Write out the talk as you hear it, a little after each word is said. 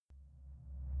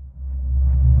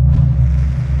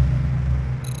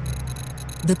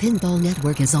The Pinball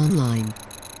Network is online.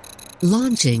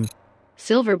 Launching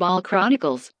Silverball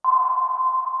Chronicles.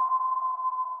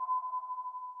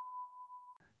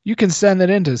 You can send that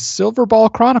into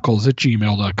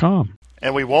silverballchronicles@gmail.com.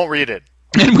 And we won't read it.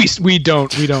 And we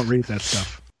don't read that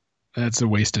stuff. That's a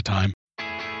waste of time.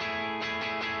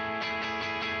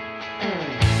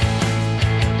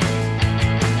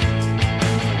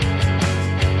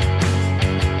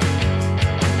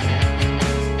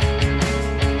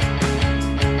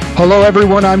 Hello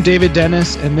everyone, I'm David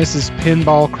Dennis, and this is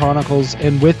Pinball Chronicles,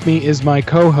 and with me is my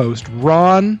co-host,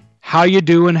 Ron. How you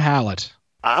doing, Hallett?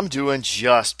 I'm doing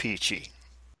just peachy.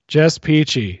 Just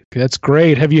peachy. That's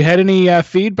great. Have you had any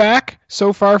feedback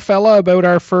so far, fella, about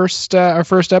our first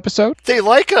episode? They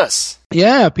like us.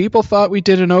 Yeah, people thought we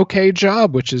did an okay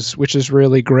job, which is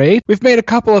really great. We've made a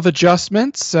couple of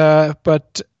adjustments,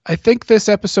 but I think this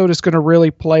episode is going to really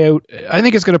play out. I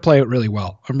think it's going to play out really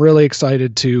well. I'm really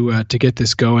excited to get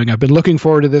this going. I've been looking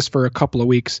forward to this for a couple of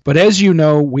weeks. But as you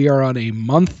know, we are on a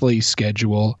monthly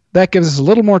schedule. That gives us a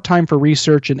little more time for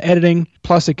research and editing.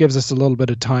 Plus, it gives us a little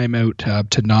bit of time out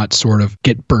to not sort of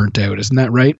get burnt out. Isn't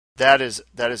that right? That is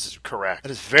correct.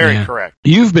 That is very correct.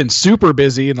 You've been super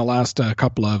busy in the last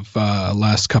couple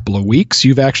of weeks.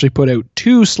 You've actually put out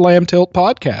 2 Slam Tilt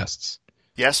podcasts.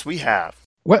 Yes, we have.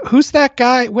 Who's that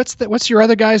guy? What's your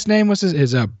other guy's name?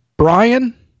 Is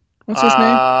Brian? What's his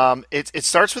name? It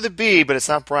starts with a B, but it's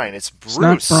not Brian. It's Bruce.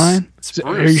 It's not Brian? It's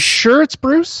Bruce. Are you sure it's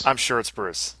Bruce? I'm sure it's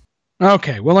Bruce.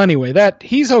 Okay. Well, anyway,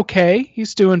 he's okay.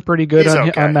 He's doing pretty good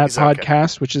on that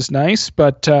podcast, which is nice.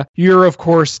 But you're, of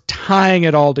course, tying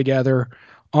it all together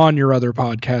on your other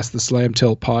podcast, the Slam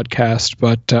Tilt podcast.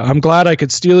 But I'm glad I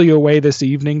could steal you away this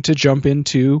evening to jump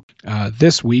into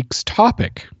this week's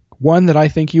topic. One that I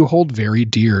think you hold very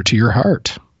dear to your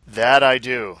heart. That I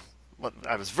do.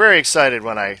 I was very excited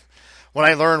when I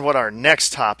learned what our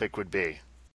next topic would be.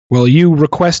 Well, you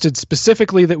requested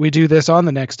specifically that we do this on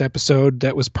the next episode.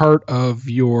 That was part of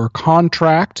your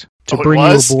contract to bring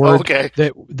you aboard. Okay.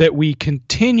 That we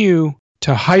continue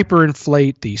to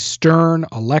hyperinflate the Stern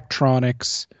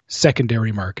Electronics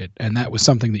secondary market, and that was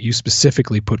something that you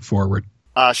specifically put forward.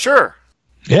 Sure.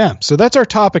 Yeah, so that's our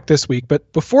topic this week.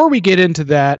 But before we get into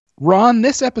that, Ron,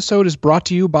 this episode is brought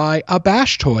to you by a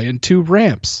Bash Toy and 2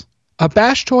 ramps. A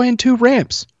Bash Toy and 2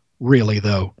 ramps. Really,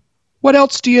 though. What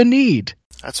else do you need?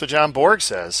 That's what John Borg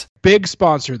says. Big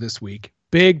sponsor this week.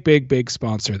 Big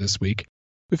sponsor this week.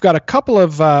 We've got a couple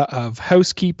of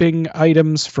housekeeping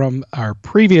items from our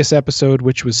previous episode,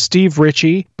 which was Steve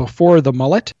Ritchie, Before the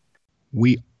Mullet.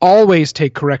 We always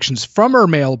take corrections from our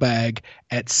mailbag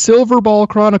at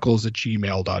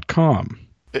silverballchronicles@gmail.com.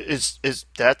 Is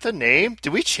that the name?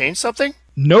 Did we change something?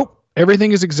 Nope.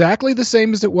 Everything is exactly the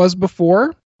same as it was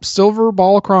before.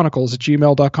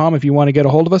 silverballchronicles@gmail.com. If you want to get a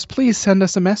hold of us, please send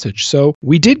us a message. So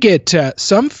we did get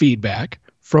some feedback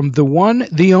from the one,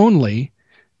 the only,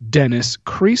 Dennis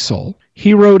Kriesel.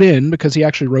 He wrote in because he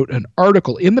actually wrote an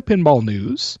article in the Pinball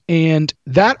News, and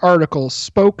that article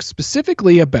spoke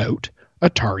specifically about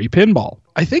Atari Pinball.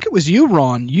 I think it was you,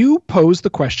 Ron. You posed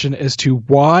the question as to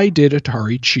why did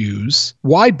Atari choose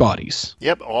wide bodies?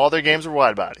 Yep, all their games were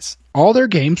wide bodies. All their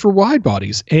games were wide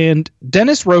bodies. And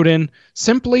Dennis wrote in,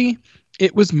 simply,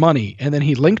 it was money. And then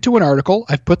he linked to an article.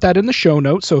 I've put that in the show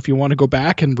notes, so if you want to go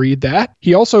back and read that.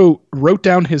 He also wrote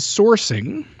down his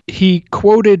sourcing. He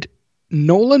quoted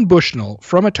Nolan Bushnell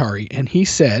from Atari, and he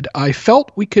said, I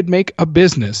felt we could make a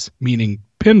business, meaning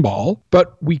pinball,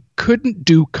 but we couldn't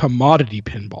do commodity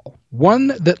pinball.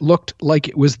 One that looked like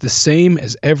it was the same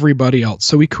as everybody else.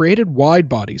 So we created wide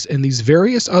bodies and these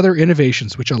various other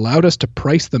innovations which allowed us to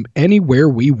price them anywhere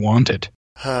we wanted.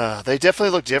 They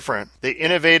definitely look different. They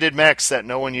innovated mechs that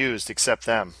no one used except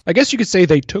them. I guess you could say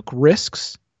they took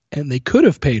risks and they could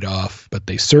have paid off, but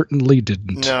they certainly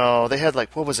didn't. No, they had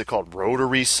what was it called?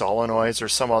 Rotary solenoids or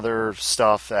some other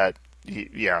stuff that,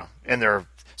 and their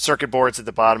circuit boards at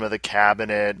the bottom of the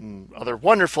cabinet and other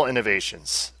wonderful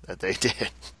innovations that they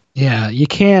did. Yeah, you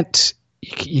can't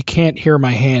hear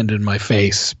my hand in my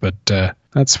face, but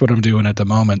that's what I'm doing at the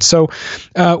moment. So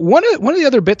one of the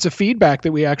other bits of feedback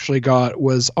that we actually got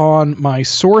was on my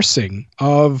sourcing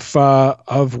of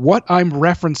what I'm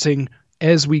referencing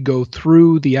as we go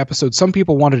through the episode. Some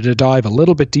people wanted to dive a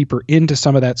little bit deeper into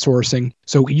some of that sourcing.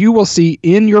 So you will see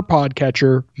in your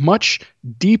podcatcher much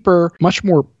deeper, much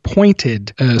more pointed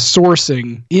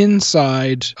sourcing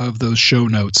inside of those show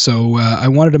notes. So I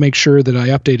wanted to make sure that I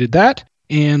updated that.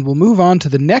 And we'll move on to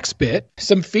the next bit,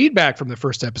 some feedback from the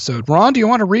first episode. Ron, do you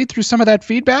want to read through some of that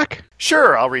feedback?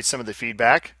 Sure, I'll read some of the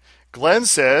feedback. Glenn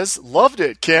says, loved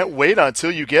it. Can't wait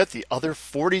until you get the other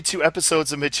 42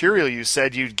 episodes of material you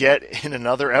said you'd get in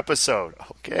another episode.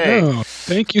 Okay. Oh,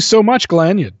 thank you so much,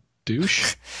 Glenn, you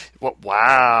douche.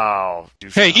 Wow.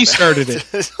 Hey, he started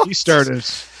it. He started.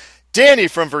 Danny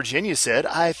from Virginia said,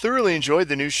 I thoroughly enjoyed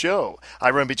the new show. I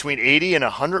run between 80 and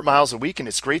 100 miles a week, and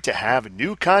it's great to have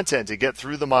new content to get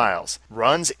through the miles.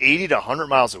 Runs 80 to 100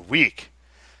 miles a week.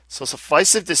 So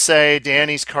suffice it to say,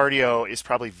 Danny's cardio is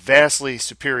probably vastly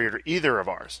superior to either of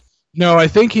ours. No, I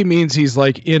think he means he's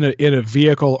like in a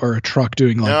vehicle or a truck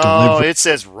doing like delivery. delivery. It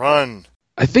says run.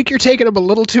 I think you're taking him a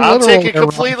little too I'll literal. take it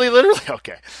completely literally.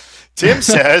 Okay. Tim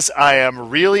says, I am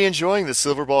really enjoying the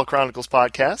Silverball Chronicles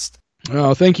podcast.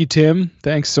 Oh, thank you, Tim.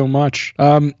 Thanks so much.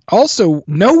 Also,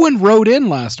 no one wrote in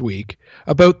last week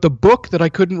about the book that I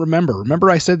couldn't remember. Remember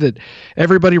I said that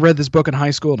everybody read this book in high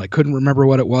school and I couldn't remember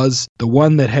what it was? The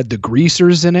one that had the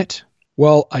greasers in it?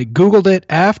 Well, I Googled it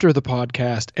after the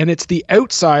podcast, and it's The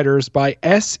Outsiders by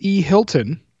S.E.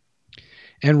 Hilton.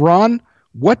 And Ron,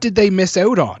 what did they miss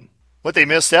out on? What they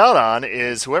missed out on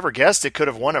is whoever guessed it could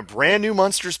have won a brand new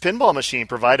Munsters pinball machine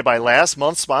provided by last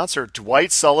month's sponsor,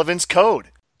 Dwight Sullivan's Code.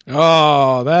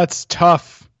 Oh, that's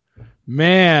tough.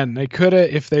 Man, they could have,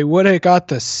 if they would have got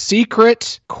the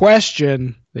secret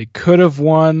question, they could have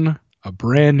won a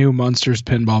brand new Munsters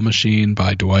pinball machine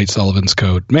by Dwight Sullivan's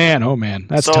Code. Man, oh man,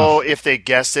 that's tough. So if they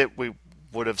guessed it, we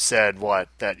would have said what?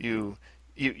 That you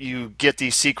get the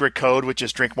secret code, which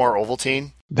is drink more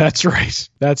Ovaltine? That's right.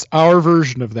 That's our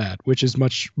version of that, which is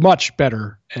much, much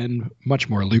better and much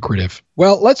more lucrative.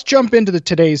 Well, let's jump into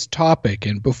today's topic.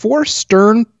 And before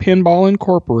Stern Pinball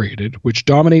Incorporated, which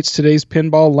dominates today's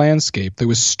pinball landscape, there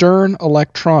was Stern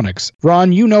Electronics.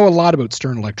 Ron, you know a lot about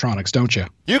Stern Electronics, don't you?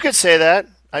 You could say that.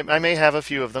 I may have a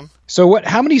few of them. So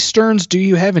how many Sterns do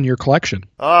you have in your collection?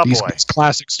 Oh, These boy.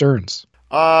 classic Sterns.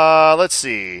 Let's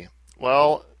see.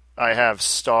 Well, I have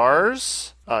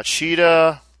Stars,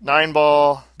 Cheetah,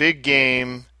 9-Ball, Big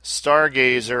Game,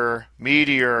 Stargazer,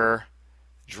 Meteor,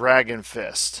 Dragon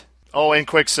Fist. Oh, and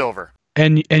Quicksilver.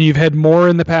 And you've had more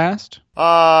in the past? No,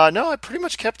 I pretty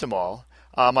much kept them all.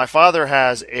 My father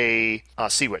has a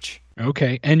Sea Witch.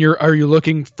 Okay. And are you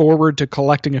looking forward to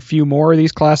collecting a few more of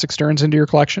these classic Sterns into your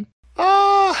collection?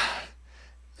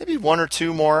 Maybe one or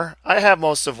two more. I have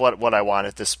most of what I want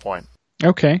at this point.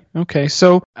 Okay.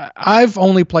 So I've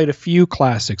only played a few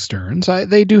classic Sterns.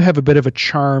 They do have a bit of a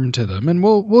charm to them, and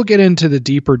we'll get into the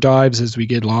deeper dives as we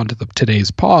get on to today's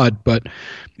pod. But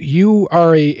you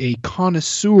are a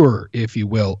connoisseur, if you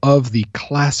will, of the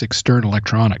classic Stern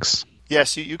Electronics.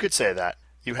 Yes, you could say that.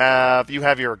 You have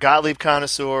your Gottlieb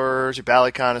connoisseurs, your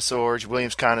Bally connoisseurs, your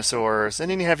Williams connoisseurs, and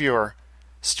then you have your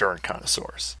Stern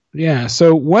connoisseurs. Yeah,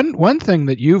 so one thing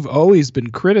that you've always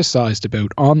been criticized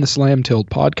about on the Slam Tilt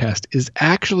podcast is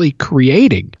actually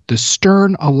creating the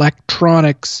Stern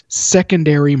Electronics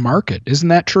secondary market. Isn't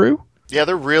that true? Yeah,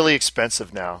 they're really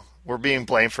expensive now. We're being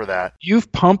blamed for that. You've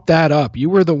pumped that up. You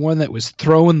were the one that was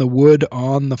throwing the wood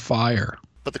on the fire.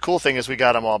 But the cool thing is we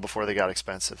got them all before they got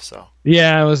expensive. So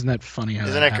yeah, wasn't that funny?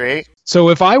 Isn't that great? So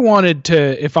if I wanted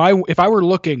to, if I were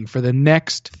looking for the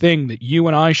next thing that you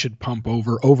and I should pump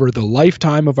over the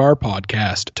lifetime of our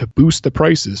podcast to boost the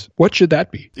prices, what should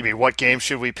that be? You mean what game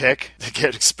should we pick to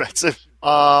get expensive?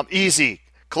 Easy.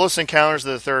 Close Encounters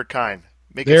of the Third Kind.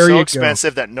 Make it so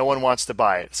expensive that no one wants to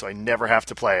buy it, so I never have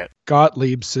to play it.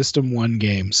 Gottlieb System 1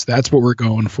 games. That's what we're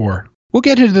going for. We'll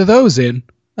get into those in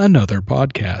another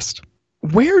podcast.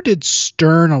 Where did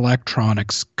Stern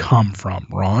Electronics come from,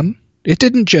 Ron? It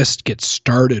didn't just get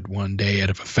started one day out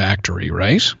of a factory,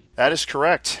 right? That is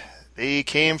correct. They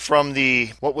came from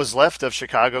what was left of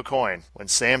Chicago Coin when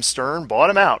Sam Stern bought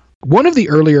them out. One of the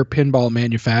earlier pinball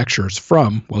manufacturers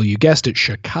from, well, you guessed it,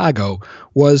 Chicago,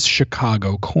 was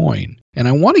Chicago Coin. And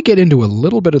I want to get into a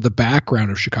little bit of the background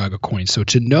of Chicago Coin. So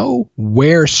to know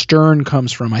where Stern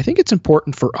comes from, I think it's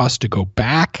important for us to go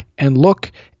back and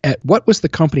look at what was the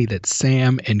company that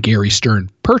Sam and Gary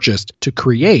Stern purchased to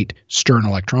create Stern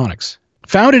Electronics.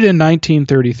 Founded in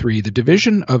 1933, the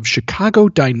division of Chicago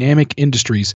Dynamic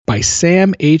Industries by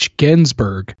Sam H.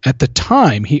 Gensberg. At the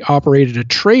time, he operated a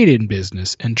trade-in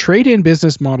business, and trade-in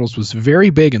business models was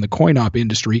very big in the coin-op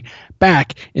industry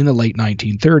back in the late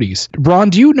 1930s.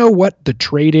 Ron, do you know what the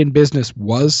trade-in business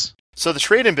was? So the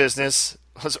trade-in business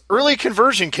was early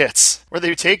conversion kits, where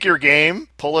they take your game,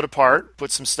 pull it apart,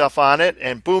 put some stuff on it,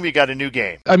 and boom, you got a new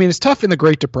game. I mean, it's tough in the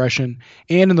Great Depression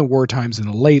and in the war times in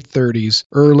the late 30s,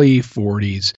 early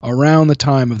 40s, around the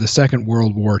time of the Second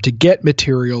World War to get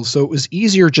materials, so it was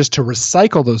easier just to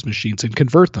recycle those machines and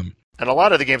convert them. And a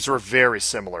lot of the games were very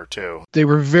similar, too. They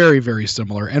were very, very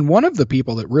similar. And one of the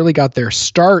people that really got their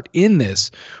start in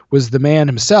this was the man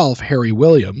himself, Harry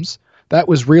Williams, That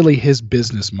was really his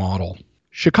business model.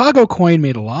 Chicago Coin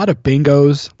made a lot of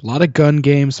bingos, a lot of gun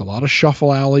games, a lot of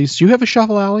shuffle alleys. Do you have a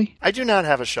shuffle alley? I do not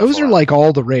have a shuffle Those are alley. like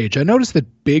all the rage. I noticed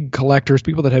that big collectors,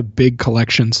 people that have big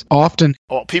collections, often...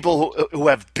 Well, people who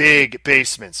have big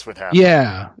basements would have.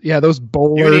 Yeah, those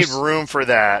bowlers. You need room for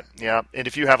that. Yeah, and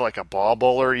if you have like a ball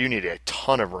bowler, you need a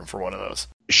ton of room for one of those.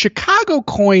 Chicago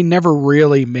Coin never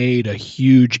really made a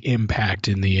huge impact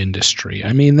in the industry.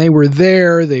 I mean, they were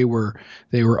there, they were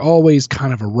always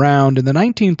kind of around. In the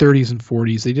 1930s and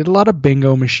 40s, they did a lot of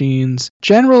bingo machines.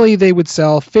 Generally, they would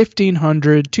sell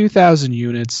 1,500, 2,000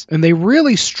 units, and they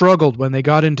really struggled when they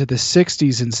got into the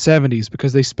 60s and 70s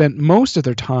because they spent most of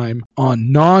their time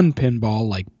on non-pinball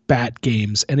like bat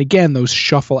games, and again, those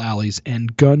shuffle alleys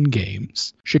and gun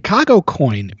games. Chicago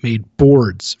Coin made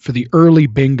boards for the early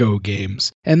bingo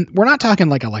games. And we're not talking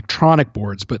like electronic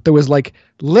boards, but there was like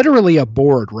literally a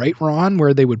board, right, Ron,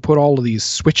 where they would put all of these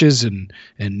switches and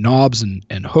knobs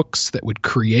and hooks that would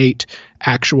create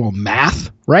actual math,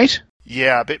 right?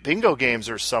 Yeah, but bingo games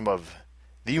are some of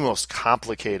the most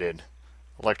complicated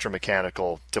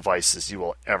electromechanical devices you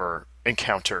will ever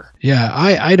encounter. Yeah,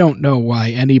 I don't know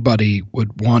why anybody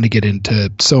would want to get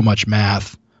into so much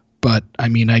math, but I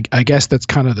mean, I guess that's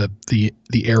kind of the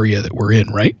area that we're in,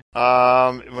 right?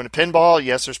 When pinball,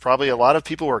 yes, there's probably a lot of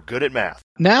people who are good at math.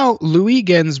 Now, Louis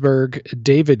Ginsburg,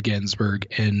 David Ginsburg,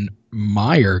 and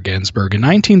Meyer Ginsburg, in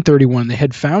 1931, they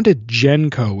had founded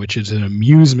Genco, which is an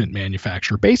amusement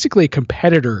manufacturer, basically a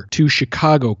competitor to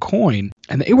Chicago Coin,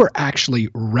 and they were actually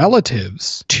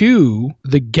relatives to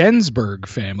the Ginsburg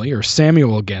family, or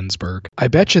Samuel Ginsburg. I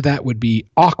bet you that would be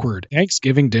awkward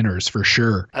Thanksgiving dinners for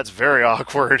sure. That's very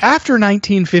awkward. After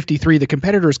 1953, the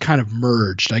competitors kind of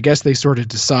merged. I guess they sort of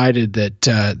decided that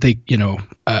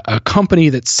a company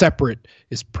that's separate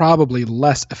is probably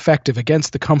less effective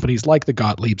against the companies like the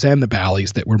Gottliebs and the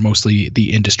Bally's that were mostly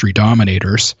the industry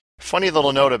dominators. Funny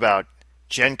little note about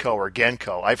Genco or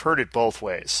Genco. I've heard it both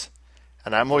ways,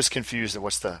 and I'm always confused at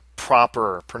what's the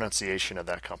proper pronunciation of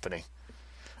that company.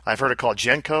 I've heard it called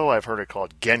Genco. I've heard it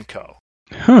called Genco.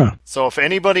 Huh. So if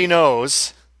anybody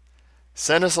knows,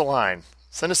 send us a line.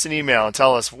 Send us an email and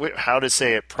tell us how to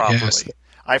say it properly. Yes.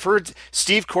 I've heard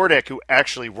Steve Kordek, who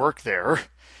actually worked there,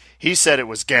 he said it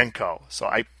was Genco. So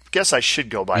I guess I should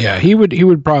go by that. Yeah, he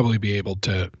would probably be able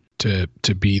to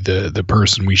be the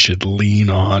person we should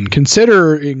lean on,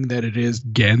 considering that it is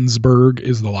Ginsburg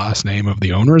is the last name of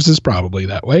the owners, is probably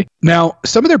that way. Now,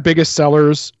 some of their biggest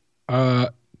sellers,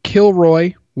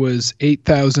 Kilroy was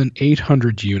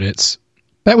 8,800 units.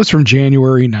 That was from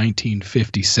January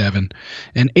 1957,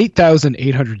 and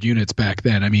 8,800 units back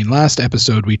then. I mean, last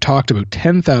episode we talked about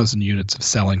 10,000 units of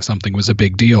selling something was a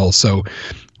big deal. So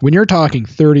when you're talking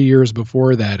 30 years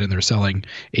before that and they're selling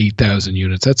 8,000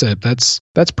 units,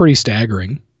 that's pretty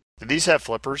staggering. Did these have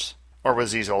flippers, or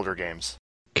was these older games?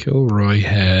 Kilroy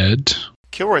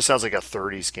sounds like a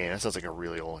 30s game. That sounds like a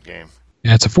really old game.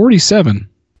 Yeah, it's a 47.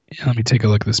 Yeah, let me take a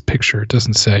look at this picture. It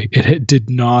doesn't say. It did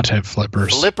not have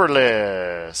flippers.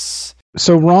 Flipperless.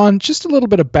 So, Ron, just a little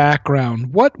bit of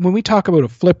background. When we talk about a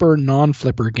flipper,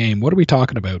 non-flipper game, what are we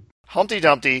talking about? Humpty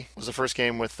Dumpty was the first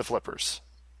game with the flippers.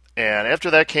 And after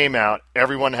that came out,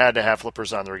 everyone had to have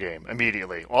flippers on their game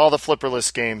immediately. All the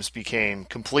flipperless games became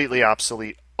completely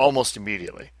obsolete almost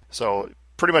immediately. So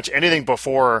pretty much anything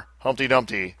before Humpty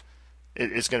Dumpty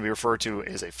is going to be referred to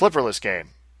as a flipperless game.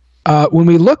 When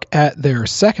we look at their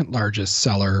second largest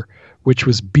seller, which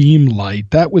was Beamlight,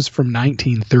 that was from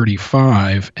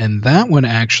 1935, and that one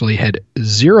actually had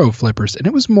 0 flippers, and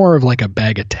it was more of like a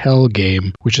bagatelle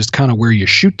game, which is kind of where you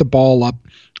shoot the ball up,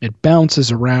 it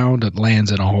bounces around, it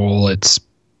lands in a hole. It's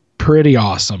pretty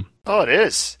awesome. Oh, it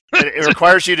is. It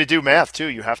requires you to do math too.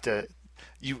 You have to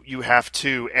you have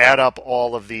to add up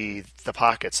all of the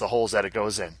pockets, the holes that it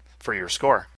goes in for your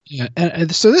score. Yeah,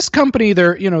 and so this company,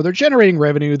 they're generating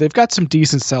revenue. They've got some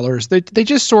decent sellers. They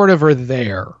just sort of are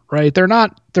there, right? They're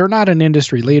not an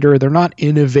industry leader. They're not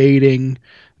innovating.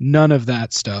 None of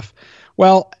that stuff.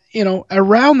 Well,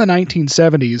 around the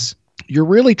 1970s, you're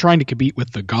really trying to compete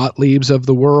with the Gottliebs of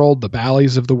the world, the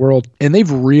Bally's of the world, and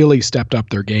they've really stepped up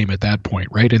their game at that point,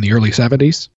 right? In the early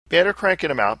 70s. Yeah, they're cranking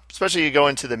them out, especially you go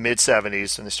into the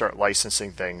mid-70s and they start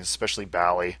licensing things, especially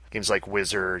Bally. Games like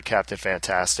Wizard, Captain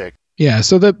Fantastic. Yeah,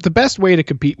 so the best way to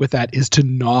compete with that is to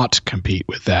not compete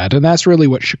with that. And that's really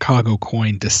what Chicago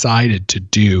Coin decided to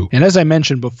do. And as I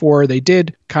mentioned before, they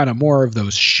did kind of more of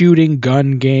those shooting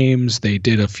gun games. They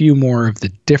did a few more of the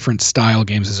different style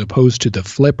games as opposed to the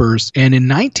flippers. And in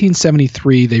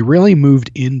 1973, they really moved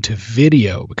into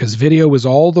video because video was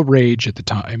all the rage at the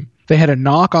time. They had a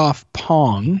knockoff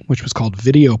Pong, which was called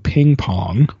Video Ping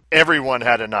Pong. Everyone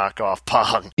had a knockoff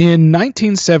Pong. In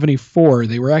 1974,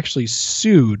 they were actually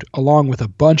sued along with a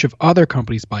bunch of other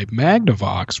companies by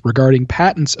Magnavox regarding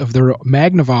patents of their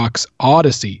Magnavox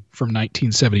Odyssey from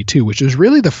 1972, which is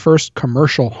really the first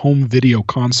commercial home video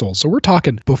console. So we're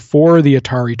talking before the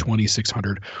Atari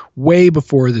 2600, way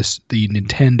before the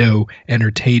Nintendo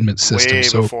Entertainment System.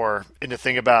 Way before. And the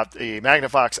thing about the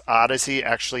Magnavox Odyssey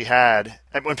actually had,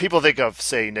 when people think of,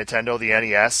 say, Nintendo, the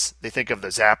NES, they think of the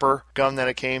Zapper gun that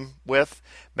it came with.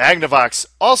 Magnavox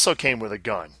also came with a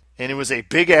gun, and it was a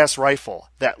big-ass rifle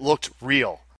that looked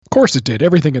real. Of course it did.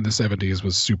 Everything in the 70s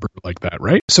was super like that,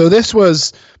 right? So this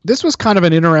was kind of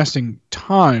an interesting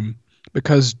time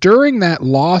because during that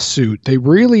lawsuit,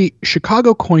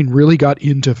 Chicago Coin really got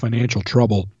into financial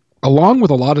trouble along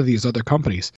with a lot of these other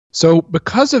companies. So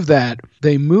because of that,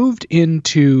 they moved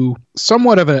into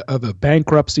somewhat of a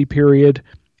bankruptcy period,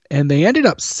 and they ended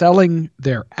up selling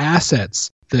their assets,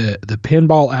 the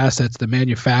pinball assets, the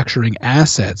manufacturing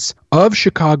assets of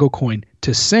Chicago Coin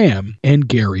to Sam and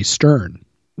Gary Stern.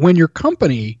 When your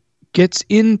company gets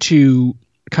into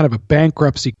kind of a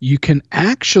bankruptcy, you can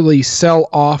actually sell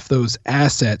off those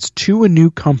assets to a new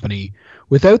company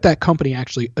without that company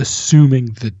actually assuming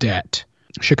the debt.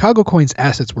 Chicago Coin's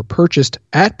assets were purchased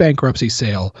at bankruptcy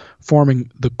sale, forming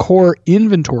the core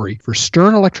inventory for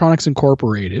Stern Electronics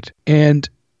Incorporated. And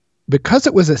because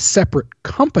it was a separate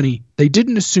company, they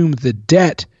didn't assume the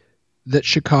debt that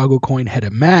Chicago Coin had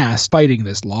amassed fighting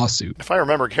this lawsuit. If I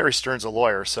remember, Gary Stern's a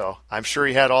lawyer, so I'm sure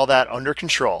he had all that under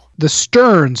control. The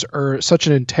Sterns are such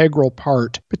an integral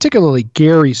part, particularly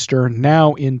Gary Stern,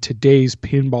 now in today's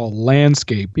pinball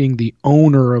landscape, being the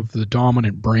owner of the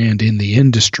dominant brand in the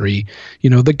industry. You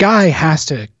know, the guy has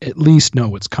to at least know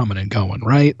what's coming and going,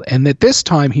 right? And at this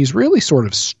time, he's really sort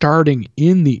of starting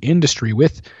in the industry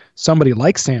with somebody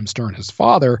like Sam Stern, his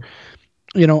father.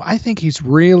 You know, I think he's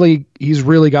really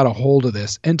got a hold of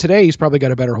this. And today he's probably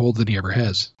got a better hold than he ever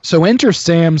has. So enter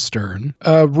Sam Stern.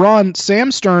 Ron,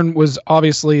 Sam Stern was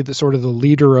obviously the sort of the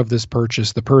leader of this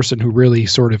purchase, the person who really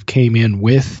sort of came in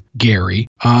with Gary.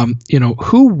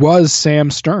 Who was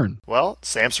Sam Stern? Well,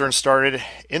 Sam Stern started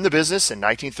in the business in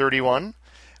 1931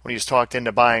 when he was talked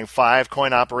into buying 5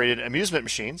 coin-operated amusement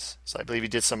machines. So I believe he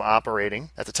did some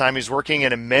operating. At the time, he was working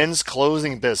in a men's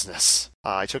clothing business.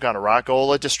 He took on a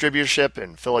Rockola distributorship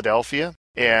in Philadelphia.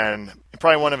 And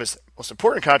probably one of his most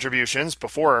important contributions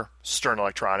before Stern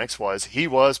Electronics was he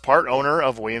was part owner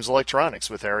of Williams Electronics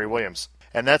with Harry Williams.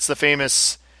 And that's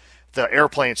the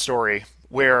airplane story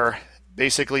where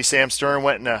basically Sam Stern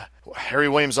went in Harry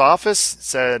Williams' office and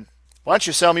said, "Why don't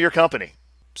you sell me your company?"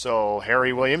 So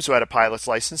Harry Williams, who had a pilot's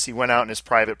license, he went out in his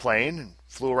private plane and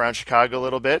flew around Chicago a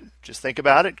little bit. Just think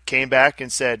about it. Came back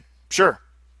and said, "Sure,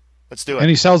 let's do it." And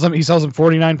he sells them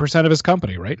 49% of his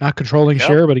company, right? Not controlling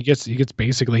share, but he gets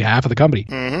basically half of the company.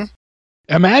 Mm-hmm.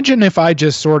 Imagine if I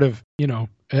just sort of,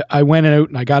 I went out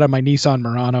and I got on my Nissan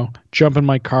Murano, jump in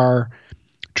my car,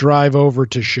 drive over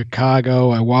to Chicago.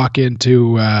 I walk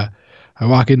into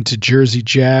Jersey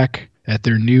Jack at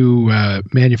their new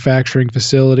manufacturing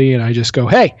facility, and I just go,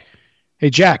 hey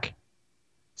Jack,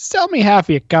 sell me half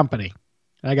of your company.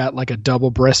 I got like a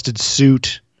double-breasted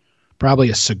suit, probably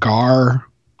a cigar,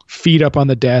 feet up on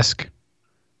the desk.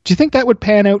 Do you think that would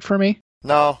pan out for me?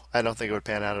 No, I don't think it would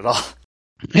pan out at all.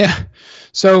 Yeah.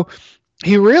 So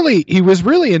he was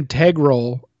really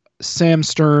integral, Sam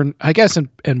Stern, I guess,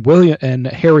 and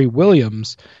Harry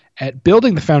Williams, at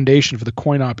building the foundation for the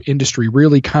coin-op industry,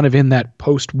 really kind of in that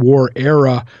post-war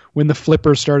era when the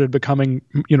flippers started becoming,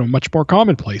 much more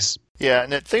commonplace. Yeah,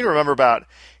 and the thing to remember about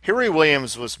Harry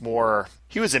Williams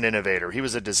he was an innovator. He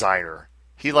was a designer.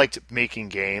 He liked making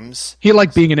games. He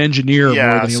liked being an engineer more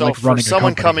than he liked running a company. So for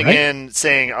someone coming right? in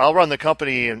saying, "I'll run the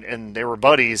company," and they were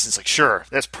buddies, it's like, sure,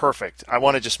 that's perfect. I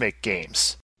want to just make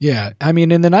games. Yeah, I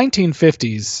mean, in the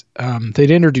 1950s,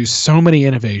 they'd introduced so many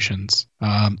innovations,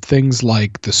 things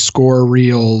like the score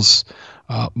reels,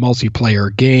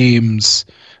 multiplayer games,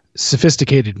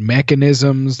 sophisticated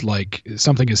mechanisms, like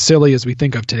something as silly as we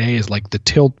think of today as like the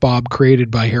tilt bob created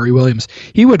by Harry Williams.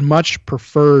 He would much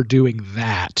prefer doing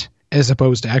that as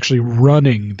opposed to actually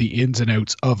running the ins and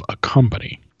outs of a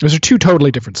company. Those are two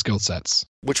totally different skill sets,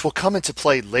 which will come into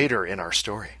play later in our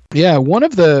story. Yeah, one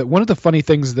of the funny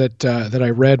things that I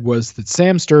read was that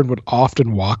Sam Stern would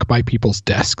often walk by people's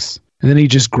desks, and then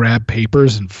he'd just grab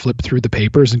papers and flip through the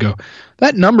papers and go,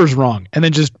 "That number's wrong," and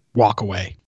then just walk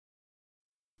away.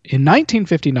 In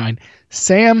 1959,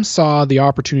 Sam saw the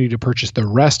opportunity to purchase the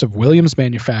rest of Williams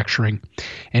Manufacturing,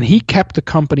 and he kept the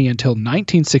company until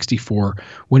 1964,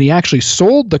 when he actually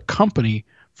sold the company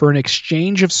for an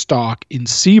exchange of stock in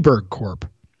Seaberg Corp.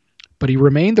 but he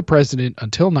remained the president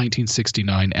until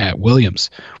 1969 at Williams.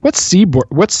 What's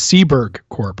Seaberg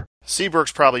Corp?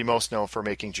 Seaberg's probably most known for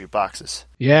making jukeboxes.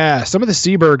 Yeah, some of the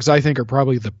Seabergs I think are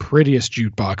probably the prettiest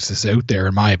jukeboxes out there,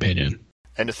 in my opinion.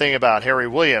 And the thing about Harry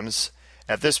Williams,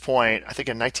 at this point, I think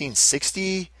in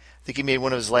 1960, I think he made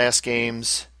one of his last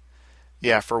games,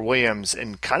 for Williams,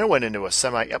 and kind of went into a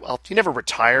he never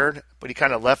retired, but he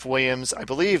kind of left Williams. I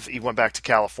believe he went back to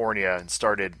California and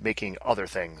started making other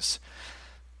things,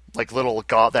 like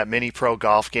that mini pro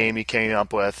golf game he came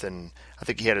up with, and I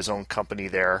think he had his own company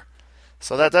there.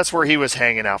 So that's where he was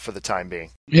hanging out for the time being.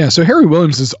 Yeah, so Harry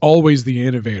Williams is always the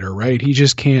innovator, right? He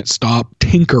just can't stop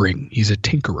tinkering. He's a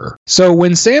tinkerer. So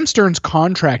when Sam Stern's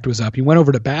contract was up, he went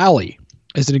over to Bally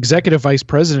as an executive vice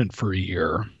president for a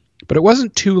year. But it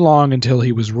wasn't too long until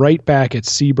he was right back at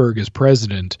Seaberg as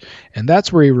president, and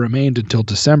that's where he remained until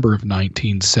December of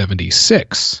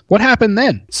 1976. What happened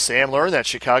then? Sam learned that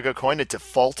Chicago Coin had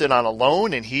defaulted on a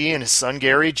loan, and he and his son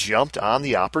Gary jumped on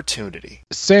the opportunity.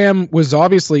 Sam was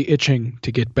obviously itching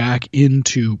to get back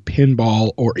into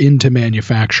pinball or into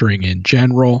manufacturing in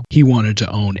general. He wanted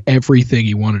to own everything.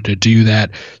 He wanted to do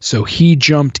that. So he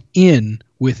jumped in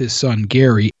with his son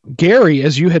Gary. Gary,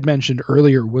 as you had mentioned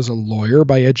earlier, was a lawyer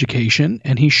by education,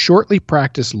 and he shortly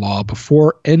practiced law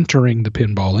before entering the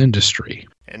pinball industry.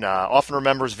 And often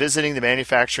remembers visiting the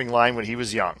manufacturing line when he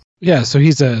was young. Yeah, so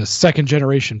he's a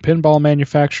second-generation pinball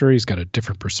manufacturer. He's got a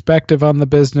different perspective on the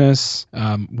business.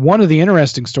 One of the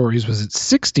interesting stories was at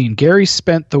 16, Gary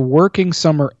spent the working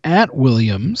summer at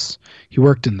Williams. He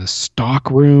worked in the stock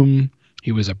room.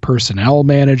 He was a personnel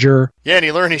manager. Yeah, and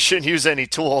he learned he shouldn't use any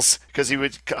tools because he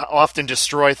would often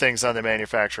destroy things on the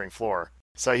manufacturing floor.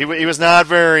 So he was not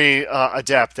very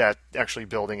adept at actually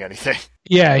building anything.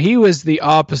 Yeah, he was the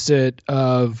opposite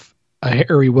of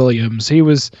Harry Williams. He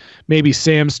was maybe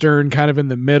Sam Stern kind of in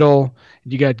the middle.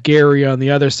 You got Gary on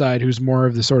the other side, who's more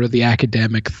of the sort of the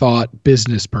academic thought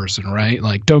business person, right?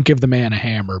 Like, don't give the man a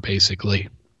hammer, basically.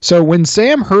 So when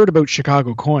Sam heard about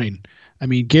Chicago Coin, I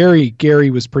mean,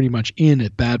 Gary was pretty much in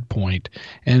at that point.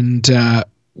 And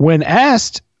when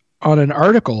asked on an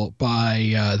article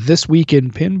by This Week in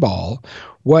Pinball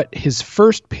what his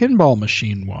first pinball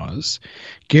machine was,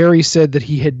 Gary said that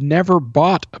he had never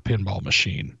bought a pinball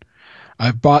machine.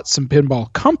 I've bought some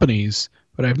pinball companies,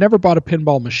 but I've never bought a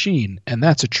pinball machine, and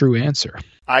that's a true answer.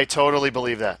 I totally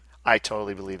believe that. I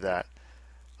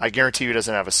guarantee you he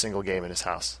doesn't have a single game in his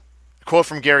house. A quote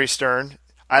from Gary Stern: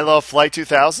 I love Flight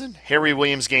 2000, Harry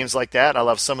Williams games like that. I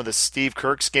love some of the Steve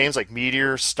Kirk's games like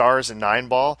Meteor, Stars, and Nine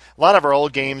Ball. A lot of our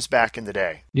old games back in the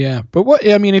day. Yeah, but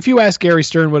if you ask Gary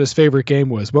Stern what his favorite game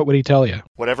was, what would he tell you?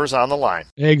 Whatever's on the line.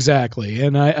 Exactly.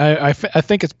 And I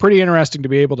think it's pretty interesting to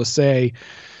be able to say,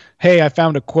 hey, I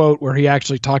found a quote where he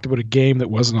actually talked about a game that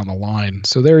wasn't on the line.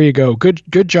 So there you go.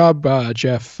 Good job,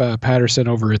 Jeff Patterson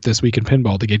over at This Week in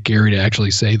Pinball to get Gary to actually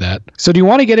say that. So do you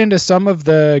want to get into some of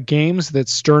the games that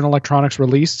Stern Electronics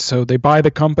released? So they buy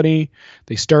the company,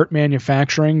 they start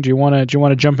manufacturing. Do you want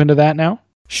to jump into that now?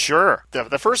 Sure.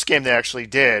 The first game they actually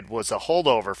did was a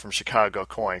holdover from Chicago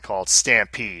Coin called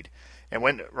Stampede. And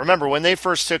when they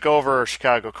first took over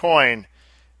Chicago Coin,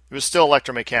 it was still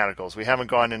electromechanicals. We haven't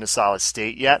gone into solid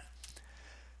state yet.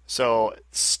 So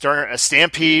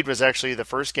Stampede was actually the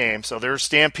first game. So there's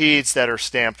Stampedes that are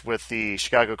stamped with the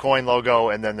Chicago Coin logo,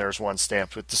 and then there's one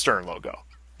stamped with the Stern logo.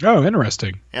 Oh,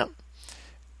 interesting. Yeah.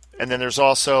 And then there's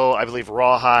also, I believe,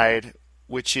 Rawhide,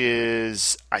 which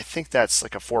is, I think that's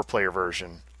like a 4-player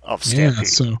version of Stampede.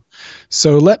 Yeah,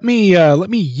 so let me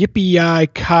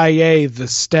yippee-yi-ki-yay the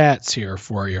stats here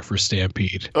for you for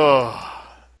Stampede. Oh.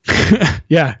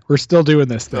 Yeah, we're still doing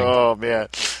this thing. Oh, man.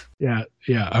 Yeah.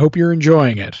 I hope you're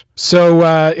enjoying it.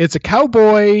 So it's a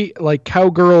cowboy, like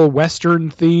cowgirl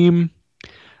western theme.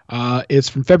 It's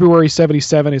from February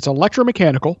 1977. It's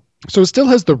electromechanical. So it still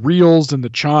has the reels and the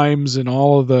chimes and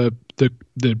all of the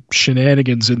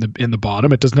shenanigans in the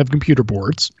bottom. It doesn't have computer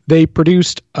boards. They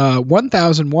produced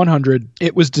 1,100.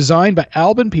 It was designed by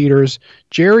Albin Peters,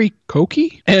 Jerry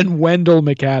Cokie, and Wendell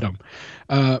McAdam.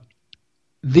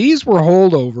 These were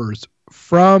holdovers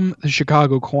from the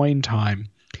Chicago Coin time.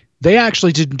 They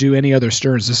actually didn't do any other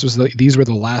Sterns. These were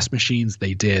the last machines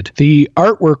they did. The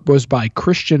artwork was by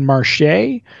Christian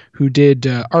Marche, who did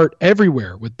art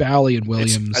everywhere with Bally and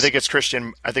Williams. I think it's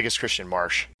Christian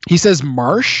Marsh. He says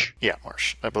Marsh? Yeah,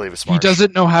 Marsh. I believe it's Marsh. He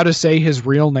doesn't know how to say his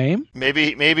real name?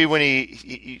 Maybe when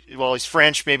he's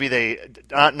French, maybe they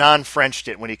non-Frenched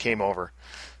it when he came over.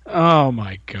 Oh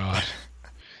my God.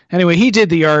 Anyway, he did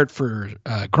the art for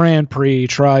Grand Prix,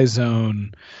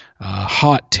 Tri-Zone,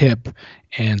 Hot Tip,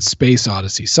 and Space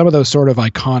Odyssey. Some of those sort of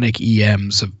iconic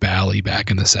EMs of Bally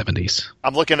back in the 70s.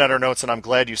 I'm looking at our notes, and I'm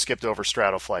glad you skipped over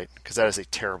Stratoflight, because that is a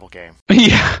terrible game.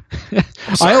 Yeah.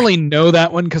 I only know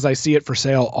that one because I see it for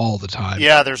sale all the time.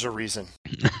 Yeah, there's a reason.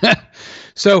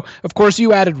 So, of course,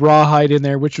 you added Rawhide in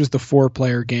there, which was the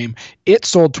 4-player game. It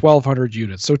sold 1,200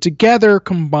 units. So together,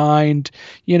 combined,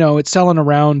 it's selling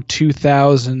around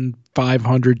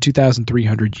 2,500,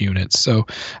 2,300 units. So,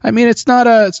 I mean, it's not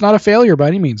a failure by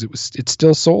any means. It's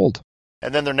still sold.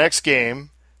 And then their next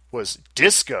game was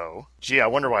Disco. Gee, I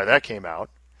wonder why that came out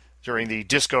during the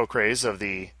disco craze of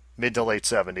the mid to late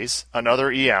 70s.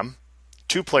 Another EM,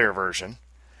 2-player version.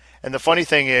 And the funny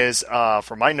thing is,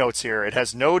 for my notes here, it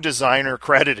has no designer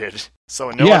credited. So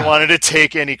no one wanted to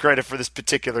take any credit for this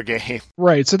particular game.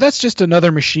 Right. So that's just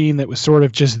another machine that was sort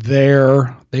of just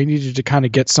there. They needed to kind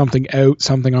of get something out,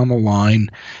 something on the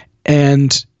line.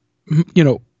 And,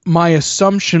 my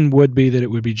assumption would be that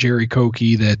it would be Jerry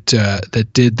Koke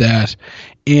that did that.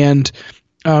 And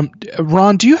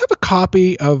Ron, do you have a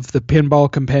copy of the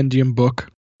Pinball Compendium book?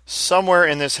 Somewhere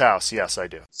in this house, yes, I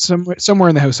do. Somewhere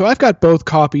in the house. So I've got both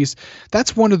copies.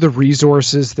 That's one of the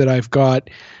resources that I've got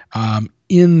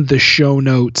in the show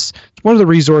notes. It's one of the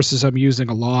resources I'm using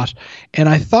a lot. And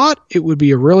I thought it would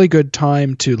be a really good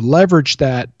time to leverage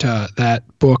that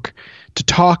book to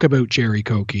talk about Jerry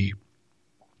Koke,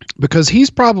 because he's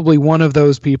probably one of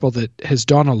those people that has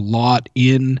done a lot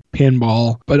in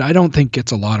pinball, but I don't think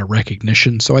gets a lot of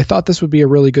recognition. So I thought this would be a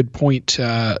really good point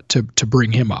to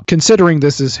bring him up, considering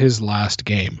this is his last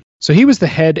game. So he was the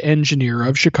head engineer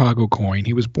of Chicago Coin.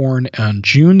 He was born on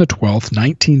June the 12th,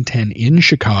 1910 in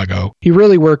Chicago. He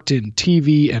really worked in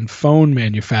TV and phone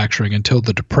manufacturing until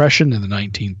the Depression in the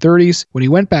 1930s, when he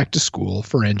went back to school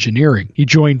for engineering. He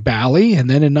joined Bally and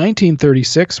then in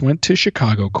 1936 went to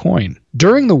Chicago Coin.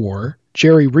 During the war,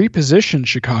 Jerry repositioned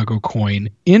Chicago Coin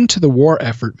into the war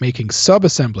effort, making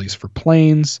sub-assemblies for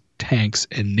planes, tanks,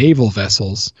 and naval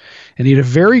vessels, and he had a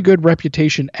very good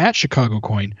reputation at Chicago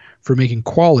Coin for making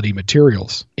quality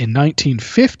materials. In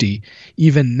 1950,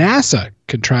 even NASA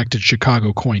contracted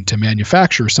Chicago Coin to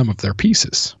manufacture some of their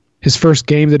pieces. His first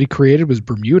game that he created was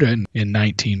Bermuda in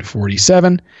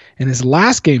 1947, and his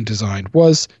last game designed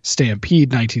was Stampede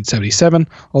 1977,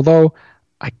 although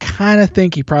I kind of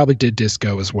think he probably did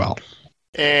Disco as well.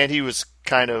 And he was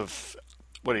kind of,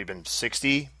 what had he been,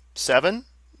 67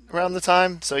 around the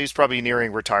time? So he's probably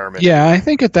nearing retirement. Yeah, I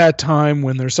think at that time,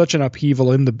 when there's such an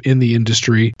upheaval in the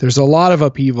industry, there's a lot of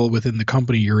upheaval within the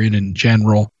company you're in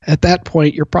general. At that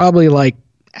point, you're probably like,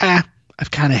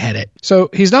 I've kind of had it. So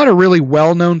he's not a really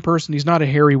well-known person. He's not a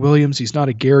Harry Williams. He's not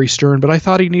a Gary Stern, but I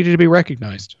thought he needed to be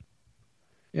recognized.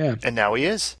 Yeah. And now he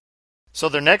is. So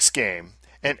their next game,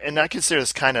 and I consider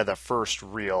this kind of the first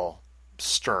real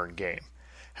Stern game,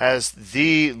 has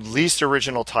the least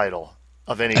original title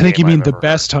of any game. I think you mean the heard.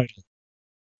 best title.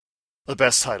 The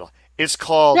best title. It's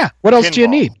called What else do you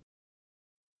need?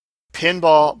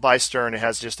 Pinball by Stern. It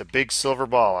has just a big silver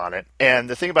ball on it. And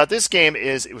the thing about this game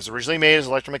is it was originally made as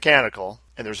electromechanical,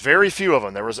 and there's very few of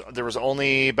them. There was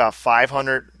only about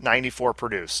 594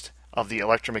 produced of the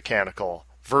electromechanical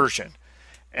version.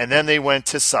 And then they went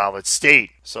to solid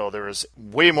state. So there was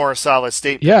way more solid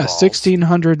state pinballs. Yeah,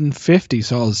 1,650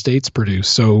 solid states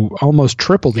produced, so almost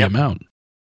triple the amount.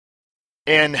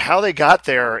 And how they got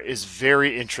there is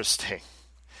very interesting.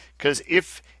 Because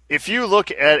if you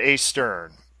look at a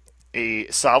Stern, a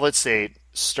solid state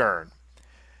Stern,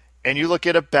 and you look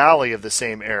at a Bally of the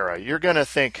same era, you're going to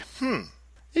think,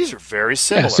 these are very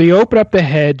similar. Yeah, so you open up the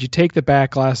head, you take the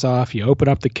back glass off, you open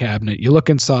up the cabinet, you look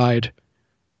inside,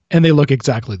 and they look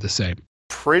exactly the same.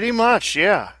 Pretty much,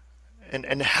 yeah.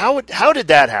 And how did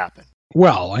that happen?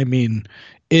 Well, I mean,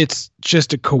 it's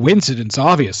just a coincidence,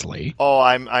 obviously. Oh,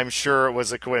 I'm sure it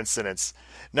was a coincidence.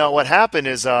 No, what happened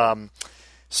is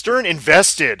Stern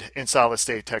invested in solid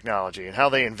state technology, and how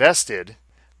they invested,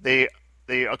 they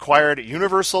acquired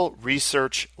Universal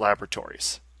Research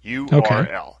Laboratories, URL.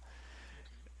 Okay.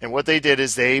 And what they did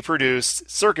is they produced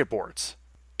circuit boards,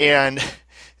 and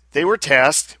they were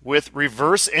tasked with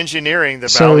reverse engineering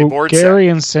the Bally board set. So Gary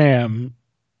and Sam,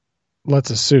 let's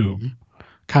assume,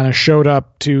 kind of showed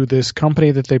up to this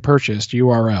company that they purchased,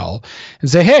 URL, and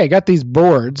say, hey, I got these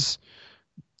boards.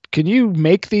 Can you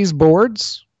make these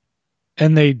boards?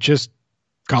 And they just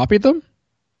copied them?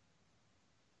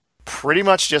 Pretty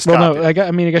much just copied. No, I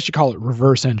guess you call it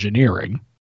reverse engineering.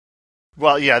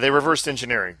 Well, yeah, they reversed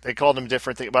engineering. They called them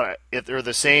different things, but they're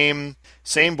the same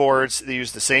boards. They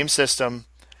use the same system,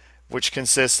 which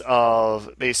consists of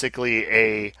basically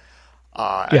an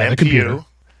MPU,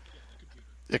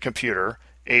 the computer,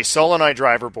 a solenoid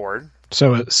driver board.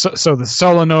 So the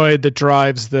solenoid that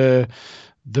drives the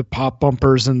the pop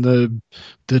bumpers and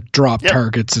the drop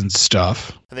targets and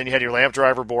stuff. And then you had your lamp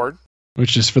driver board,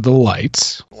 which is for the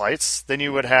lights. Then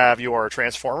you would have your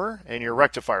transformer and your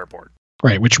rectifier board.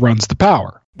 Right, which runs the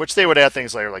power. Which they would add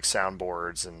things later like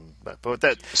soundboards and but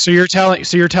that. So you're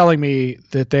telling me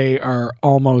that they are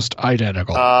almost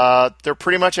identical. They're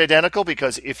pretty much identical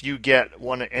because if you get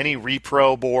any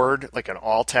repro board like an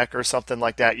Alltech or something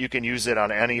like that, you can use it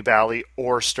on any Bally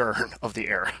or Stern of the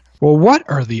era. Well, what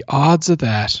are the odds of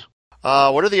that?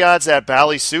 What are the odds that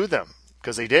Bally sued them?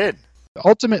 Because they did.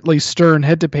 Ultimately, Stern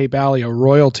had to pay Bally a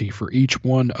royalty for each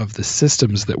one of the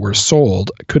systems that were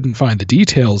sold. I couldn't find the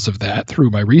details of that through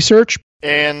my research.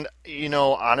 And,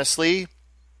 honestly,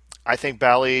 I think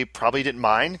Bally probably didn't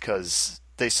mind because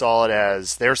they saw it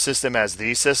as their system as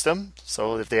the system.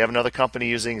 So if they have another company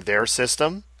using their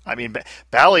system, I mean,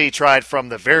 Bally tried from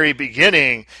the very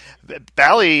beginning.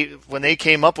 Bally, when they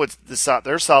came up with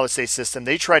their solid-state system,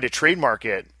 they tried to trademark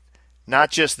it.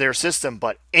 Not just their system,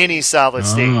 but any solid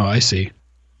state. Oh, I see.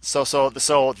 So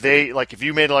they if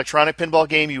you made an electronic pinball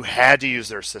game, you had to use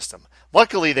their system.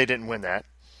 Luckily, they didn't win that,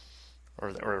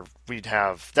 or we'd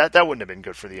have that. That wouldn't have been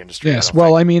good for the industry. Yes.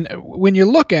 Well, I mean, when you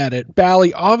look at it,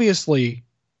 Bally obviously,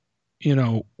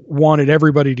 wanted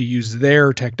everybody to use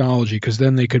their technology because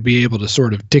then they could be able to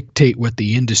sort of dictate what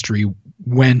the industry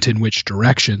went in which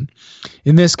direction.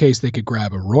 In this case, they could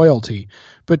grab a royalty.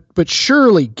 But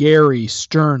surely Gary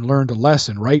Stern learned a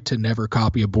lesson, right, to never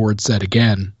copy a board set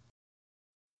again.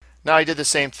 No, he did the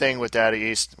same thing with Data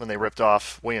East when they ripped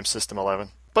off Williams System 11.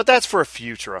 But that's for a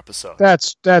future episode.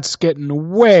 That's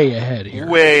getting way ahead here.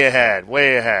 Way ahead.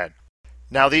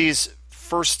 Now, these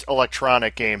first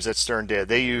electronic games that Stern did,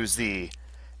 they used the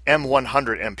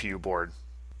M100 MPU board,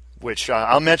 which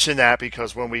I'll mention that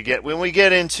because when we get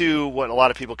into what a lot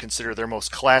of people consider their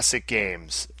most classic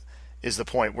games, is the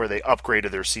point where they upgraded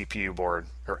their CPU board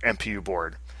or MPU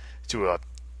board to a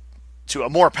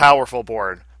more powerful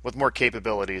board with more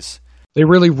capabilities. They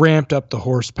really ramped up the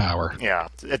horsepower. Yeah.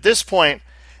 At this point,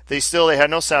 they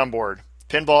had no soundboard.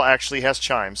 Pinball actually has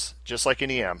chimes, just like an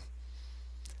EM.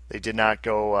 They did not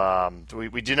go.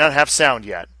 We did not have sound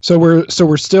yet. So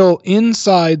we're still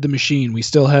inside the machine. We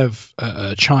still have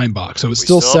a chime box. So it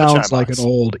still sounds like an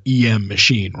old EM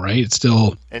machine, right? It's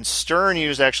still. And Stern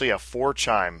used actually a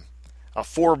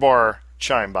 4-bar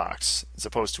chime box as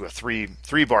opposed to a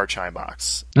 3-bar chime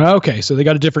box. Okay, so they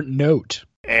got a different note.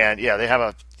 And yeah, they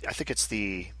have I think it's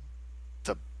the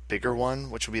bigger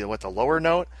one, which would be the lower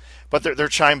note. But their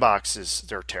chime boxes,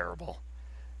 they're terrible.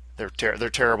 They're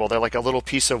terrible. They're like a little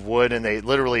piece of wood, and they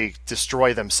literally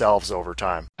destroy themselves over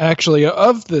time. Actually,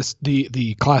 of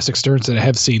the classic Sterns that I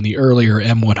have seen, the earlier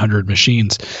M100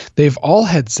 machines, they've all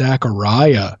had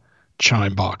Zachariah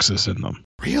chime boxes in them.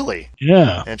 Really?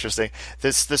 Yeah. Interesting.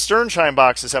 The Stern chime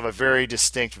boxes have a very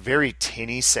distinct, very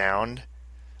tinny sound,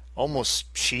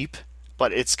 almost cheap,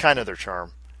 but it's kind of their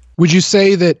charm. Would you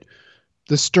say that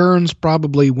the Sterns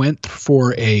probably went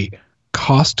for a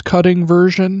cost-cutting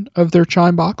version of their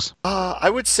chime box? I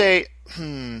would say,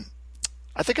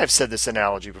 I think I've said this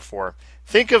analogy before.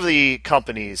 Think of the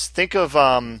companies. Think of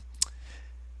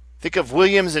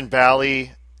Williams and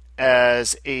Bally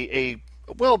as a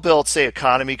well-built, say,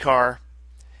 economy car,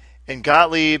 and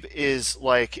Gottlieb is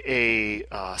like a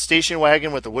station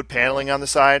wagon with the wood paneling on the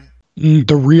side.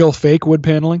 The real fake wood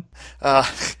paneling?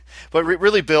 But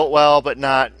really built well, but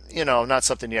not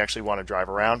something you actually want to drive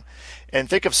around. And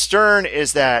think of Stern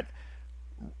as that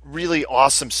really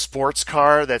awesome sports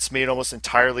car that's made almost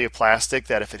entirely of plastic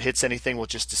that if it hits anything will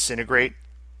just disintegrate.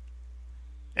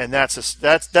 And that's a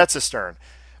Stern.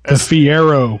 The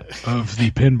Fiero of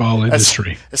the pinball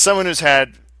industry. As someone who's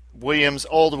had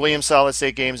old Williams solid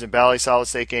state games and Bally solid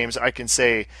state games, I can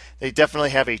say they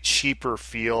definitely have a cheaper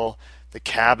feel. The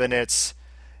cabinets,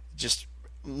 just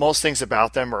most things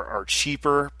about them are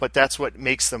cheaper, but that's what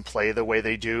makes them play the way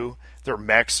they do. Their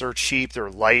mechs are cheap, they're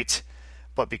light,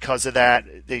 but because of that,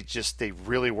 they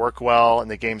really work well, and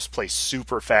the games play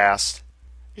super fast.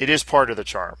 It is part of the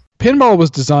charm. Pinball was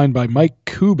designed by Mike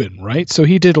Kubin, right? So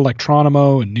he did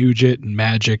Electronimo and Nugent and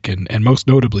Magic and most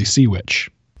notably Sea Witch.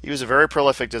 He was a very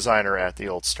prolific designer at the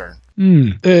old Stern.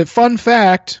 Fun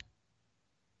fact.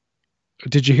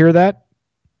 Did you hear that?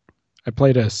 I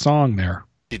played a song there.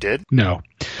 You did? No.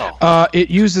 Oh. It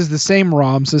uses the same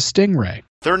ROMs as Stingray.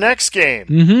 Their next game.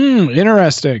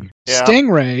 Interesting. Yeah.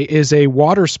 Stingray is a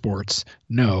water sports.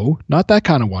 No, not that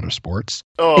kind of water sports.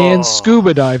 And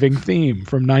scuba diving theme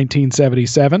from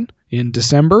 1977. In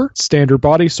December, Standard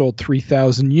Body sold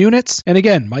 3,000 units. And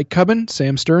again, Mike Cubbin,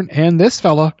 Sam Stern, and this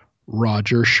fella,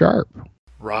 Roger Sharp.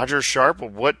 Roger Sharp?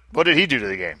 What did he do to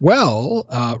the game? Well,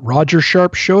 Roger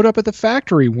Sharp showed up at the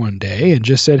factory one day and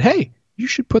just said, hey, you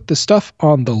should put the stuff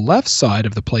on the left side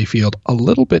of the playfield a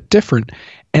little bit different,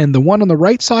 and the one on the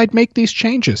right side make these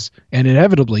changes, and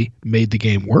inevitably made the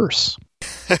game worse.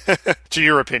 To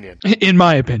your opinion. In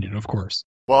my opinion, of course.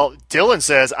 Well, Dylan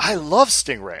says, I love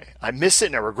Stingray. I miss it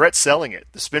and I regret selling it.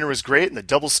 The spinner was great and the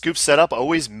double scoop setup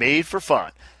always made for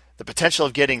fun. The potential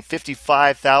of getting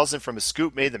 $55,000 from a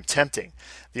scoop made them tempting.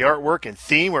 The artwork and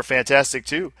theme were fantastic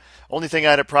too. Only thing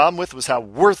I had a problem with was how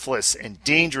worthless and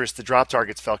dangerous the drop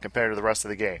targets felt compared to the rest of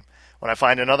the game. When I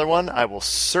find another one, I will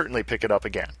certainly pick it up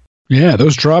again. Yeah,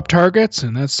 those drop targets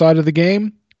and that side of the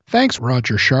game. Thanks,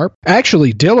 Roger Sharp.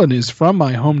 Actually, Dylan is from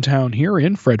my hometown here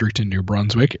in Fredericton, New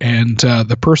Brunswick, and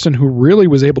the person who really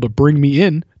was able to bring me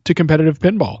in to competitive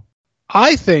pinball.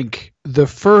 I think the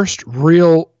first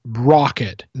real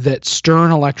rocket that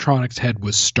Stern Electronics had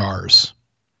was Stars.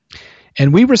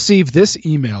 And we received this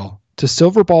email to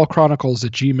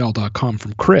silverballchronicles@gmail.com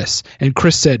from Chris. And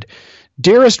Chris said,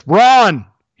 Dearest Ron,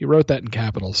 he wrote that in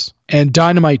capitals, and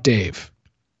Dynamite Dave,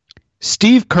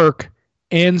 Steve Kirk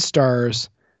and Stars,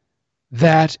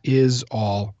 that is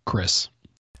all, Chris.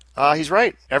 He's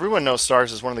right. Everyone knows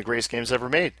Stars is one of the greatest games ever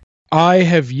made. I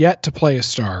have yet to play a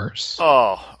Stars.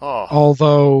 Oh.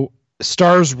 Although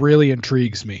Stars really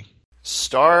intrigues me.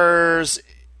 Stars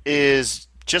is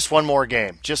just one more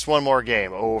game. Just one more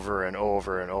game over and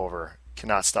over and over.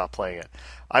 Cannot stop playing it.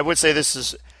 I would say this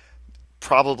is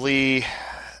probably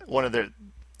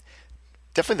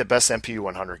definitely the best MPU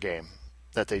 100 game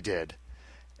that they did.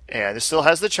 And it still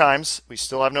has the chimes. We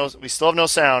still have no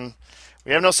sound.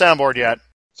 We have no soundboard yet.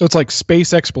 So it's like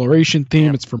space exploration theme.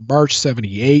 Yep. It's from March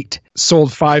 78.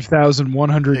 Sold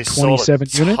 5,127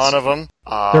 units. A ton of them.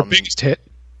 Their biggest hit.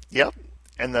 Yep.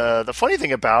 And the funny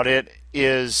thing about it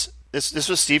is this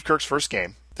was Steve Kirk's first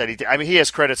game that he did. I mean, he has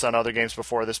credits on other games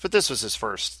before this, but this was his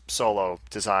first solo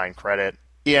design credit.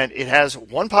 And it has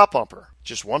one pop bumper,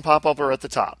 just one pop bumper at the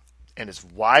top, and it's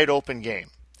wide open game.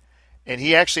 And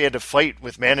he actually had to fight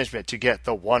with management to get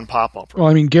the one pop bumper. Well,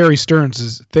 I mean, Gary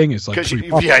Stearns' thing is like three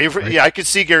pop bumpers, right? I could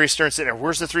see Gary Stearns sitting there.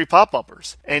 Where's the three pop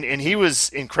bumpers? And he was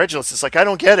incredulous. It's like, I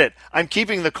don't get it. I'm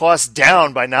keeping the cost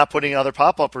down by not putting other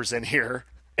pop bumpers in here,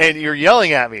 and you're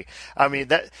yelling at me. I mean,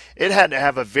 that it had to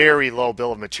have a very low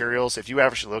bill of materials. If you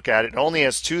actually look at it, it only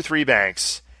has 2 3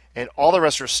 banks, and all the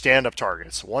rest are stand-up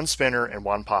targets, one spinner and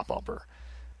one pop bumper.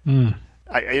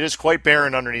 It is quite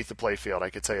barren underneath the playfield, I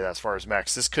could tell you that as far as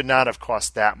mechs. This could not have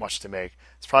cost that much to make.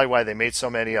 It's probably why they made so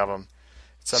many of them.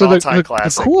 It's an all-time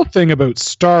classic. The cool thing about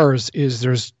Stars is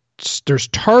there's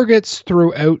targets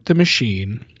throughout the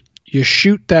machine. You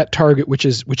shoot that target, which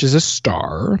is a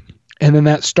star, and then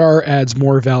that star adds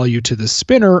more value to the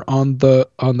spinner on the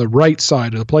right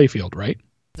side of the playfield, right?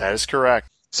 That is correct.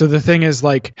 So the thing is,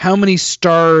 like, how many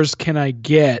stars can I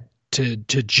get to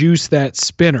juice that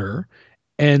spinner?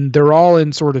 And they're all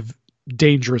in sort of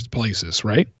dangerous places,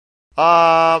 right?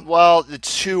 Well, the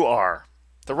 2 are.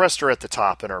 The rest are at the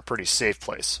top and are a pretty safe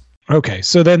place. Okay,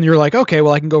 so then you're like, okay,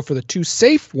 well, I can go for the 2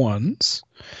 safe ones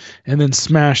and then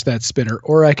smash that spinner.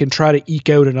 Or I can try to eke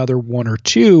out another 1 or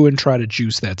 2 and try to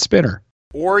juice that spinner.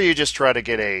 Or you just try to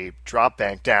get a drop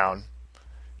bank down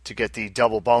to get the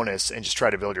double bonus and just try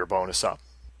to build your bonus up.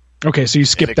 Okay, so you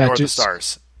skip that. Ignore the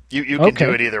stars. You can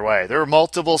do it either way. There are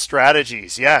multiple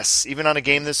strategies. Yes, even on a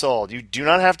game this old. You do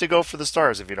not have to go for the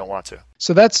stars if you don't want to.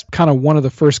 So that's kind of one of the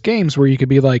first games where you could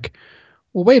be like,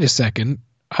 well, wait a second.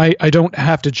 I don't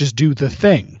have to just do the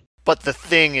thing. But the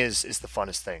thing is the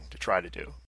funnest thing to try to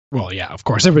do. Well, yeah, of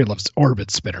course. Everybody loves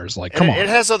orbit spinners. Like, come on. It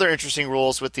has other interesting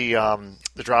rules with the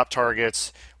drop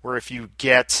targets, where if you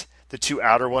get the 2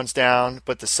 outer ones down,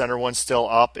 but the center one's still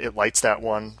up, it lights that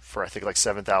one for, I think, like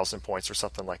 7,000 points or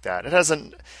something like that. It has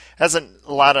a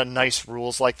lot of nice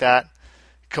rules like that.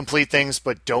 Complete things,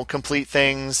 but don't complete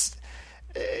things.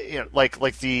 Like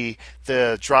the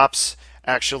drops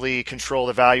actually control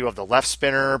the value of the left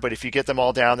spinner, but if you get them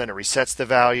all down, then it resets the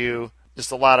value.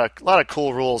 Just a lot of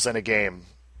cool rules in a game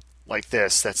like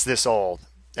this that's this old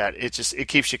that it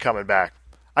keeps you coming back.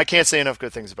 I can't say enough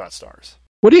good things about Stars.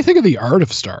 What do you think of the art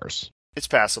of Stars? It's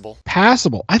passable.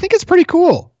 Passable. I think it's pretty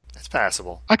cool. It's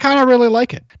passable. I kind of really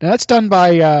like it. Now, that's done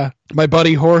by my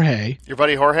buddy Jorge. Your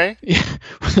buddy Jorge? Yeah.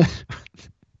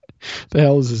 The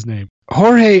hell is his name?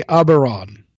 Jorge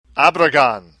Abaragon.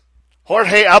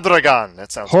 Jorge Abaragon.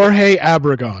 That sounds Jorge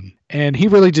Abaragon. And he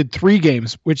really did 3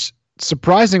 games, which,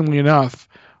 surprisingly enough,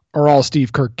 are all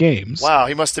Steve Kirk games. Wow,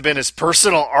 he must have been his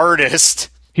personal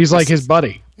artist. He's like his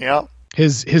buddy. Yeah.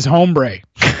 His hombre.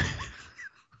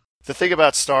 The thing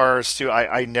about Stars, too,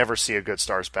 I never see a good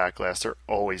Stars backlash. They're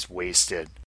always wasted.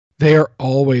 They are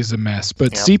always a mess.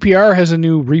 But Yep. CPR has a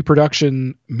new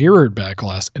reproduction mirrored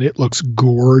backlash, and it looks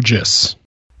gorgeous.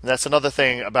 And that's another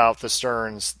thing about the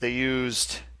Sterns. They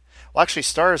used, well, actually,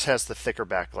 Stars has the thicker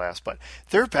back glass, but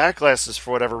their back glasses,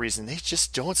 for whatever reason, they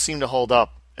just don't seem to hold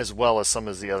up as well as some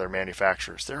of the other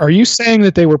manufacturers. Are you saying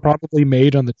that they were probably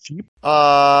made on the cheap?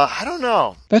 I don't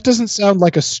know. That doesn't sound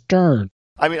like a Stern.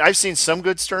 I mean, I've seen some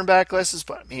good Stern back glasses,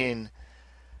 but I mean,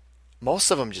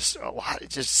 most of them just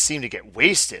seem to get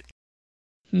wasted.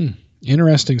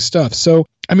 Interesting stuff. So,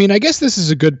 I mean, I guess this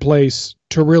is a good place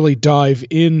to really dive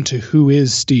into who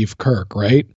is Steve Kirk,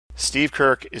 right? Steve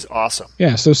Kirk is awesome.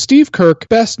 Yeah, so Steve Kirk,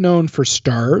 best known for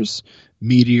Stars,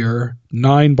 Meteor,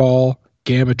 Nine Ball,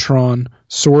 Gamatron,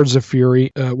 Swords of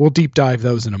Fury. We'll deep dive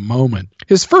those in a moment.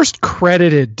 His first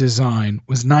credited design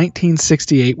was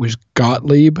 1968 was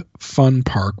Gottlieb Fun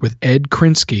Park with Ed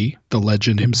Krinsky, the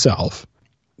legend himself.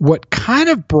 What kind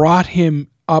of brought him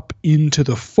up into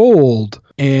the fold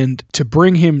and to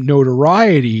bring him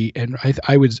notoriety, and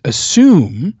I would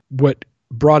assume what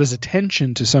brought his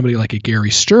attention to somebody like a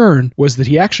Gary Stern, was that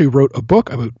he actually wrote a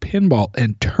book about pinball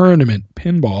and tournament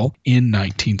pinball in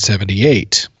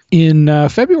 1978. In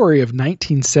February of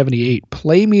 1978,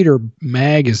 Playmeter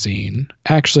magazine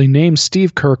actually named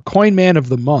Steve Kirk Coin Man of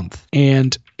the Month,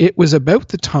 and it was about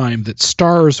the time that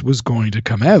Stars was going to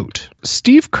come out.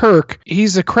 Steve Kirk,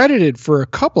 he's accredited for a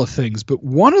couple of things, but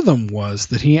one of them was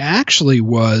that he actually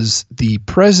was the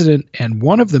president and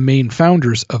one of the main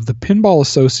founders of the Pinball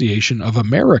Association of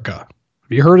America.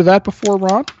 Have you heard of that before,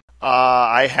 Ron?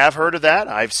 I have heard of that.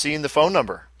 I've seen the phone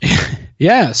number.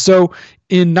 Yeah, so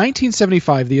in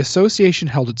 1975, the association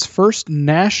held its first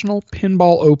National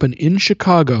Pinball Open in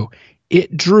Chicago.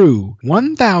 It drew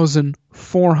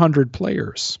 1,400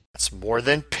 players. That's more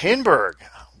than Pinburg.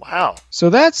 Wow.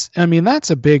 So that's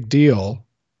a big deal,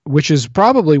 which is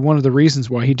probably one of the reasons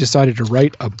why he decided to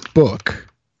write a book.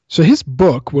 So his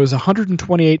book was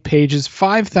 128 pages,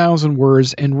 5,000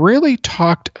 words, and really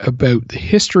talked about the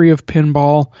history of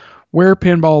pinball, where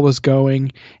pinball was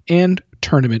going, and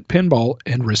tournament pinball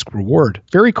and risk reward.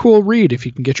 Very cool read if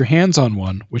you can get your hands on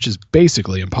one, which is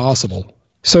basically impossible.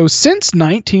 So since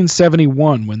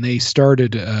 1971, when they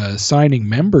started signing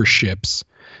memberships,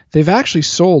 they've actually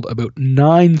sold about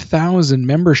 9,000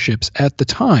 memberships at the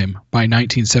time by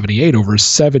 1978 over a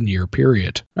 7-year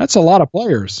period. That's a lot of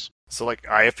players. So like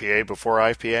IFPA before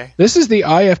IFPA? This is the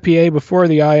IFPA before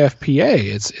the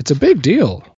IFPA. It's a big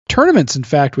deal. Tournaments, in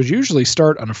fact, would usually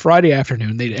start on a Friday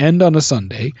afternoon. They'd end on a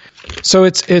Sunday. So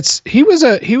he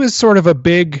was sort of a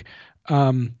big,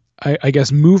 I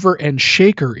guess, mover and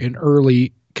shaker in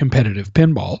early competitive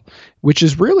pinball, which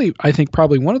is really, I think,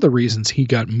 probably one of the reasons he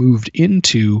got moved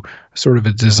into sort of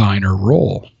a designer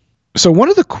role. So one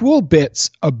of the cool bits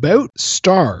about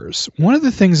Stars, one of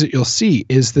the things that you'll see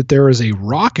is that there is a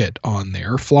rocket on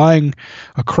there flying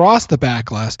across the back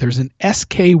glass. There's an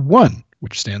SK1,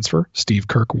 which stands for Steve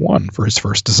Kirk 1 for his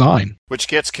first design. Which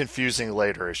gets confusing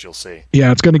later, as you'll see. Yeah,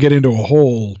 it's going to get into a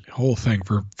whole thing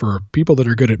for people that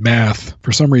are good at math.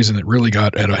 For some reason, it really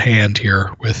got out of hand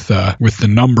here with the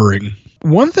numbering.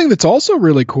 One thing that's also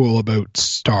really cool about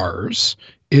Stars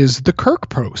is the Kirk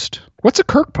post. What's a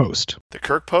Kirk post? The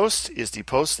Kirk post is the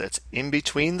post that's in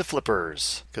between the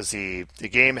flippers, because the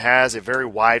game has a very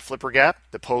wide flipper gap.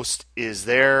 The post is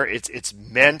there. It's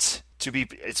meant to be.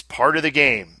 It's part of the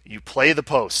game. You play the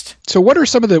post. So what are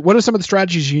some of the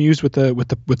strategies you use with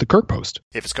the Kirk post?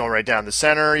 If it's going right down the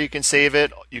center, you can save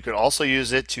it. You could also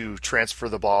use it to transfer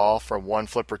the ball from one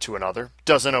flipper to another.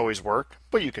 Doesn't always work,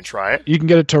 but you can try it. You can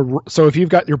get it to, so if you've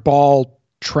got your ball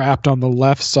trapped on the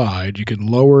left side, you can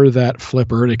lower that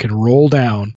flipper and it can roll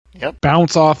down. Yep.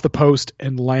 Bounce off the post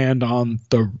and land on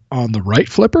the right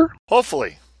flipper.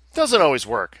 Hopefully. Doesn't always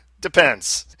work.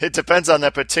 Depends. It depends on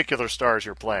that particular Stars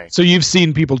you're playing. So you've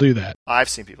seen people do that? I've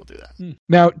seen people do that.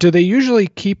 Now, do they usually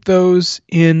keep those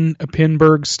in a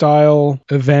Pinburg style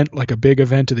event, like a big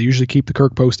event? Do they usually keep the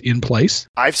Kirk post in place?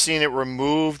 I've seen it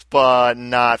removed, but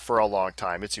not for a long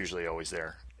time. It's usually always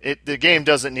there. The game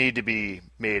doesn't need to be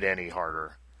made any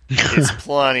harder. It's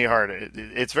plenty hard.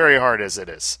 It's very hard as it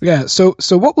is. Yeah, so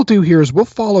what we'll do here is we'll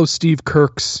follow Steve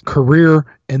Kirk's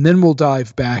career, and then we'll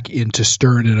dive back into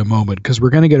Stern in a moment, because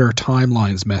we're going to get our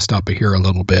timelines messed up here a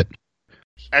little bit.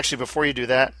 Actually, before you do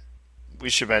that, we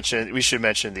should mention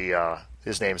the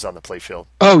his name's on the playfield.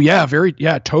 Oh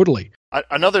yeah, totally.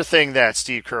 Another thing that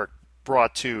Steve Kirk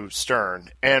brought to Stern,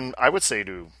 and I would say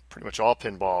to pretty much all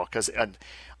pinball, because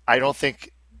I don't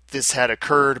think this had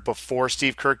occurred before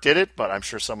Steve Kirk did it, but I'm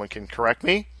sure someone can correct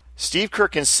me. Steve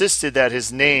Kirk insisted that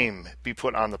his name be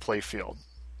put on the playfield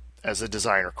as a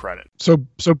designer credit. So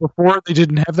before they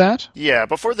didn't have that? Yeah,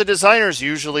 before the designers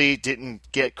usually didn't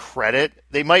get credit.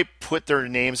 They might put their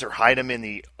names or hide them in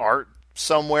the art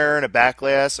somewhere in a back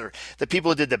glass, or the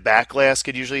people who did the back glass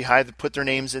could usually put their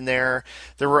names in there.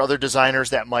 There were other designers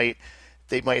that might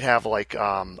have like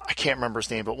I can't remember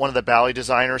his name, but one of the Bally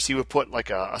designers, he would put like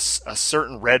a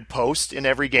certain red post in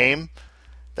every game.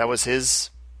 That was his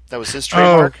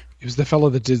trademark. Oh, he was the fellow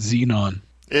that did Xenon.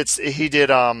 He did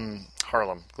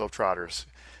Harlem Globetrotters.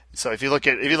 So if you look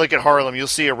at Harlem, you'll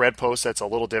see a red post that's a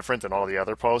little different than all the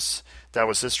other posts. That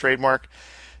was his trademark.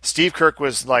 Steve Kirk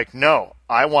was like, no,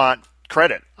 I want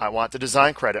credit. I want the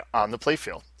design credit on the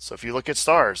playfield. So if you look at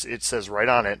Stars, it says right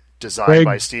on it, designed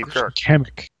by Steve Kirk.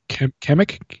 Chemic.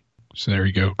 So there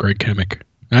you go, Greg Chemic.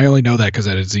 I only know that because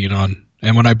I did Xenon.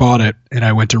 And when I bought it and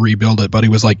I went to rebuild it, Buddy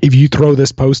was like, if you throw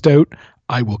this post out,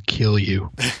 I will kill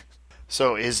you.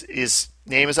 So his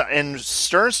name is, and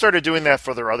Stern started doing that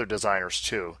for their other designers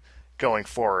too, going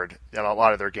forward in a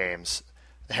lot of their games.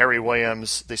 Harry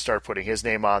Williams, they started putting his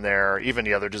name on there. Even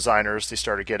the other designers, they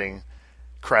started getting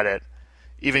credit.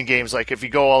 Even games like, if you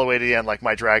go all the way to the end, like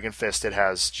My Dragon Fist, it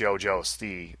has Joe Jost,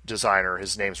 the designer.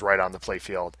 His name's right on the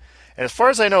playfield. And as far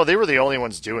as I know, they were the only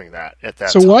ones doing that at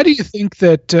that time. So why do you think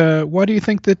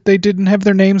that they didn't have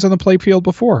their names on the playfield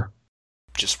before?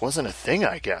 Just wasn't a thing,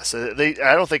 I guess. I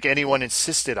don't think anyone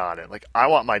insisted on it. Like, I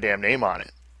want my damn name on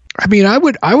it. I mean, I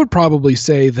would probably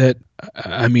say that,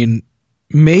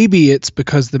 maybe it's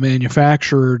because the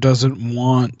manufacturer doesn't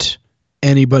want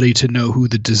anybody to know who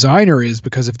the designer is,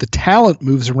 because if the talent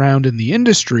moves around in the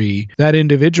industry, that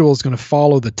individual is going to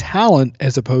follow the talent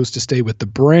as opposed to stay with the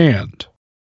brand.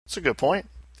 That's a good point.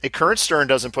 A current Stern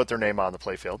doesn't put their name on the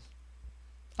playfield.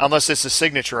 Unless it's a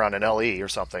signature on an LE or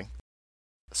something.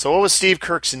 So what was Steve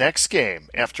Kirk's next game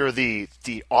after the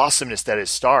awesomeness that is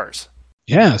Stars?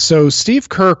 Yeah, so Steve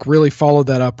Kirk really followed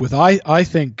that up with, I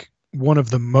think, one of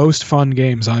the most fun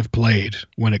games I've played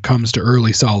when it comes to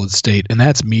early solid state, and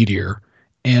that's Meteor.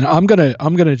 And I'm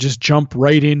gonna just jump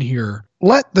right in here.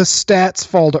 Let the stats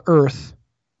fall to earth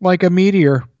like a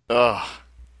meteor. Oh,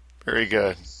 very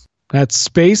good. That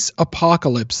space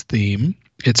apocalypse theme.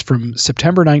 It's from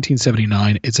September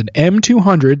 1979. It's an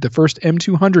M200, the first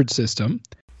M200 system.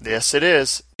 Yes, it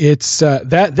is. It's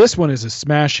this one is a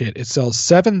smash hit. It sells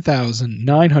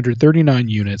 7,939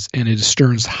 units, and it is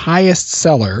Stern's highest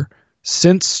seller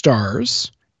since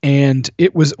Stars. And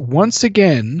it was once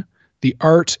again the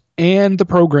art and the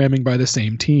programming by the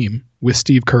same team, with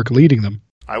Steve Kirk leading them.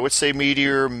 I would say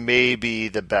Meteor may be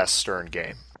the best Stern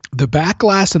game. The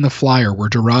backglass and the flyer were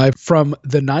derived from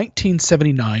the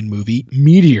 1979 movie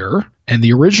Meteor, and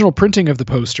the original printing of the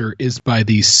poster is by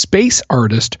the space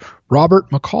artist Robert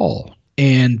McCall.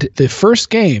 And the first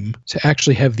game to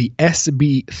actually have the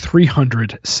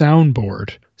SB300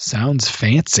 soundboard. Sounds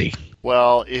fancy.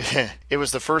 Well, it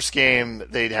was the first game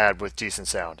they'd had with decent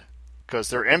sound. Because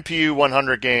their MPU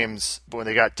 100 games, when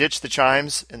they got ditched the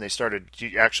chimes and they started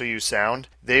to actually use sound,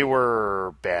 they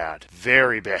were bad.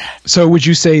 Very bad. So would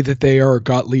you say that they are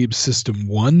Gottlieb System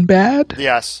 1 bad?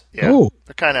 Yes. Yeah. Oh.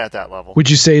 They're kind of at that level. Would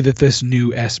you say that this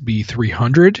new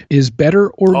SB300 is better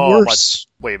or worse?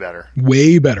 Way better.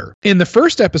 Way better. In the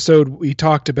first episode, we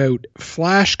talked about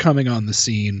Flash coming on the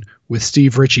scene with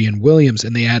Steve Ritchie and Williams,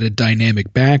 and they added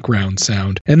dynamic background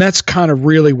sound. And that's kind of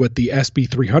really what the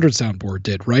SB300 soundboard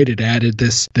did, right? It added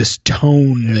this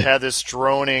tone. It had this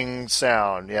droning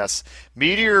sound, yes.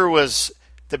 Meteor was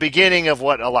the beginning of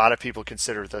what a lot of people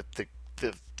consider the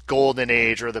golden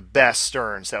age or the best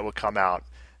Sterns that would come out.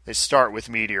 They start with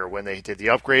Meteor when they did the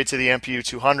upgrade to the MPU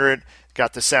 200,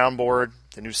 got the soundboard,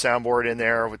 the new soundboard in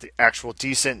there with the actual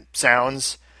decent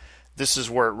sounds. This is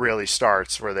where it really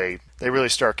starts, where they really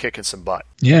start kicking some butt.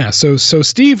 Yeah, so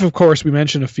Steve, of course, we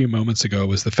mentioned a few moments ago,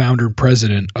 was the founder and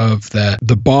president of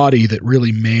the body that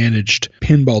really managed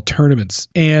pinball tournaments.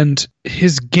 And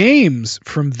his games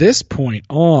from this point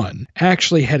on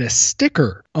actually had a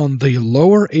sticker on the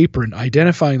lower apron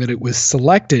identifying that it was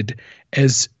selected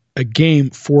as a game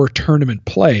for tournament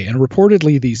play. And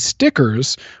reportedly these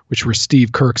stickers, which were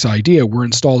Steve Kirk's idea, were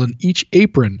installed in each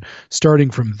apron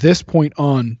starting from this point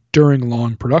on during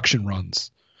long production runs.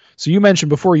 So you mentioned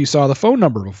before you saw the phone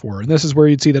number before, and this is where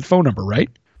you'd see that phone number, right?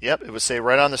 Yep, it would say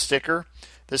right on the sticker.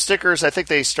 The stickers, I think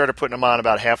they started putting them on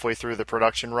about halfway through the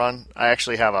production run. I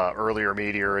actually have an earlier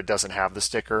Meteor. It doesn't have the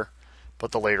sticker,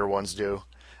 but the later ones do.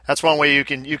 That's one way you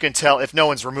can tell, if no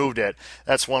one's removed it,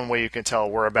 that's one way you can tell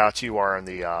whereabouts you are in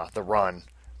the run,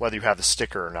 whether you have the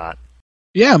sticker or not.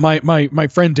 Yeah, my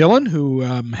friend Dylan, who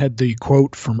had the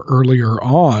quote from earlier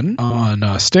on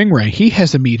Stingray, he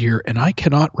has a Meteor, and I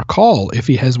cannot recall if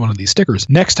he has one of these stickers.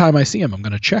 Next time I see him, I'm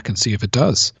going to check and see if it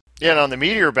does. Yeah, and on the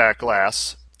Meteor back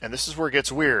glass, and this is where it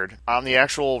gets weird, on the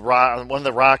actual on one of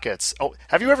the rockets. Oh,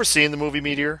 have you ever seen the movie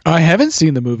Meteor? I haven't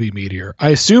seen the movie Meteor. I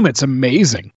assume it's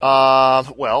amazing.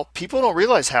 Well, people don't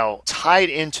realize how tied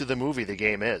into the movie the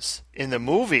game is. In the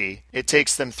movie, it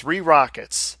takes them 3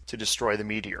 rockets to destroy the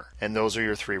meteor, and those are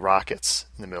your 3 rockets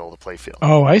in the middle of the playfield.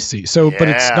 Oh, I see. So, but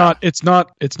Yeah. it's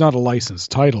not a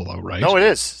licensed title, though, right? No, it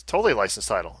is totally a licensed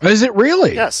title. Is it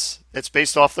really? Yes, it's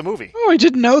based off the movie. Oh, I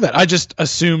didn't know that. I just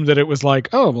assumed that it was like,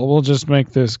 oh, well, we'll just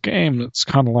make this game that's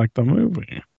kind of like the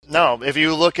movie. No, if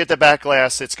you look at the back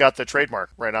glass, it's got the trademark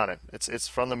right on it. It's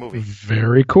from the movie.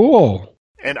 Very cool.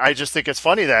 And I just think it's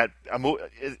funny that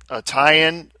a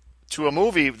tie-in to a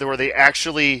movie where they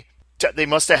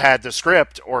must have had the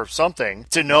script or something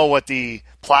to know what the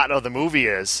plot of the movie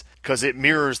is, because it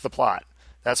mirrors the plot.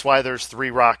 That's why there's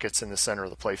 3 rockets in the center of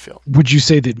the playfield. Would you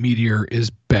say that Meteor is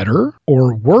better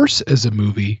or worse as a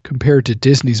movie compared to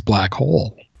Disney's Black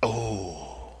Hole?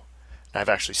 Oh, I've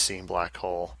actually seen Black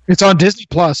Hole. It's on Disney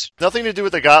Plus. Nothing to do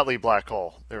with the Gottlieb Black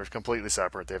Hole. They're completely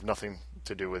separate. They have nothing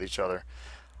to do with each other.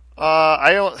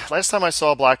 Last time I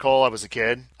saw Black Hole, I was a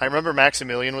kid. I remember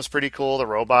Maximilian was pretty cool, the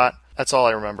robot. That's all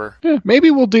I remember. Yeah, maybe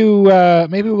we'll do a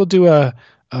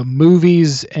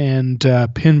movies and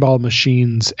pinball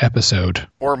machines episode.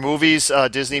 Or movies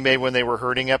Disney made when they were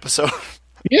hurting episode.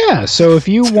 Yeah, so if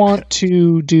you want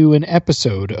to do an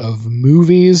episode of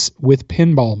movies with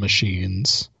pinball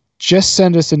machines, just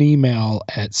send us an email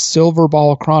at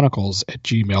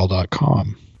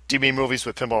silverballchronicles@gmail.com. Do you mean movies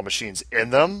with pinball machines in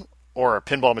them, or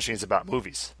pinball machines about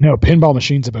movies? No, pinball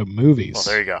machines about movies. Well,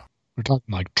 there you go. We're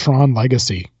talking like Tron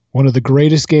Legacy, one of the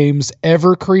greatest games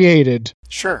ever created.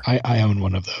 Sure. I own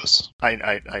one of those. I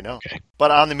know. Okay.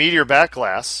 But on the Meteor back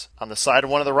glass, on the side of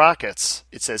one of the rockets,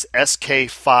 it says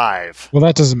SK5. Well,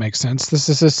 that doesn't make sense. This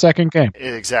is his second game.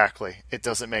 Exactly. It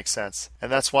doesn't make sense.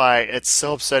 And that's why it's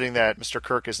so upsetting that Mr.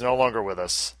 Kirk is no longer with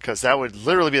us, because that would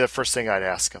literally be the first thing I'd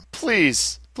ask him.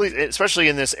 Please, especially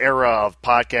in this era of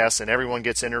podcasts and everyone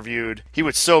gets interviewed, he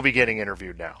would so be getting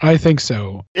interviewed now. I think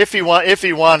so. If he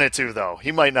wanted to, though.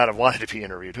 He might not have wanted to be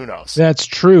interviewed. Who knows? That's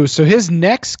true. So his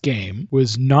next game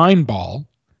was 9-Ball.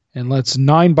 And let's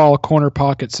 9-Ball corner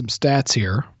pocket some stats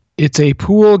here. It's a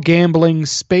pool gambling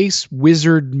space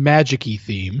wizard magic-y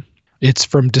theme. It's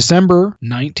from December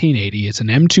 1980. It's an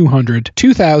M200,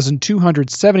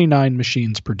 2,279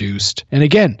 machines produced. And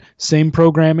again, same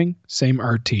programming, same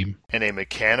art team. And a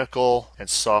mechanical and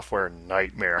software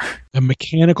nightmare. A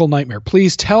mechanical nightmare.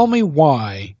 Please tell me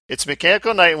why. It's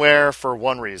mechanical nightmare for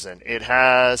one reason. It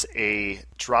has a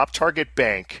drop target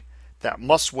bank that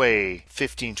must weigh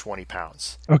 15, 20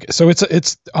 pounds. Okay, so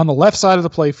it's on the left side of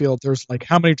the playfield. There's like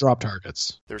how many drop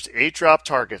targets? There's 8 drop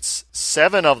targets.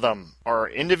 7 of them are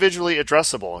individually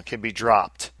addressable and can be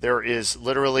dropped. There is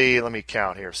literally, let me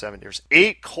count here, 7. There's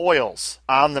 8 coils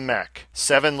on the mech.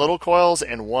 7 little coils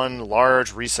and 1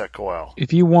 large reset coil.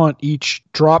 If you want each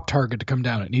drop target to come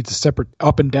down, it needs a separate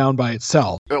up and down by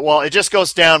itself. Well, it just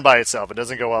goes down by itself. It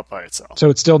doesn't go up by itself.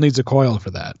 So it still needs a coil for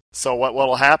that. So what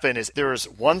will happen is there's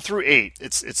 1 through 8.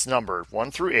 It's numbered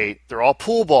 1 through 8. They're all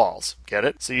pool balls. Get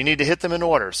it? So you need to hit them in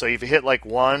order. So if you hit like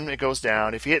 1, it goes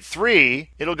down. If you hit 3,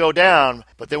 it'll go down.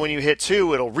 But then when you hit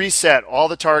 2, it'll reset all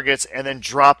the targets and then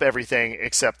drop everything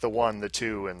except the 1, the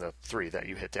 2, and the 3 that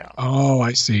you hit down. Oh,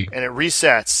 I see. And it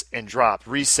resets and drops,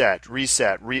 reset,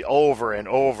 over and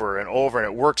over and over. And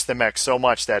it works the mech so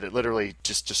much that it literally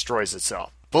just destroys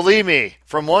itself. Believe me,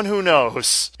 from one who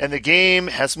knows. And the game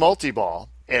has multi-ball.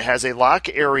 It has a lock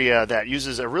area that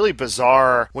uses a really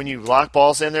bizarre, when you lock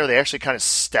balls in there, they actually kind of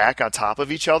stack on top of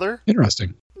each other.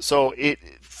 Interesting. So it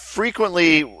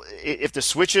frequently, if the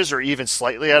switches are even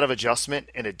slightly out of adjustment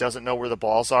and it doesn't know where the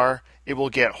balls are, it will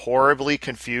get horribly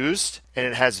confused, and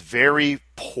it has very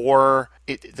poor...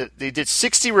 They did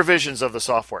 60 revisions of the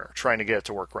software trying to get it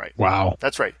to work right. Wow.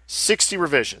 That's right, 60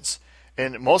 revisions.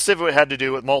 And most of it had to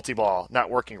do with multi-ball not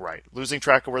working right, losing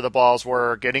track of where the balls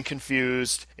were, getting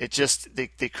confused. It just, they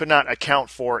could not account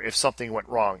for if something went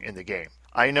wrong in the game.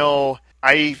 I know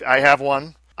I have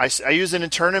one. I use it in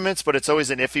tournaments, but it's always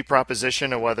an iffy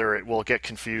proposition of whether it will get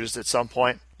confused at some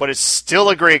point. But it's still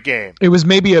a great game. It was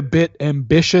maybe a bit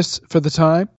ambitious for the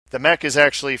time. The mech is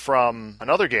actually from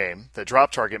another game, the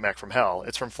Drop Target mech from Hell.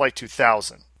 It's from Flight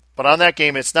 2000. But on that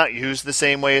game, it's not used the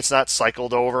same way. It's not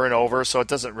cycled over and over, so it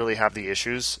doesn't really have the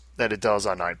issues that it does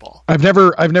on 9-Ball.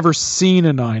 I've never seen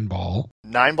a 9-Ball.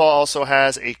 9-Ball also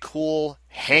has a cool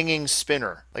hanging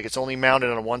spinner. Like it's only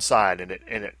mounted on one side, and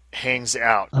it hangs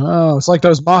out. Oh, it's like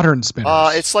those modern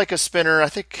spinners. It's like a spinner. I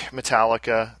think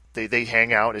Metallica They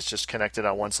hang out. It's just connected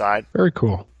on one side. Very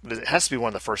cool. But it has to be one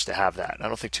of the first to have that. I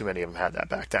don't think too many of them had that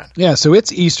back then. Yeah, so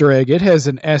it's Easter egg. It has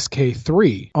an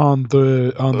SK3 on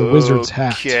the Wizard's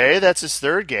hat. Okay, that's his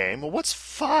third game. Well, what's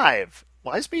 5?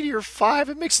 Why is Meteor 5?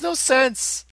 It makes no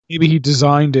sense. Maybe he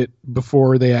designed it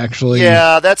before they actually...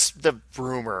 Yeah, that's the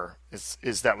rumor.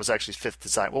 Is that was actually his 5th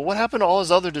design. Well, what happened to all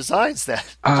his other designs then?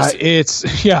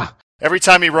 Every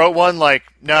time he wrote one, like,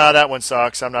 nah, that one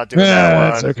sucks. I'm not doing that one.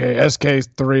 That's okay.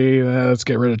 SK3, let's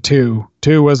get rid of 2.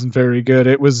 2 wasn't very good.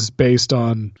 It was based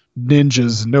on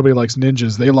ninjas. Nobody likes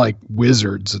ninjas. They like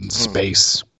wizards and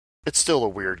space. It's still a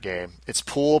weird game. It's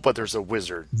pool, but there's a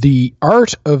wizard. The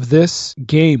art of this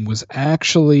game was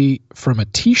actually from a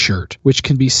t-shirt, which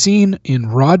can be seen in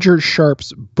Roger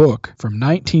Sharp's book from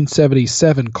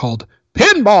 1977 called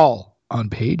Pinball on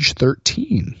page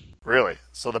 13. Really?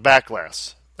 So the back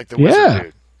glass. Like the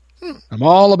wizard dude. I'm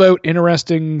all about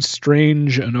interesting,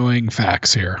 strange, annoying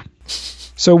facts here.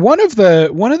 So one of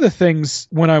the things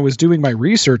when I was doing my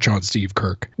research on Steve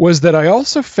Kirk was that I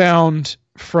also found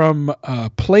from a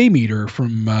Playmeter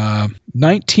from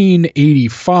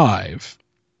 1985,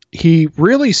 he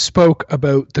really spoke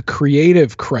about the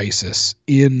creative crisis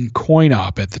in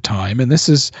coin-op at the time. And this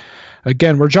is,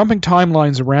 again, we're jumping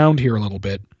timelines around here a little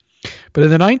bit. But in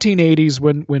the 1980s,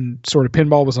 when sort of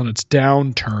pinball was on its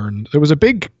downturn, there was a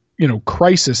big,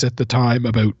 crisis at the time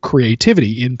about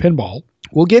creativity in pinball.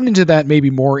 We'll get into that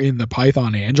maybe more in the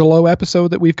Python Angelo episode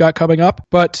that we've got coming up.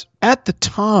 But at the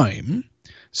time,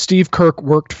 Steve Kirk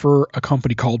worked for a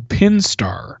company called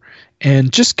Pinstar.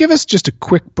 And just give us just a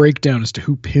quick breakdown as to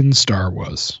who Pinstar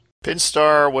was.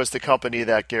 Pinstar was the company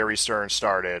that Gary Stern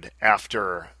started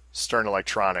after Stern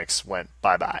Electronics went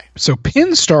bye-bye. So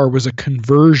Pinstar was a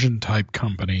conversion type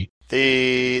company.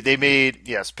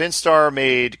 Pinstar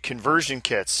made conversion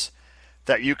kits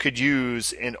that you could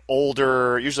use in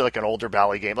usually like an older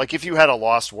Bally game. Like if you had a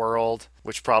Lost World,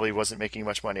 which probably wasn't making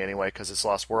much money anyway because it's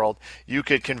Lost World, you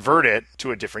could convert it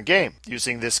to a different game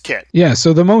using this kit. Yeah,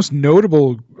 so the most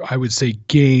notable, I would say,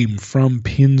 game from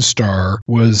Pinstar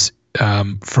was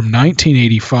from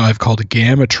 1985 called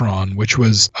Gamatron, which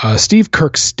was Steve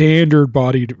Kirk's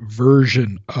standard-bodied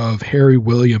version of Harry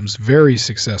Williams' very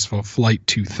successful Flight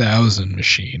 2000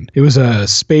 machine. It was a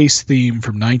space theme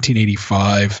from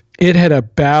 1985. It had a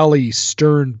Bally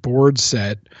Stern board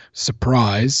set,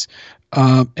 surprise,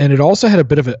 and it also had a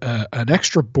bit of an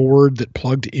extra board that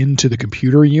plugged into the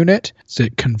computer unit, so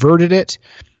it converted it.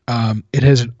 It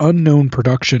has an unknown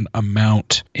production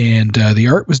amount, and the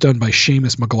art was done by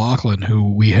Seamus McLaughlin,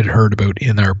 who we had heard about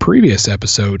in our previous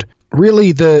episode.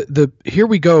 Really, here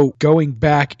we go, going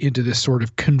back into this sort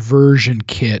of conversion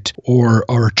kit or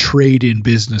trade-in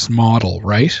business model,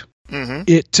 right? Mm-hmm.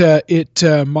 It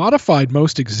modified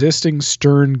most existing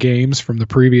Stern games from the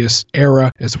previous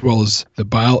era, as well as the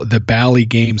Bally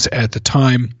games at the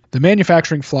time. The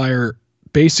manufacturing flyer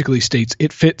basically states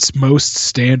it fits most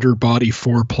standard body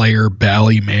 4-player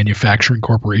Bally Manufacturing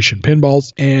Corporation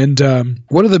pinballs. And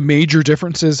one of the major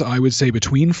differences, I would say,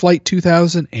 between Flight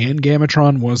 2000 and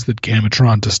Gamatron was that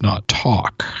Gamatron does not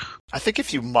talk. I think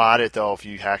if you mod it, though, if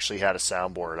you actually had a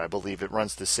soundboard, I believe it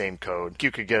runs the same code.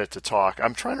 You could get it to talk.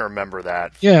 I'm trying to remember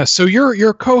that. Yeah, so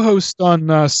your co-host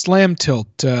on Slam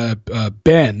Tilt,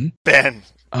 Ben. Ben.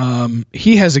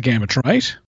 He has a Gamatron,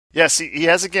 right? Yes, he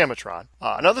has a Gamatron.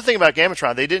 Another thing about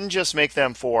Gamatron, they didn't just make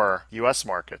them for U.S.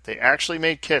 market. They actually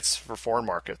made kits for foreign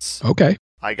markets. Okay.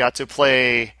 I got to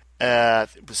play,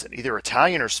 was it either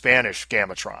Italian or Spanish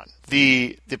Gamatron.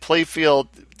 The playfield,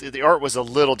 the art was a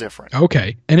little different.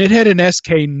 Okay. And it had an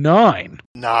SK9.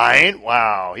 9?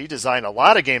 Wow. He designed a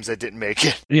lot of games that didn't make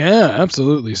it. Yeah,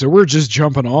 absolutely. So we're just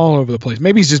jumping all over the place.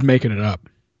 Maybe he's just making it up.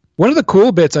 One of the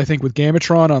cool bits, I think, with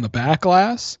Gamatron on the back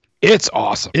glass, it's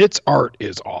awesome. Its art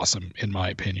is awesome, in my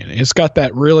opinion. It's got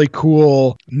that really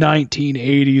cool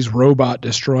 1980s robot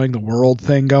destroying the world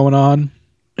thing going on.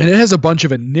 And it has a bunch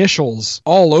of initials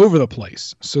all over the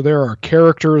place. So there are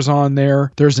characters on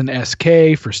there. There's an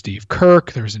SK for Steve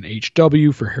Kirk. There's an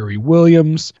HW for Harry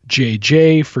Williams.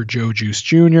 JJ for Joe Juice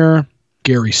Jr.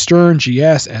 Gary Stern,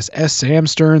 GS, SS Sam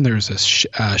Stern. There's a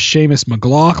Seamus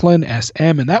McLaughlin,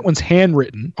 SM, and that one's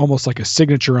handwritten, almost like a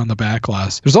signature on the back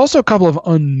glass. There's also a couple of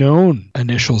unknown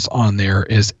initials on there,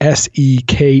 is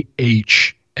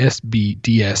SEKH, SB,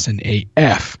 DS, and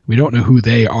AF. We don't know who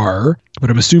they are,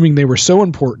 but I'm assuming they were so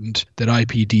important that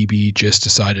IPDB just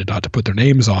decided not to put their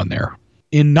names on there.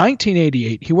 In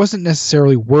 1988, he wasn't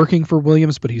necessarily working for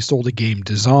Williams, but he sold a game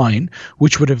design,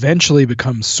 which would eventually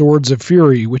become Swords of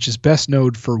Fury, which is best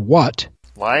known for what?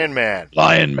 Lion Man.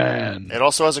 Lion Man. It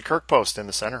also has a Kirk post in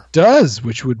the center. Does,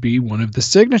 which would be one of the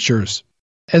signatures.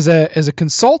 As a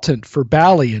consultant for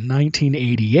Bally in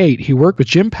 1988, he worked with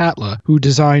Jim Patla, who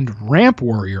designed Ramp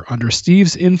Warrior under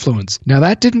Steve's influence. Now,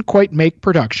 that didn't quite make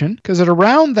production, because at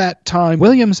around that time,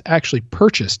 Williams actually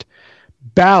purchased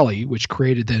Bally, which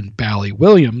created then Bally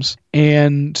Williams,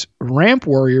 and Ramp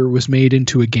Warrior was made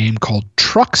into a game called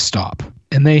Truck Stop,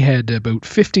 and they had about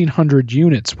 1,500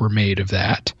 units were made of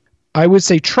that. I would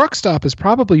say Truck Stop is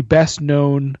probably best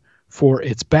known for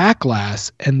its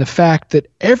backglass and the fact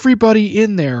that everybody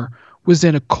in there was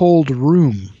in a cold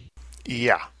room.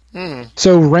 Yeah. Mm.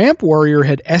 So Ramp Warrior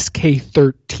had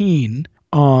SK13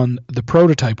 on the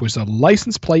prototype, was a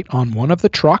license plate on one of the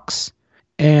trucks,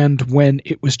 and when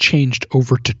it was changed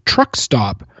over to Truck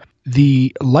Stop,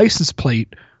 the license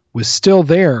plate was still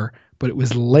there, but it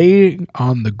was laying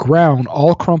on the ground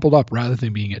all crumpled up rather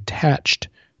than being attached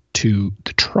to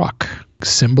the truck.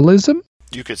 Symbolism?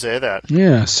 You could say that.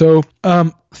 Yeah, so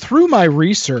through my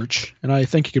research, and I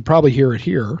think you could probably hear it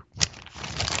here.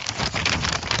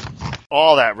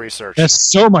 All that research.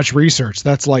 That's so much research.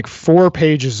 That's like 4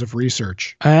 pages of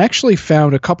research. I actually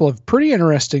found a couple of pretty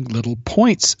interesting little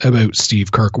points about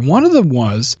Steve Kirk. One of them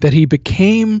was that he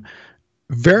became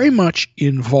very much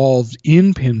involved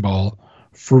in pinball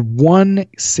for one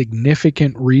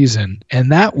significant reason,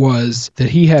 and that was that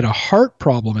he had a heart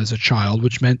problem as a child,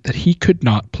 which meant that he could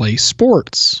not play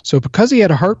sports. So because he had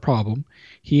a heart problem,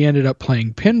 he ended up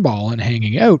playing pinball and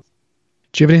hanging out.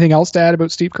 Do you have anything else to add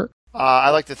about Steve Kirk? I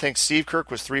like to think Steve Kirk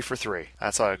was 3 for 3.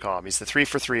 That's how I call him. He's the 3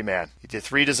 for 3 man. He did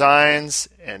 3 designs,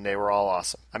 and they were all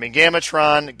awesome. I mean,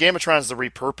 Gamatron's the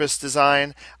repurposed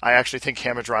design. I actually think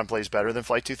Gamatron plays better than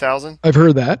Flight 2000. I've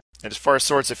heard that. And as far as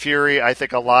Swords of Fury, I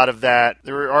think a lot of that,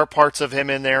 there are parts of him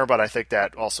in there, but I think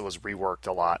that also was reworked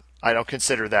a lot. I don't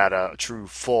consider that a true,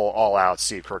 full, all-out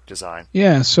Steve Kirk design.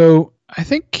 Yeah, so I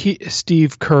think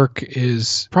Steve Kirk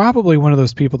is probably one of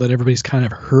those people that everybody's kind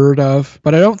of heard of,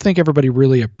 but I don't think everybody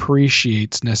really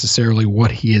appreciates necessarily what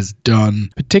he has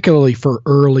done, particularly for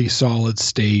early solid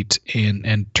state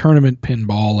and tournament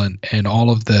pinball and all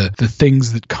of the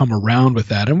things that come around with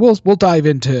that. And we'll dive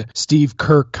into Steve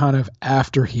Kirk kind of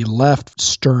after he left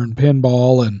Stern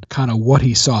Pinball and kind of what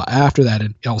he saw after that.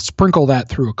 And I'll sprinkle that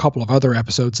through a couple of other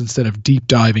episodes instead of deep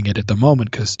diving it at the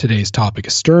moment, because today's topic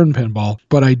is Stern Pinball.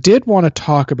 But I did want to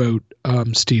talk about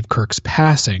Steve Kirk's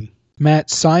passing. Matt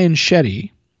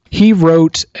Sciencetti, he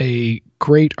wrote a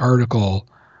great article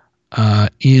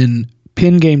in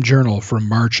Pin Game Journal from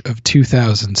March of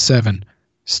 2007.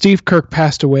 Steve Kirk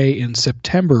passed away in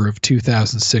September of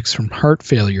 2006 from heart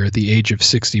failure at the age of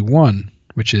 61,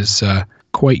 which is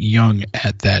quite young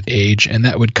at that age, and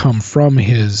that would come from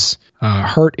his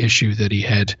heart issue that he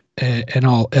had. And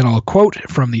I'll quote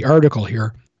from the article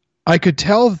here. I could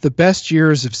tell that the best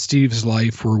years of Steve's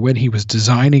life were when he was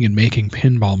designing and making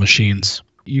pinball machines.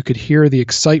 You could hear the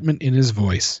excitement in his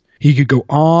voice. He could go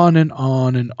on and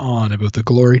on and on about the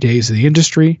glory days of the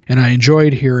industry, and I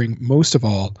enjoyed hearing most of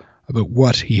all about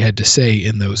what he had to say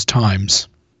in those times.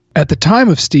 At the time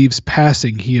of Steve's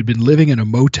passing, he had been living in a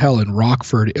motel in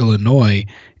Rockford, Illinois,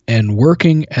 and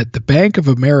working at the Bank of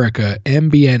America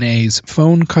MBNA's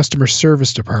phone customer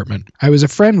service department. I was a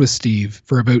friend with Steve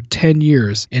for about 10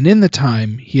 years, and in the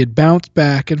time, he had bounced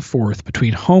back and forth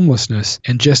between homelessness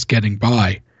and just getting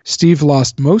by. Steve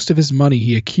lost most of his money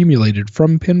he accumulated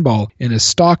from pinball in a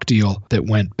stock deal that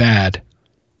went bad.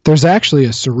 There's actually a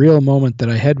surreal moment that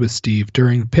I had with Steve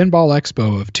during Pinball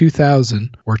Expo of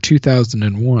 2000 or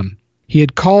 2001. He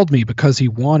had called me because he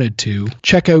wanted to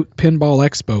check out Pinball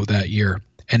Expo that year,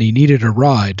 and he needed a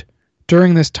ride.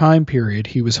 During this time period,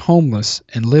 he was homeless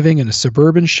and living in a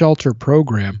suburban shelter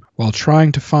program while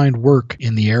trying to find work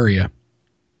in the area.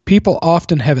 People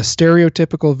often have a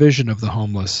stereotypical vision of the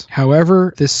homeless.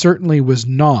 However, this certainly was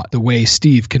not the way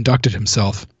Steve conducted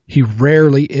himself. He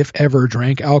rarely, if ever,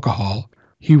 drank alcohol.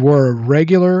 He wore a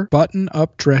regular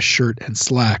button-up dress shirt and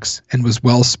slacks and was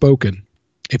well-spoken.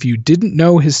 If you didn't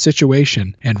know his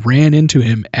situation and ran into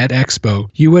him at Expo,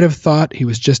 you would have thought he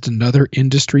was just another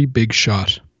industry big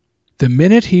shot. The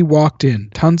minute he walked in,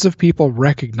 tons of people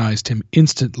recognized him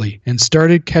instantly and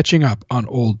started catching up on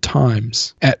old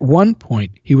times. At one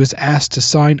point, he was asked to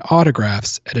sign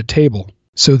autographs at a table.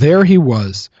 So there he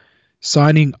was,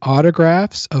 signing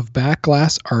autographs of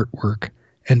backglass artwork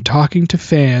and talking to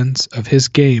fans of his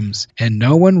games, and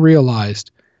no one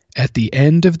realized at the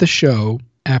end of the show,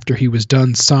 after he was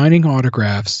done signing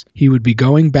autographs, he would be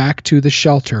going back to the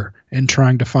shelter and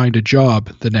trying to find a job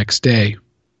the next day.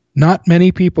 Not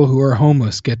many people who are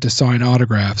homeless get to sign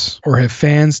autographs or have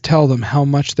fans tell them how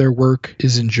much their work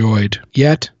is enjoyed.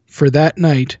 Yet, for that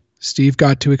night, Steve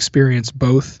got to experience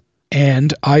both,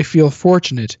 and I feel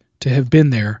fortunate to have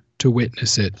been there to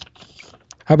witness it.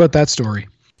 How about that story?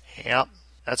 Yep.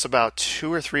 That's about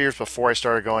 2 or 3 years before I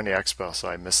started going to Expo, so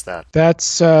I missed that.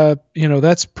 That's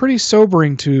that's pretty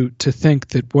sobering to think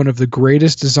that one of the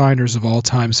greatest designers of all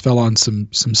times fell on some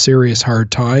serious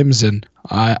hard times, and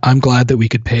I'm glad that we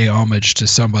could pay homage to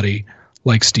somebody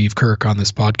like Steve Kirk on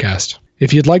this podcast.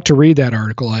 If you'd like to read that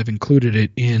article, I've included it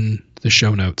in the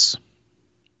show notes.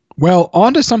 Well,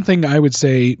 on to something I would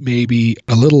say maybe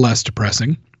a little less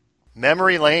depressing.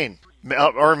 Memory Lane.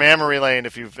 Or Memory Lane,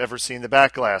 if you've ever seen the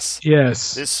back glass.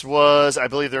 Yes. This was, I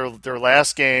believe, their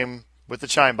last game with the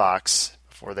Chime Box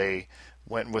before they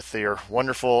went with their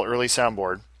wonderful early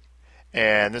soundboard.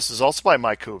 And this is also by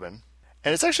Mike Cuban.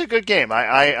 And it's actually a good game.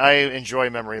 I enjoy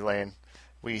Memory Lane.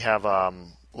 We have a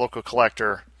local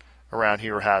collector around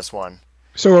here who has one.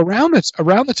 So around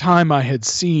the time I had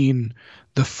seen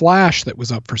the Flash that was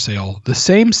up for sale, the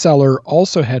same seller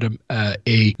also had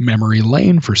a Memory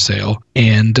Lane for sale,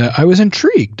 and I was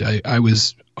intrigued. I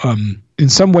was in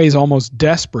some ways almost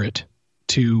desperate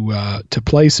to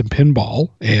play some pinball,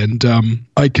 and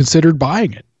I considered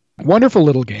buying it. Wonderful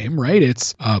little game, right?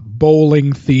 It's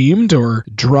bowling themed or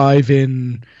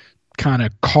drive-in kind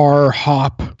of car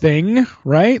hop thing,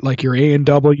 right? Like your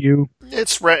A&W.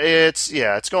 It's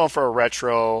going for a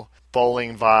retro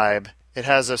bowling vibe. It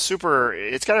has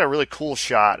it's got a really cool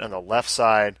shot on the left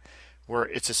side where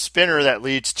it's a spinner that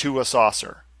leads to a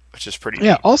saucer, which is pretty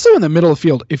neat. Also in the middle of the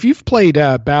field, if you've played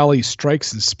Bally's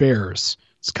Strikes and Spares,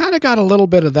 it's kind of got a little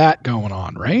bit of that going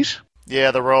on, right?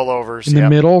 Yeah, the rollovers. In the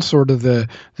middle, sort of the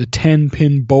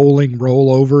 10-pin bowling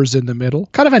rollovers in the middle.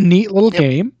 Kind of a neat little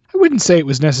game. I wouldn't say it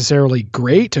was necessarily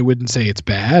great. I wouldn't say it's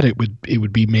bad. It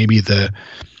would be maybe the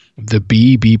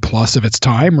B plus of its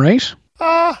time, right?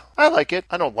 I like it.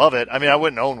 I don't love it. I mean, I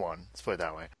wouldn't own one. Let's put it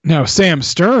that way. Now, Sam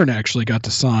Stern actually got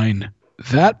to sign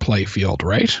that playfield,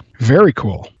 right? Very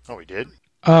cool. Oh, he did?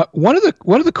 One of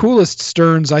the coolest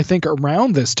Sterns, I think,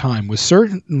 around this time was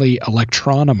certainly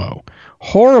Electronimo.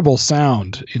 Horrible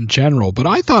sound in general, but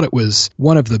I thought it was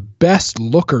one of the best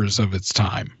lookers of its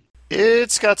time.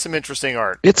 It's got some interesting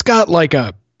art. It's got like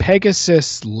a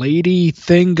Pegasus lady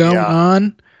thing going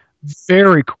on.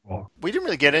 Very cool. We didn't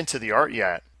really get into the art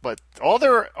yet, but all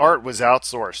their art was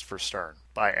outsourced for Stern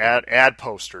by Ad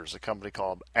Posters, a company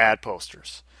called Ad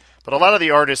Posters. But a lot of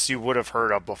the artists you would have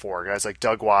heard of before, guys like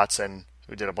Doug Watson,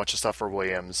 who did a bunch of stuff for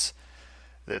Williams.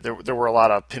 There were a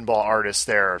lot of pinball artists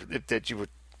there that you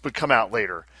would come out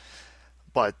later.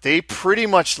 But they pretty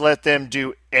much let them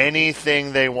do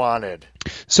anything they wanted.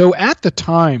 So at the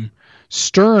time,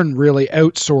 Stern really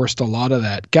outsourced a lot of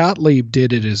that. Gottlieb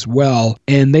did it as well,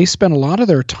 and they spent a lot of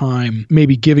their time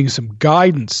maybe giving some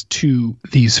guidance to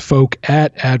these folk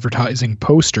at Advertising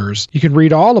Posters. You can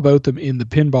read all about them in the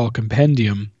Pinball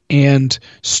Compendium. And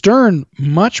Stern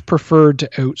much preferred to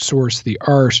outsource the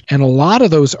art, and a lot of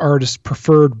those artists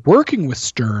preferred working with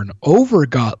Stern over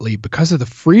Gottlieb because of the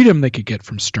freedom they could get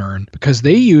from Stern, because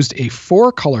they used a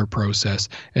 4-color process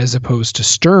as opposed to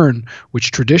Stern,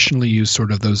 which traditionally used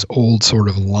sort of those old sort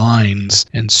of lines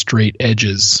and straight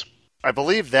edges. I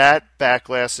believe that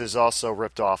backglass is also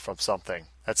ripped off from something.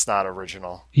 That's not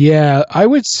original. Yeah, I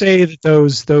would say that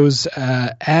those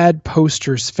Ad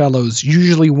Posters fellows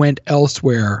usually went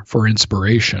elsewhere for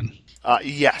inspiration.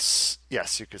 Yes,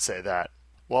 you could say that.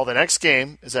 Well, the next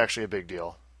game is actually a big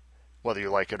deal, whether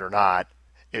you like it or not.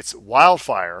 It's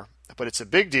Wildfire, but it's a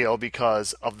big deal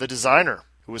because of the designer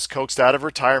who was coaxed out of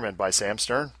retirement by Sam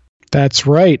Stern. That's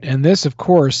right, and this, of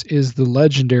course, is the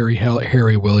legendary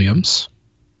Harry Williams.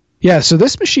 Yeah, so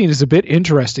this machine is a bit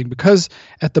interesting because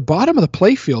at the bottom of the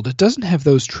playfield, it doesn't have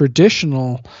those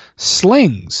traditional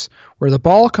slings where the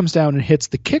ball comes down and hits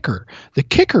the kicker. The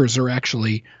kickers are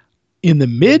actually in the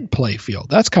mid playfield.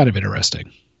 That's kind of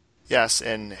interesting. Yes,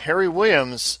 and Harry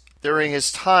Williams, during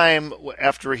his time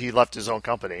after he left his own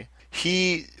company,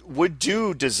 he would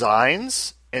do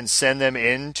designs and send them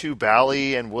in to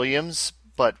Bally and Williams,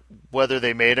 but whether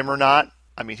they made him or not,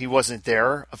 I mean, he wasn't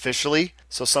there officially,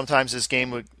 so sometimes his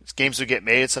games would get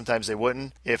made, sometimes they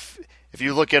wouldn't. If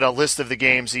you look at a list of the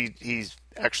games he's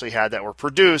actually had that were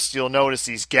produced, you'll notice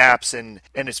these gaps, and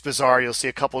it's bizarre. You'll see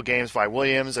a couple of games by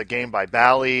Williams, a game by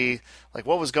Bally. Like,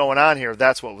 what was going on here?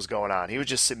 That's what was going on. He would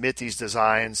just submit these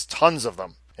designs, tons of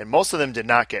them, and most of them did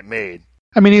not get made.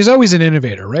 I mean, he's always an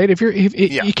innovator, right?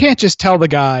 You can't just tell the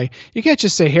guy, you can't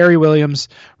just say, Harry Williams,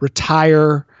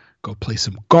 retire, go play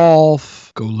some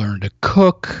golf, go learn to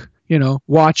cook,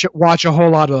 watch a whole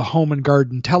lot of the home and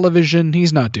garden television.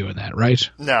 He's not doing that, right?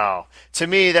 No. To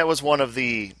me, that was one of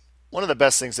the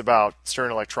best things about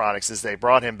Stern Electronics is they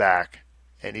brought him back,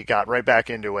 and he got right back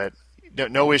into it.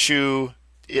 No issue.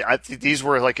 I think these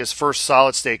were like his first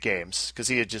solid state games because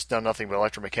he had just done nothing but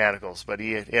electromechanicals, but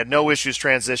he had no issues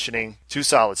transitioning to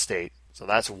solid state. So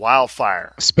that's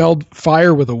Wildfire. Spelled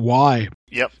fire with a Y.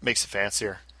 Yep, makes it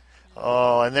fancier.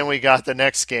 Oh, and then we got the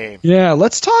next game. Yeah,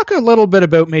 let's talk a little bit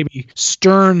about maybe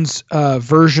Stern's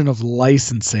version of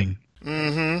licensing.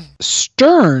 Mm-hmm.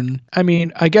 Stern, I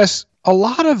mean, I guess a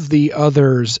lot of the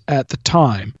others at the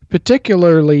time,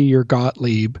 particularly your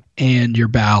Gottlieb and your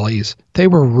Bally's, they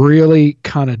were really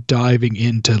kind of diving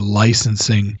into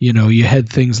licensing. You know, you had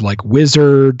things like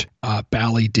Wizard,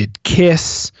 Bally did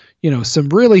Kiss, you know, some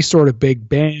really sort of big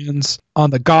bands. On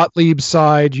the Gottlieb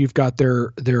side, you've got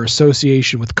their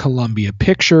association with Columbia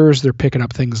Pictures. They're picking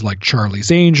up things like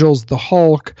Charlie's Angels, The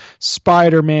Hulk,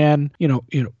 Spider-Man. You know,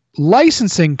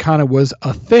 licensing kind of was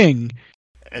a thing.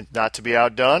 And not to be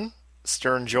outdone,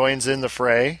 Stern joins in the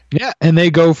fray. Yeah, and they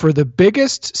go for the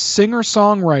biggest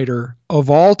singer-songwriter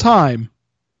of all time,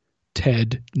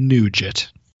 Ted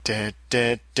Nugent. The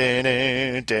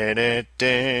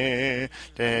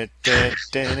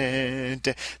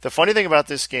funny thing about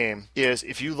this game is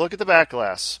if you look at the back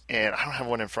glass, and I don't have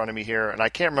one in front of me here, and I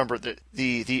can't remember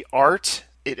the art,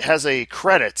 it has a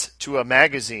credit to a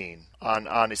magazine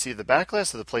on it's either the back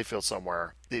glass or the playfield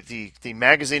somewhere. The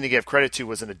magazine they gave credit to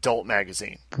was an adult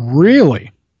magazine.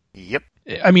 Really? Yep.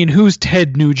 I mean, who's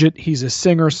Ted Nugent? He's a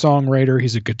singer-songwriter,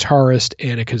 he's a guitarist,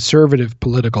 and a conservative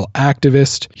political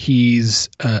activist. He's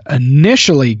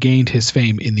initially gained his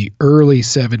fame in the early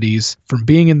 70s from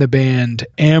being in the band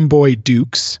Amboy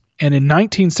Dukes. And in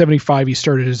 1975, he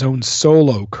started his own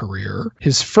solo career.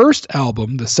 His first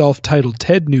album, the self-titled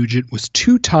Ted Nugent, was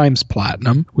 2 times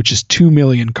platinum, which is 2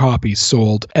 million copies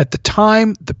sold. At the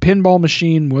time the Pinball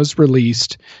Machine was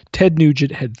released, Ted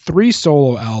Nugent had 3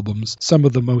 solo albums, some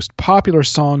of the most popular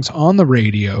songs on the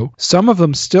radio, some of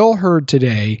them still heard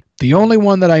today. The only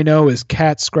one that I know is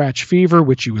Cat Scratch Fever,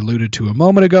 which you alluded to a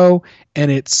moment ago, and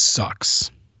it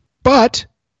sucks. But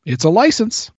it's a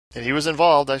license. And he was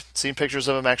involved. I've seen pictures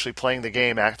of him actually playing the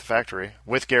game at the factory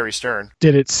with Gary Stern.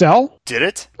 Did it sell? Did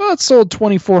it? Well, it sold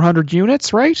 2,400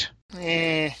 units, right?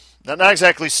 Not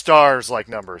exactly stars-like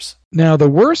numbers. Now, the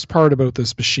worst part about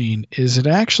this machine is it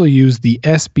actually used the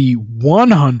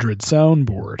SB100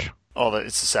 soundboard. Oh, the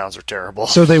sounds are terrible.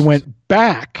 So they went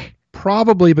back,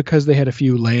 probably because they had a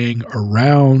few laying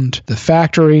around the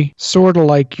factory, sort of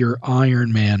like your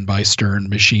Iron Man by Stern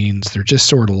machines. They're just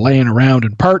sort of laying around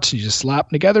in parts, and you just slap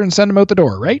them together and send them out the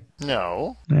door, right?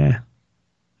 No. All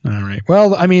right.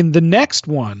 Well, I mean, the next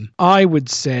one, I would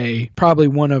say probably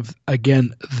one of,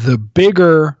 again, the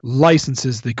bigger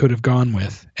licenses they could have gone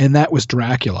with, and that was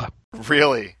Dracula.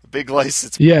 Really? Big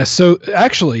license. Yeah, so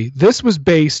actually, this was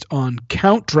based on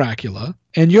Count Dracula,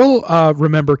 and you'll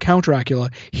remember Count Dracula.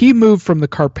 He moved from the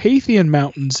Carpathian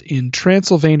Mountains in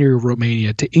Transylvania,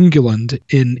 Romania to England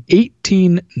in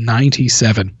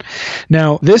 1897.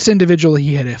 Now, this individual,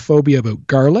 he had a phobia about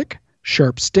garlic,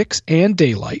 sharp sticks, and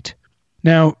daylight.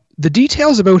 Now, the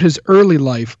details about his early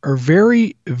life are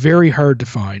very, very hard to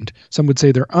find. Some would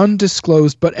say they're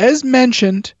undisclosed, but as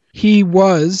mentioned, he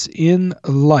was, in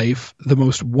life, the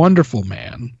most wonderful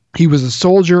man. He was a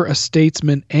soldier, a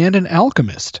statesman, and an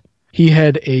alchemist. He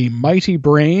had a mighty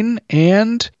brain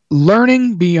and,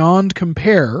 learning beyond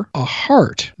compare, a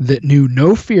heart that knew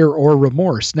no fear or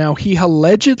remorse. Now, he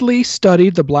allegedly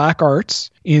studied the black arts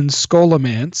in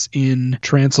Scholomance in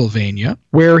Transylvania,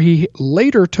 where he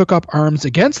later took up arms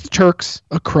against the Turks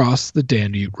across the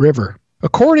Danube River.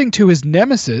 According to his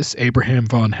nemesis, Abraham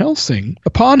von Helsing,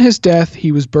 upon his death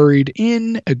he was buried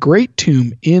in a great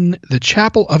tomb in the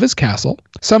chapel of his castle.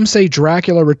 Some say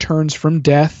Dracula returns from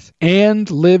death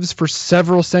and lives for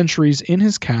several centuries in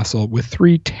his castle with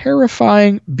 3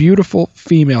 terrifying, beautiful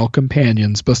female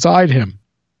companions beside him.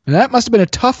 And that must have been a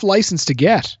tough license to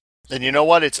get. And you know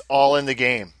what? It's all in the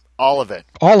game. All of it.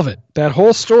 All of it. That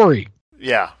whole story.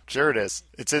 Yeah, sure it is.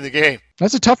 It's in the game.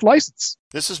 That's a tough license.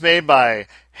 This was made by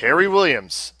Harry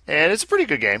Williams, and it's a pretty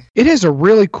good game. It has a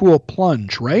really cool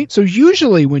plunge, right? So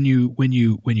usually when you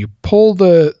pull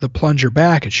the plunger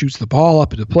back, it shoots the ball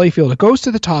up into the playfield. It goes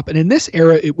to the top, and in this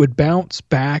era, it would bounce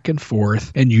back and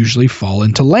forth and usually fall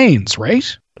into lanes, right?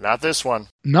 But not this one.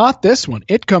 Not this one.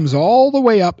 It comes all the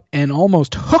way up and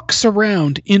almost hooks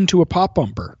around into a pop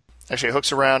bumper. Actually, it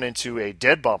hooks around into a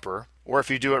dead bumper. Or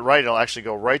if you do it right, it'll actually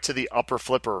go right to the upper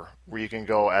flipper where you can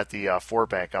go at the four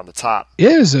bank on the top. It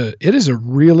is a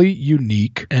really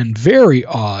unique and very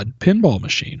odd pinball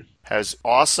machine. Has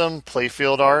awesome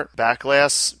playfield art.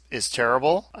 Backglass is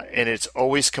terrible, and it's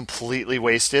always completely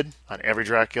wasted on every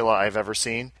Dracula I've ever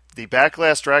seen. The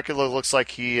Backlash Dracula looks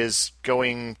like he is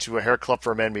going to a hair club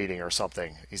for men meeting or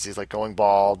something. He's like going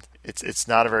bald. It's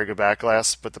not a very good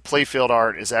Backlash, but the playfield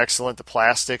art is excellent. The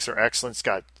plastics are excellent. It's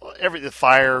got the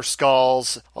fire,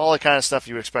 skulls, all the kind of stuff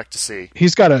you expect to see.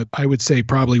 He's got I would say,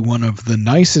 probably one of the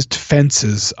nicest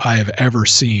fences I have ever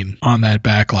seen on that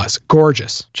Backlash.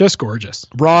 Gorgeous. Just gorgeous.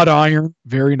 Wrought iron.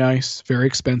 Very nice. Very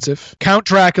expensive. Count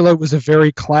Dracula was a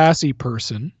very classy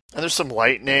person. And there's some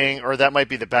lightning, or that might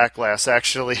be the Backlash,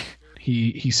 actually.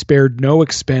 He spared no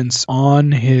expense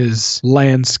on his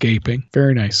landscaping.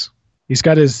 Very nice. He's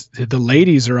got the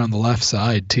ladies are on the left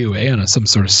side too, on some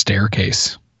sort of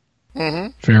staircase. Mm-hmm.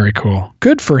 Very cool.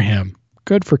 Good for him.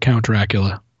 Good for Count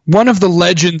Dracula. One of the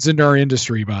legends in our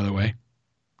industry, by the way.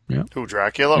 Yeah. Who,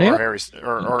 Dracula? Yeah. Or Harry?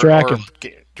 Or Dracula. Or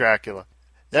Dracula.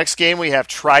 Next game we have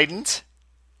Trident.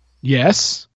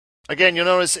 Yes. Again, you'll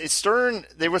notice Stern,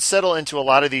 they would settle into a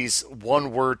lot of these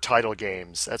one-word title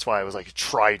games. That's why it was like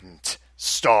Trident,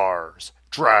 Stars,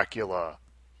 Dracula.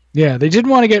 Yeah, they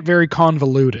didn't want to get very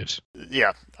convoluted.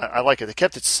 Yeah, I like it. They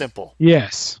kept it simple.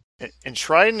 Yes. And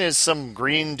Trident is some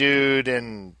green dude,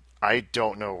 and I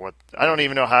don't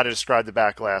even know how to describe the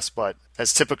Backlash, but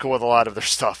that's typical with a lot of their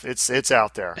stuff. It's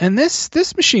out there. And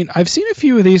this machine, I've seen a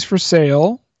few of these for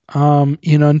sale.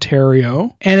 In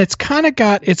Ontario, and it's got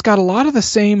a lot of the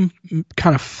same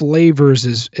kind of flavors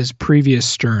as previous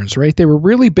Sterns, right? They were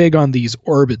really big on these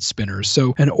orbit spinners.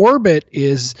 So an orbit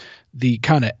is the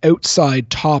kind of outside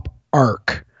top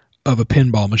arc of a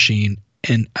pinball machine,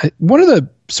 and one of the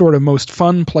sort of most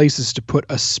fun places to put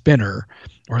a spinner,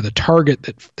 or the target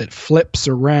that flips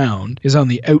around, is on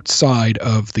the outside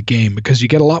of the game, because you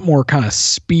get a lot more kind of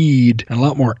speed and a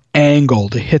lot more angle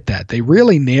to hit that. They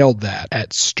really nailed that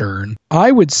at Stern.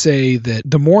 I would say that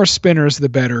the more spinners, the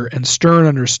better, and Stern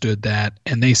understood that,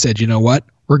 and they said, you know what?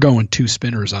 We're going 2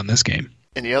 spinners on this game.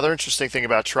 And the other interesting thing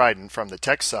about Trident from the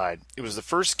tech side, it was the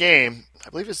first game, I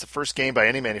believe it's the first game by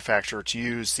any manufacturer to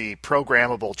use the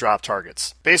programmable drop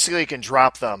targets. Basically, it can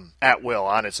drop them at will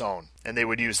on its own, and they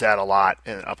would use that a lot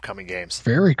in upcoming games.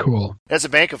 Very cool. It has a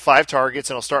bank of 5 targets,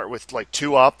 and it'll start with like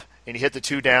 2 up, and you hit the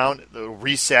 2 down, it'll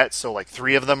reset, so like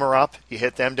 3 of them are up, you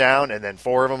hit them down, and then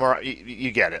 4 of them are up.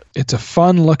 You get it. It's a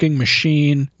fun-looking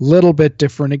machine, little bit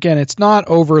different. Again, it's not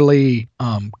overly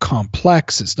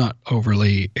complex, it's not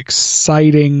overly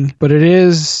exciting, but it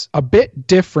is a bit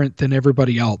different than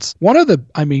everybody else.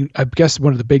 I guess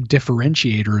one of the big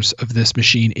differentiators of this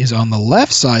machine is on the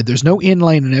left side, there's no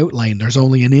in-lane and out-lane, there's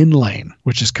only an in-lane,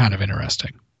 which is kind of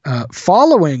interesting.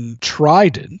 Following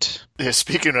Trident.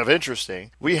 Speaking of interesting,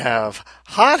 we have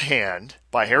Hot Hand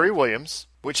by Harry Williams,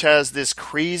 which has this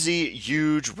crazy,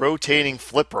 huge, rotating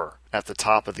flipper at the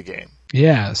top of the game.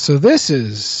 Yeah, so this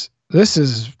is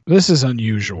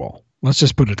unusual. Let's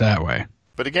just put it that way.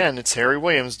 But again, it's Harry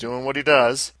Williams doing what he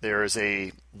does. There is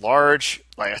a large,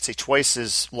 I'd say twice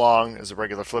as long as a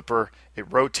regular flipper.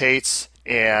 It rotates,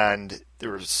 and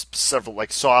there's several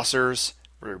saucers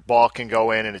where your ball can go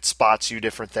in and it spots you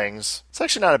different things. It's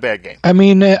actually not a bad game. I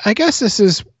mean, I guess this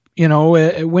is,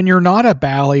 when you're not a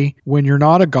Bally, when you're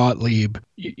not a Gottlieb,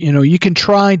 you can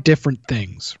try different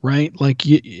things, right?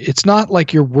 It's not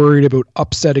like you're worried about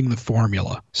upsetting the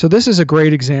formula. So this is a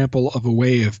great example of a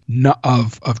way of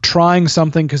trying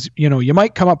something, because, you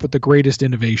might come up with the greatest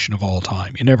innovation of all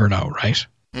time. You never know, right?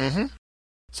 Mm-hmm.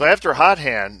 So after Hot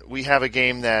Hand, we have a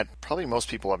game that probably most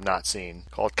people have not seen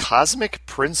called Cosmic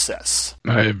Princess.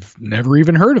 I've never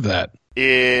even heard of that.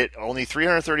 Only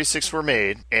 336 were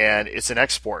made, and it's an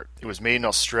export. It was made in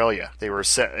Australia. They were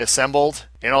assembled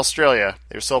in Australia.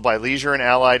 They were sold by Leisure and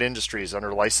Allied Industries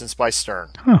under license by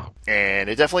Stern. Huh. And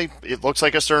it looks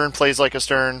like a Stern, plays like a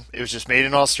Stern. It was just made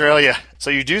in Australia. So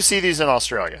you do see these in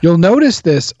Australia. You'll notice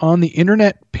this on the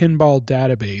Internet Pinball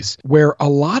Database, where a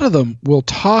lot of them will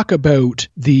talk about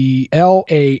the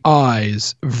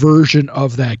LAI's version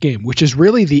of that game, which is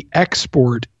really the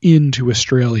export into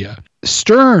Australia.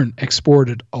 Stern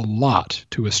exported a lot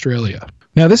to Australia.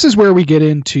 Now, this is where we get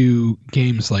into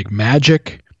games like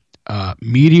Magic,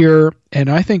 Meteor,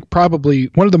 and I think probably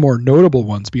one of the more notable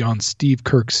ones beyond Steve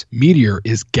Kirk's Meteor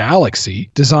is Galaxy,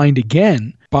 designed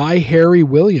again by Harry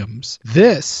Williams.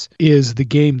 This is the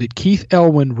game that Keith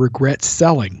Elwin regrets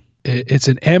selling. It's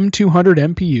an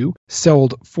M200 MPU,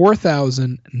 sold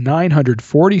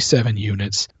 4,947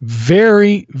 units.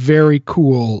 Very, very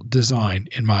cool design,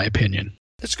 in my opinion.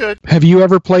 It's good. Have you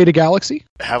ever played a Galaxy?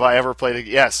 Have I ever played it?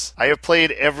 Yes. I have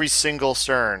played every single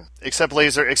Stern, except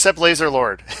Laser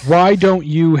Lord. Why don't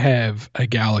you have a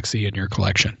Galaxy in your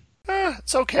collection?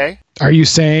 It's okay. Are you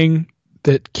saying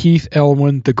that Keith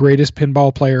Elwin, the greatest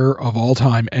pinball player of all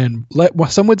time, and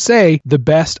some would say the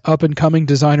best up-and-coming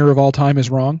designer of all time,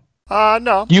 is wrong?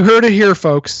 No. You heard it here,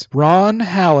 folks. Ron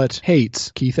Hallett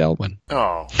hates Keith Elwin.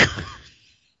 Oh.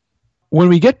 When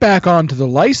we get back onto the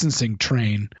licensing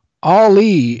train,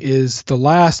 Ali is the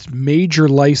last major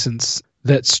license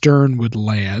that Stern would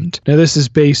land. Now, this is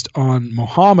based on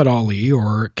Muhammad Ali,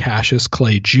 or Cassius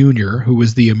Clay Jr., who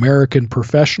was the American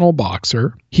professional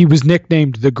boxer. He was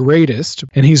nicknamed the Greatest,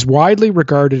 and he's widely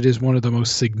regarded as one of the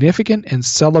most significant and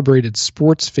celebrated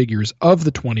sports figures of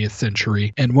the 20th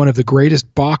century and one of the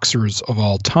greatest boxers of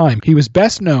all time. He was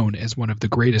best known as one of the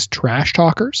greatest trash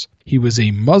talkers. He was a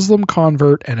Muslim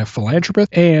convert and a philanthropist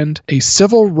and a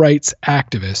civil rights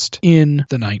activist in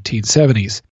the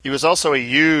 1970s. He was also a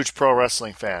huge pro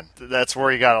wrestling fan. That's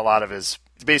where he got a lot of his...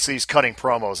 Basically, he's cutting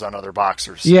promos on other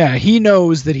boxers. Yeah, he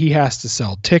knows that he has to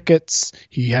sell tickets,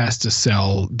 he has to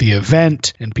sell the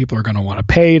event, and people are going to want to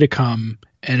pay to come,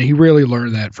 and he really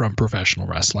learned that from professional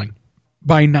wrestling.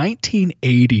 By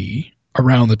 1980,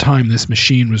 around the time this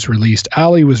machine was released,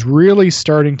 Ali was really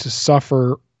starting to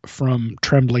suffer from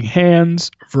trembling hands,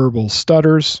 verbal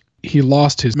stutters. He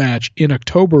lost his match in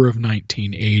October of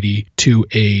 1980 to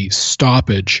a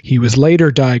stoppage. He was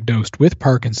later diagnosed with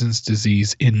Parkinson's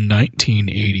disease in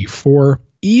 1984.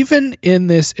 Even in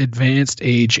this advanced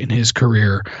age in his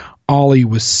career, Ali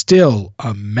was still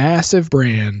a massive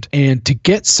brand, and to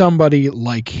get somebody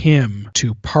like him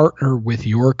to partner with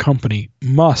your company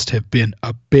must have been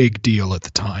a big deal at the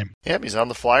time. Yeah, he's on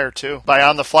the flyer too. By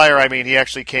on the flyer, I mean he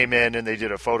actually came in and they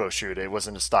did a photo shoot. It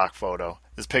wasn't a stock photo.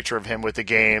 This picture of him with the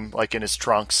game, like in his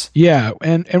trunks. Yeah,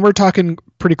 and we're talking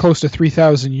pretty close to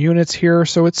 3,000 units here,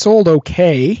 so it sold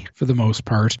okay for the most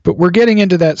part. But we're getting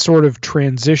into that sort of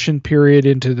transition period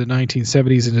into the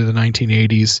 1970s, into the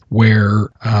 1980s, where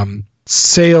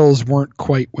sales weren't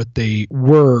quite what they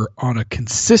were on a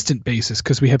consistent basis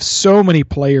because we have so many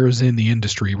players in the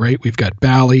industry, right? We've got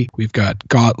Bally, we've got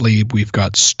Gottlieb, we've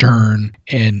got Stern,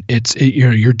 and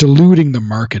you're diluting the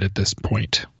market at this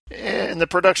point. And the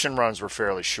production runs were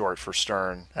fairly short for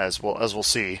Stern, as we'll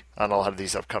see on a lot of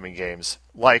these upcoming games.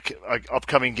 Like an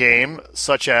upcoming game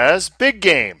such as Big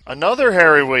Game, another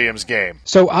Harry Williams game.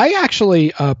 So I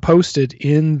actually posted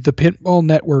in the Pinball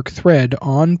Network thread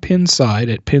on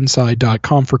Pinside at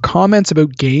pinside.com for comments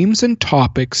about games and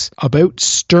topics about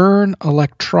Stern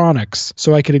Electronics.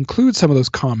 So I could include some of those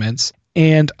comments.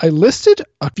 And I listed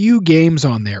a few games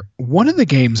on there. One of the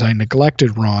games I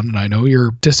neglected, Ron, and I know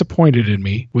you're disappointed in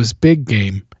me, was Big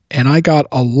Game. And I got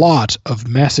a lot of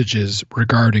messages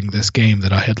regarding this game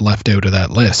that I had left out of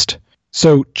that list.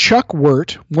 So Chuck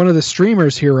Wirt, one of the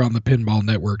streamers here on the Pinball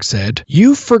Network, said,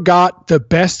 "You forgot the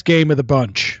best game of the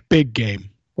bunch, Big Game."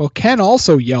 Well, Ken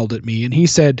also yelled at me and he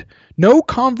said, "No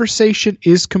conversation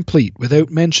is complete without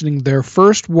mentioning their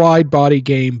first wide-body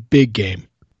game, Big Game."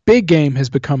 Big Game has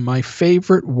become my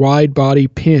favorite wide-body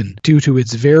pin due to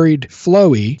its varied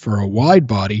flowy, for a wide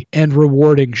body, and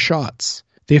rewarding shots.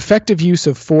 The effective use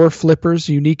of 4 flippers,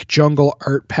 unique jungle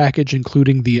art package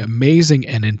including the amazing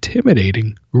and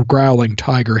intimidating growling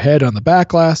tiger head on the back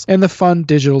glass, and the fun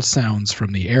digital sounds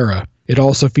from the era. It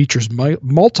also features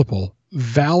multiple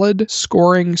valid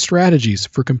scoring strategies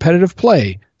for competitive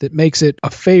play that makes it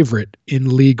a favorite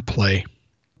in league play.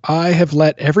 I have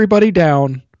let everybody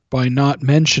down by not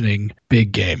mentioning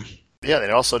Big Game. Yeah, they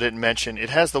also didn't mention it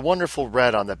has the wonderful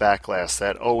red on the back glass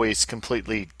that always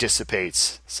completely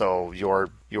dissipates. So your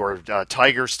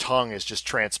tiger's tongue is just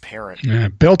transparent. Yeah,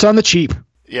 built on the cheap.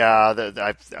 Yeah,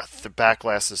 the back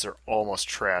glasses are almost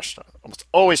trashed. Almost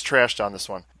always trashed on this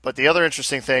one. But the other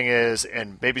interesting thing is,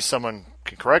 and maybe someone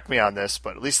can correct me on this,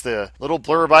 but at least the little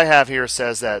blurb I have here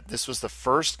says that this was the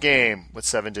first game with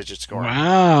 7-digit scoring.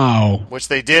 Wow. Which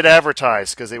they did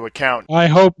advertise because they would count. I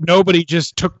hope nobody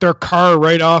just took their car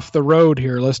right off the road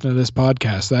here listening to this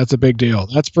podcast. That's a big deal.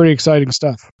 That's pretty exciting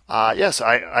stuff. Yes,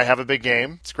 I have a Big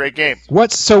Game. It's a great game.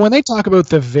 So when they talk about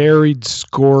the varied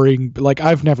scoring, like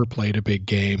I've never played a Big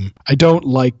Game. I don't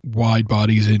like wide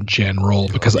bodies in general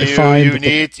because I find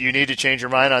you need to change your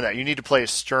mind on that. You need to play a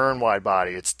Stern wide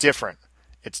body. It's different.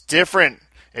 It's different.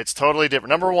 It's totally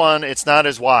different. Number one, it's not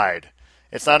as wide.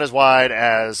 It's not as wide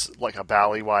as like a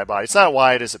Bally wide body. It's not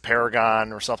wide as a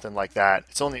Paragon or something like that.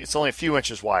 It's only a few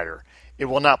inches wider. It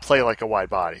will not play like a wide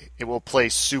body. It will play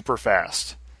super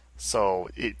fast. So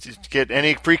get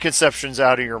any preconceptions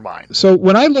out of your mind. So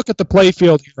when I look at the play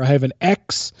field here, I have an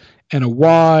X and a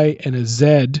Y and a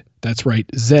Z. That's right,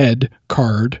 Z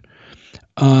card.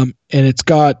 And it's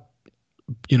got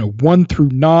 1 through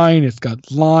 9. It's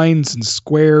got lines and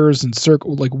squares and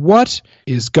circles. Like, what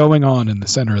is going on in the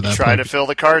center of that? You try to fill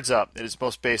the cards up. It is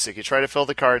most basic. You try to fill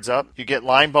the cards up. You get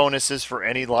line bonuses for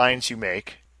any lines you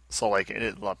make. So, like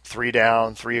 3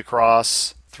 down, 3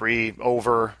 across, 3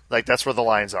 over. Like, that's where the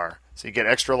lines are. So you get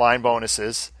extra line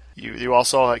bonuses. You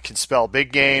also can spell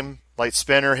big game, light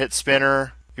spinner, hit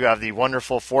spinner. You have the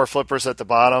wonderful 4 flippers at the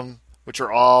bottom, which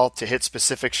are all to hit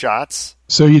specific shots.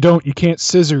 So you can't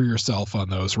scissor yourself on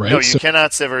those, right? No, you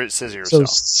cannot scissor yourself. So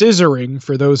scissoring,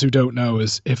 for those who don't know,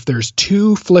 is if there's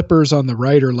 2 flippers on the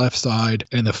right or left side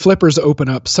and the flippers open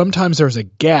up, sometimes there's a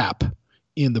gap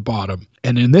in the bottom.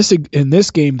 And in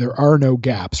this game, there are no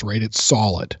gaps, right? It's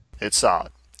solid. It's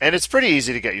solid. And it's pretty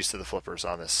easy to get used to the flippers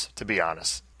on this, to be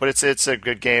honest. But it's a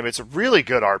good game. It's a really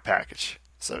good art package.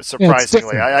 So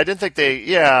surprisingly, I didn't think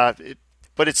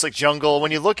but it's like jungle.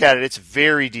 When you look at it, it's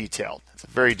very detailed. It's a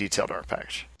very detailed art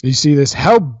package. You see this?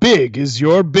 How big is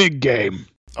your big game?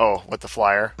 Oh, with the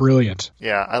flyer. Brilliant.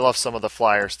 Yeah, I love some of the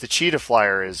flyers. The cheetah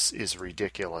flyer is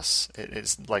ridiculous. It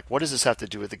is like, what does this have to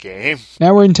do with the game?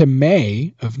 Now we're into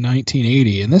May of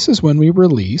 1980, and this is when we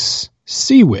release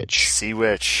Sea Witch. Sea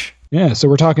Witch. Yeah, so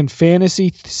we're talking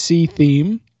fantasy sea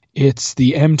theme. It's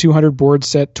the M200 board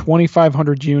set,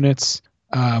 2,500 units.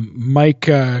 Mike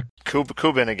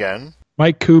Kubin again.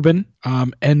 Mike Kubin.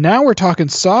 And now we're talking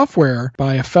software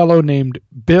by a fellow named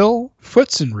Bill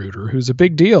Futzenreuter, who's a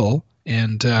big deal.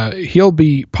 And he'll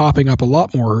be popping up a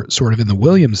lot more sort of in the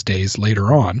Williams days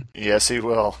later on. Yes, he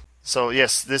will. So,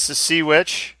 yes, this is Sea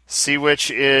Witch. Sea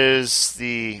Witch is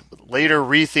the later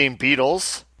rethemed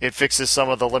Beatles. It fixes some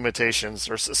of the limitations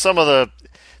or some of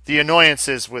the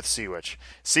annoyances with Sea Witch.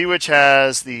 Sea Witch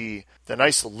has the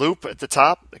nice loop at the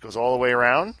top that goes all the way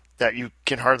around that you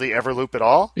can hardly ever loop at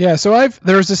all. Yeah, so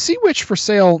there's a Sea Witch for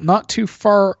sale not too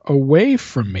far away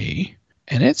from me.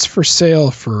 And it's for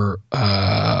sale for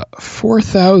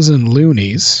 4,000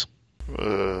 loonies.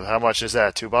 How much is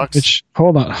that? $2?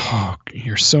 Hold on. Oh,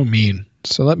 you're so mean.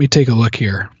 So let me take a look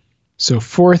here. So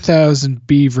 4,000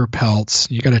 beaver pelts.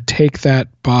 You got to take that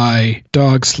by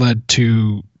dog sled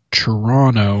to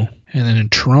Toronto. And then in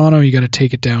Toronto, you got to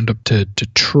take it down to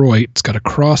Detroit. It's got to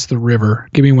cross the river.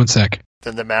 Give me one sec.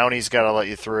 Then the Mounties got to let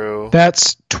you through.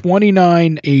 That's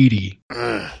 $29.80.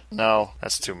 No,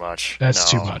 that's too much. That's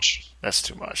too much. That's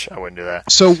too much. I wouldn't do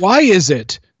that. So why is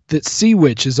it that Sea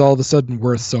Witch is all of a sudden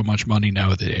worth so much money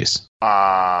nowadays?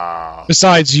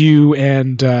 Besides you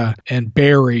and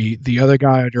Barry, the other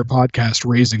guy on your podcast,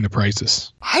 raising the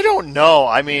prices. I don't know.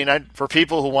 I mean, for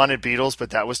people who wanted Beatles, but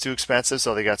that was too expensive,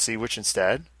 so they got Sea Witch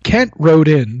instead. Kent wrote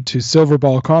in to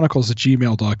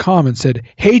silverballchronicles@gmail.com and said,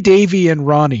 "Hey, Davey and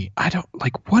Ronnie,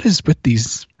 what is with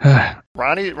these?"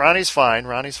 Ronnie's fine.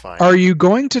 Ronnie's fine. Are you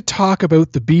going to talk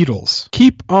about the Beatles?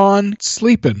 Keep on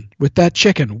sleeping with that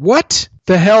chicken. What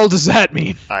the hell does that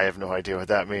mean? I have no idea what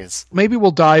that means. Maybe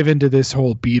we'll dive into this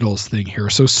whole Beatles thing here.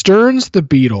 So Stern's The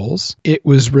Beatles, it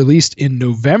was released in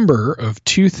November of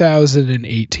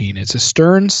 2018. It's a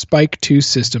Stern Spike 2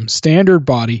 system, standard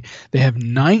body. They have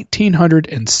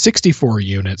 1,964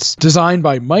 units, designed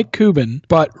by Mike Kubin,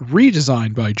 but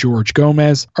redesigned by George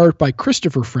Gomez, art by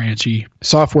Christopher Franchi,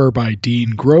 software by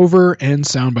Dean Grover, and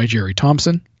sound by Jerry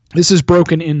Thompson. This is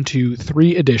broken into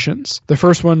 3 editions. The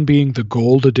first one being the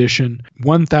Gold Edition,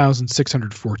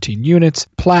 1,614 units,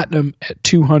 Platinum at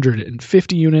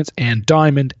 250 units, and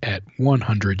Diamond at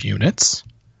 100 units.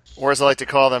 Or as I like to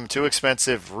call them, too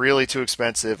expensive, really too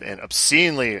expensive, and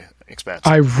obscenely expensive.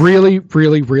 I really,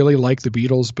 really, really like the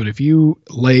Beatles, but if you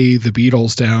lay the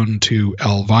Beatles down to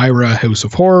Elvira House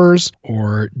of Horrors,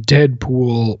 or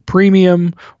Deadpool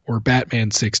Premium, or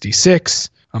Batman 66,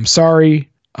 I'm sorry,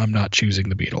 I'm not choosing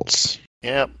the Beatles.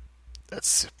 Yep,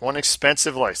 that's one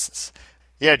expensive license.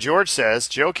 Yeah, George says,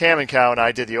 Joe Kamenkow and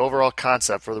I did the overall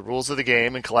concept for the rules of the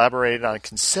game and collaborated on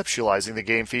conceptualizing the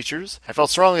game features. I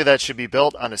felt strongly that it should be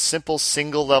built on a simple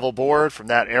single-level board from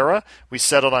that era. We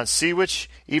settled on Sea Witch,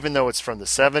 even though it's from the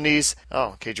 70s.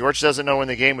 Oh, okay, George doesn't know when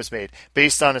the game was made,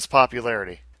 based on its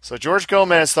popularity. So George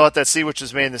Gomez thought that Sea Witch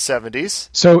was made in the 70s.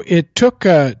 So it took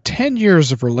 10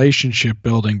 years of relationship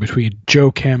building between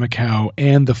Joe Kamenkow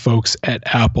and the folks at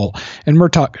Apple. And we're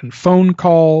talking phone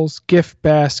calls, gift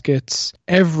baskets.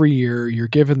 Every year you're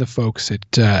giving the folks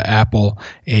at Apple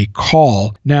a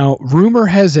call. Now, rumor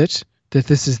has it that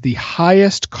this is the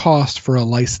highest cost for a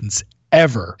license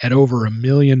ever at over $1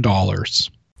 million.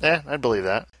 Yeah, I'd believe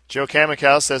that. Joe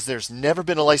Kamenkow says there's never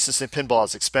been a license in pinball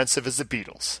as expensive as the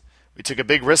Beatles. We took a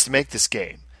big risk to make this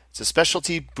game. It's a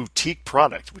specialty boutique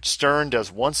product, which Stern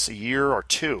does once a year or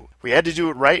 2. We had to do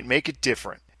it right and make it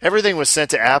different. Everything was sent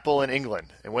to Apple in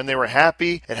England, and when they were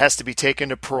happy, it has to be taken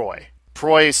to Proy.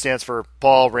 Proy stands for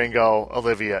Paul, Ringo,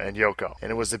 Olivia, and Yoko. And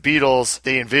it was the Beatles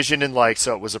they envisioned and liked,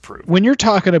 so it was approved. When you're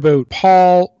talking about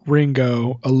Paul,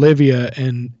 Ringo, Olivia,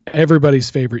 and everybody's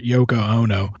favorite Yoko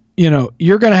Ono,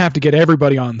 you're going to have to get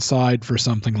everybody on side for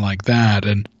something like that.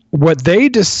 And what they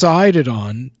decided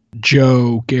on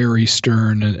Joe, Gary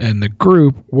Stern, and the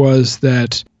group was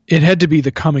that it had to be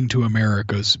the coming to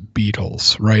America's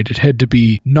Beatles, right? It had to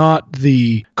be not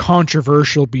the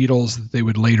controversial Beatles that they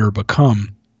would later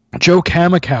become. Joe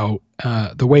Kamikow,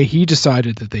 the way he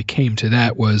decided that they came to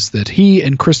that was that he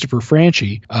and Christopher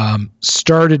Franchi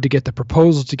started to get the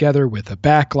proposal together with a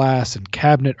back glass and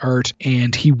cabinet art,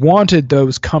 and he wanted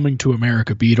those coming to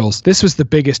America Beatles. This was the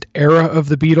biggest era of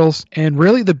the Beatles, and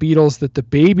really the Beatles that the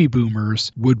baby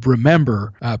boomers would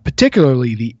remember,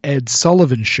 particularly the Ed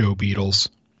Sullivan Show Beatles.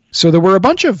 So there were a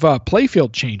bunch of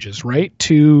playfield changes, right,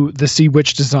 to the Sea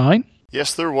Witch design?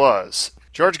 Yes, there was.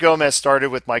 George Gomez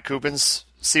started with Mike Cuban's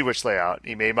Sea Witch layout.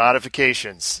 He made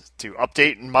modifications to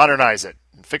update and modernize it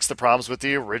and fix the problems with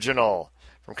the original.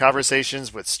 From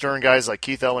conversations with stern guys like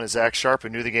Keith Elwin and Zach Sharp, who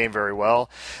knew the game very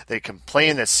well, they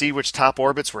complained that Sea Witch top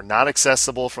orbits were not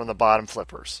accessible from the bottom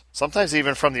flippers, sometimes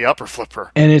even from the upper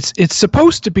flipper. And it's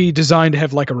supposed to be designed to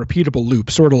have like a repeatable loop,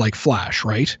 sort of like Flash,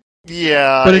 right?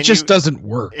 Yeah. But it just doesn't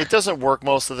work. It doesn't work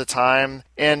most of the time.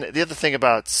 And the other thing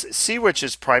about Sea Witch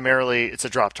is primarily it's a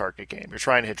drop target game. You're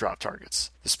trying to hit drop targets.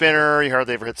 The spinner, you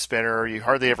hardly ever hit the spinner. You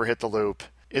hardly ever hit the loop.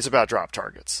 It's about drop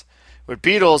targets. With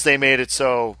Beatles, they made it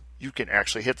so you can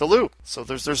actually hit the loop. So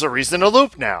there's a reason to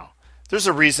loop now. There's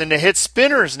a reason to hit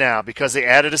spinners now because they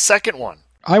added a second one.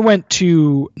 I went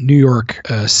to New York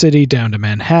City down to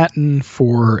Manhattan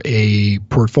for a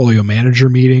portfolio manager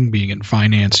meeting. Being in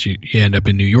finance, you end up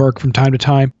in New York from time to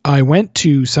time. I went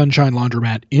to Sunshine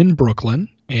Laundromat in Brooklyn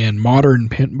and Modern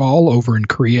Pinball over in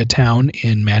Koreatown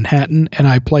in Manhattan, and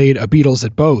I played a Beatles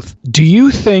at both. Do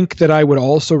you think that I would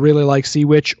also really like Sea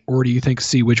Witch, or do you think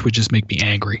Sea Witch would just make me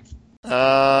angry?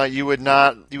 You would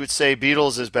not. You would say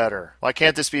Beatles is better. Why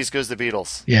can't this be as good as the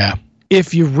Beatles? Yeah.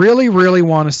 If you really, really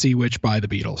want to see Witch, buy the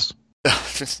Beatles.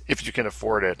 If you can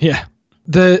afford it. Yeah.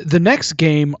 The next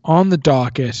game on the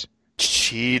docket.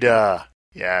 Cheetah.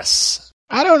 Yes.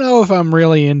 I don't know if I'm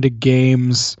really into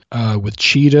games with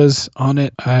cheetahs on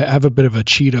it. I have a bit of a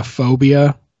cheetah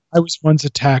phobia. I was once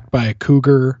attacked by a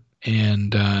cougar,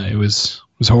 and it was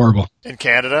horrible. In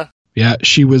Canada? Yeah,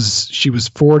 she was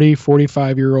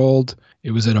 45-year-old.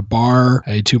 It was at a bar.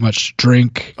 I had too much to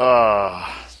drink.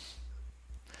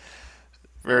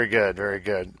 Very good, very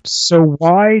good. So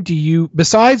why do you,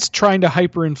 besides trying to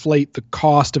hyperinflate the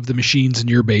cost of the machines in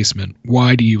your basement,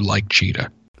 why do you like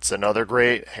Cheetah? It's another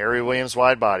great Harry Williams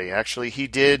wide body. Actually,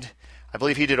 I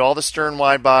believe he did all the Stern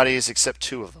wide bodies except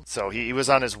two of them. So he was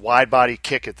on his wide body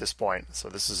kick at this point. So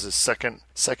this is his second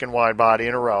wide body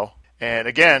in a row. And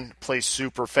again, plays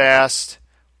super fast,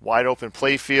 wide open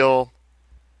play feel,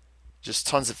 just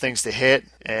tons of things to hit,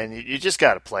 and you just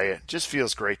got to play it. Just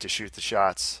feels great to shoot the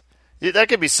shots. That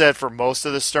could be said for most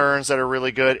of the Sterns that are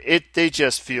really good. They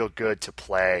just feel good to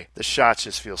play. The shots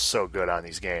just feel so good on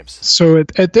these games. So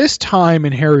at this time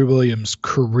in Harry Williams'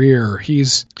 career,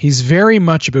 he's very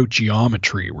much about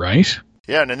geometry, right?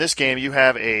 Yeah, and in this game, you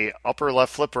have a upper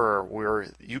left flipper where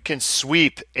you can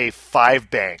sweep a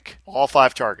 5-bank, all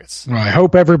 5 targets. Well, I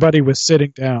hope everybody was sitting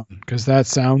down, because that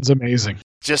sounds amazing.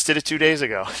 Just did it 2 days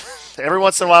ago. Every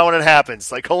once in a while when it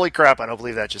happens, like, holy crap, I don't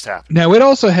believe that just happened. Now, it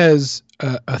also has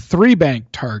a 3-bank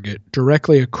target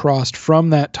directly across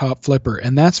from that top flipper,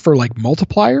 and that's for, like,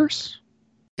 multipliers?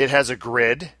 It has a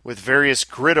grid with various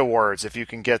grid awards if you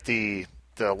can get the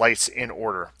lights in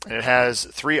order. And it has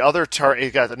 3 other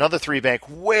it got another 3-bank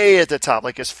way at the top,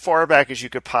 like as far back as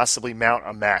you could possibly mount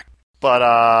a Mac.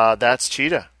 But that's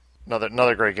Cheetah.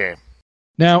 Another great game.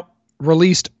 Now,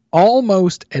 released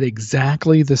almost at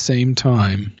exactly the same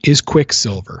time is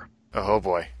Quicksilver. Oh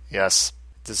boy, yes.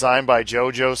 Designed by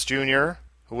Joe Jost Jr.,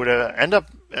 who would end up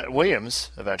at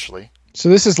Williams eventually. So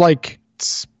this is like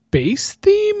space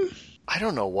theme? I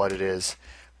don't know what it is.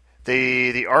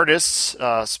 The artists,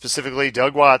 specifically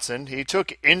Doug Watson, he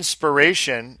took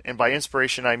inspiration, and by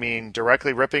inspiration I mean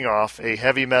directly ripping off a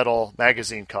heavy metal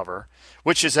magazine cover,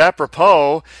 which is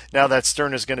apropos now that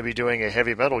Stern is going to be doing a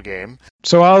heavy metal game.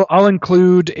 So I'll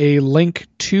include a link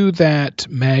to that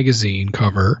magazine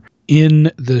cover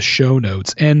in the show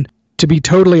notes. And to be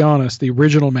totally honest, the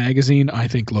original magazine I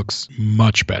think looks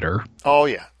much better. Oh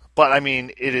yeah, but I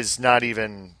mean it is not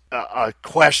even a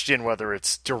question whether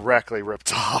it's directly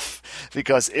ripped off,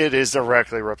 because it is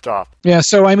directly ripped off. Yeah,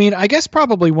 so I mean, I guess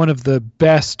probably one of the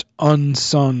best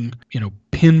unsung,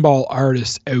 pinball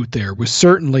artists out there was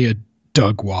certainly a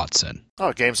Doug Watson.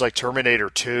 Oh, games like Terminator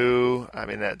 2. I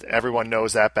mean, everyone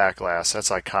knows that back glass. That's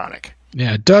iconic.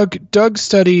 Yeah, Doug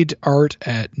studied art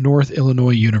at North Illinois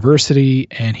University,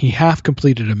 and he half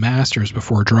completed a master's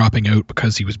before dropping out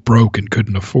because he was broke and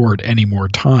couldn't afford any more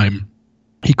time.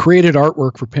 He created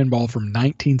artwork for pinball from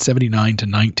 1979 to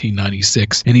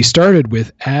 1996, and he started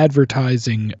with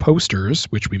advertising posters,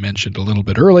 which we mentioned a little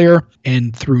bit earlier,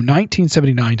 and through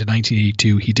 1979 to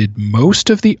 1982, he did most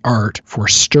of the art for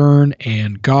Stern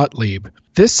and Gottlieb.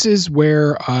 This is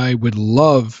where I would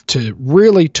love to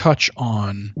really touch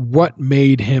on what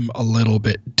made him a little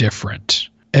bit different.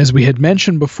 As we had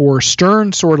mentioned before,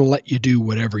 Stern sort of let you do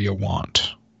whatever you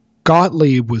want.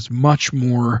 Gottlieb was much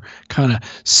more kind of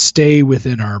stay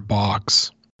within our box.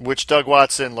 Which Doug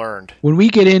Watson learned. When we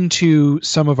get into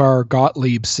some of our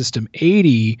Gottlieb System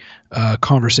 80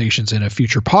 conversations in a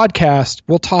future podcast,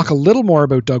 we'll talk a little more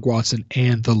about Doug Watson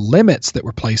and the limits that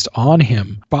were placed on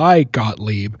him by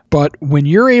Gottlieb. But when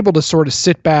you're able to sort of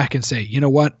sit back and say, you know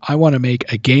what, I want to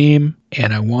make a game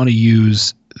and I want to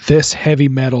use this heavy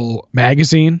metal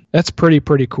magazine, that's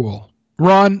pretty cool.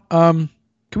 Ron,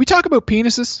 can we talk about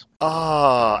penises?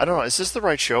 I don't know. Is this the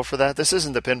right show for that? This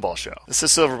isn't the pinball show. This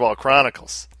is Silverball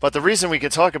Chronicles. But the reason we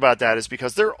can talk about that is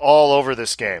because they're all over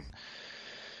this game.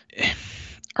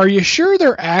 Are you sure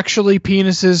they're actually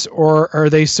penises, or are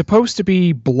they supposed to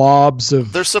be blobs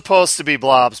of... They're supposed to be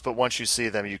blobs, but once you see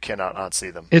them, you cannot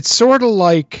unsee them. It's sort of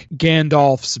like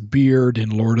Gandalf's beard in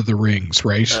Lord of the Rings,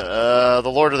 right? The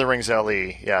Lord of the Rings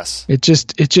LE, yes. It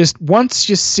just once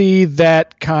you see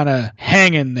that kind of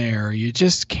hanging there, you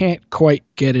just can't quite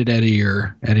get it out of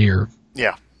your...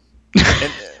 Yeah.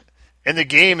 and the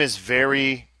game is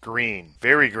very green.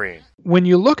 Very green. When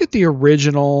you look at the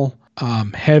original...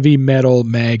 heavy metal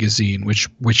magazine, which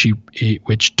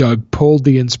Doug pulled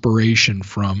the inspiration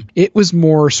from. It was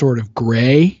more sort of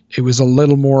gray. It was a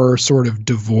little more sort of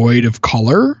devoid of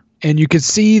color. And you could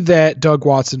see that Doug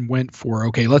Watson went for,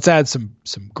 okay, let's add some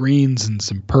greens and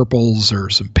some purples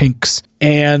or some pinks.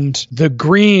 And the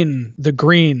green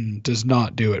does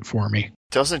not do it for me.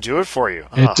 Doesn't do it for you.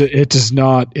 It does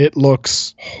not. It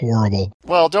looks horrible.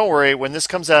 Well, don't worry. When this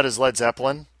comes out as Led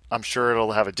Zeppelin, I'm sure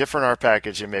it'll have a different art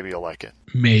package and maybe you'll like it.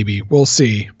 Maybe. We'll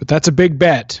see. But that's a big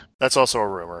bet. That's also a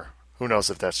rumor. Who knows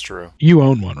if that's true. You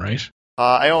own one, right?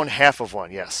 I own half of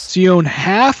one, yes. So you own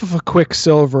half of a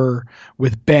Quicksilver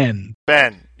with Ben.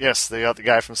 Ben, yes, the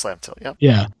guy from Slamtilt, yep.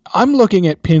 Yeah. I'm looking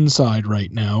at Pinside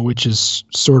right now, which is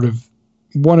sort of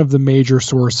one of the major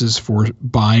sources for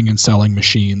buying and selling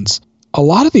machines. A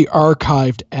lot of the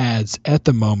archived ads at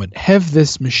the moment have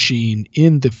this machine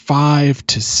in the $5,000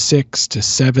 to $6,000 to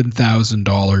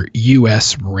 $7,000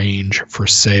 US range for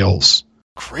sales.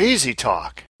 Crazy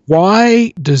talk.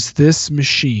 Why does this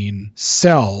machine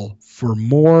sell for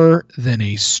more than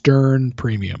a Stern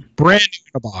Premium? Brand new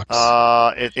in a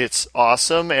box. It's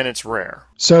awesome and it's rare.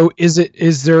 So is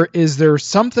there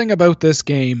something about this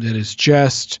game that is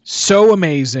just so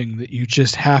amazing that you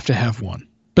just have to have one?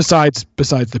 Besides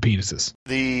the penises.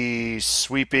 The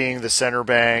sweeping, the center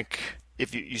bank.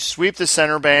 If you sweep the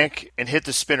center bank and hit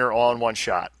the spinner all in one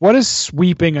shot. What does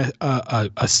sweeping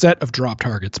a set of drop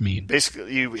targets mean?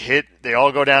 Basically, they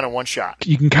all go down in one shot.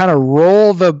 You can kind of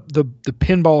roll the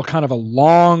pinball kind of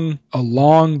along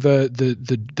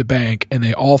the bank, and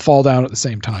they all fall down at the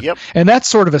same time. Yep. And that's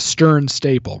sort of a Stern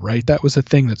staple, right? That was a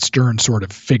thing that Stern sort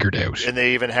of figured out. And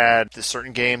they even had,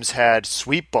 certain games had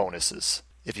sweep bonuses.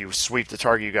 If you sweep the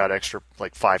target, you got extra,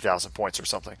 like 5,000 points or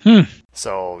something.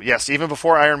 So, yes, even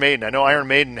before Iron Maiden. I know Iron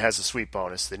Maiden has a sweep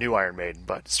bonus, the new Iron Maiden,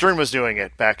 but Stern was doing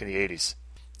it back in the 80s.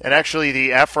 And actually, the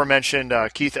aforementioned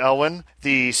Keith Elwin,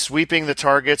 the sweeping the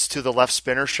targets to the left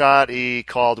spinner shot, he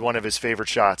called one of his favorite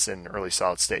shots in early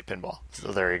solid-state pinball.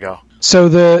 So there you go. So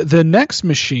the next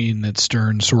machine that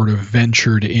Stern sort of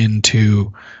ventured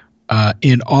into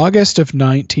in August of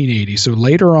 1980, so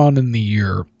later on in the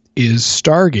year, is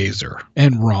Stargazer.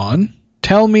 And Ron,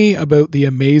 tell me about the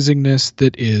amazingness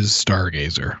that is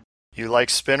Stargazer. You like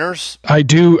spinners? I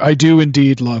do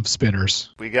indeed love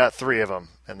spinners. We got 3 of them,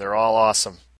 and they're all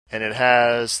awesome. And it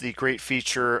has the great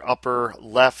feature upper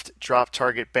left drop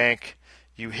target bank.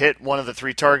 You hit one of the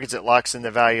 3 targets, it locks in the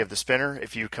value of the spinner.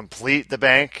 If you complete the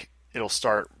bank, it'll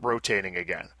start rotating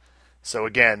again. So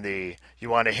again, you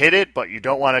want to hit it, but you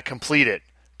don't want to complete it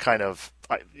kind of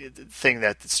thing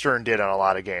that Stern did on a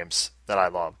lot of games that I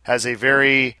love. Has a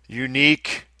very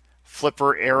unique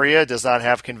flipper area, does not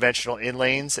have conventional in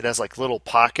lanes. It has like little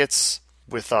pockets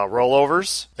with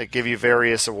rollovers that give you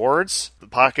various awards. The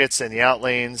pockets and the out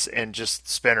lanes and just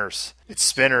spinners. It's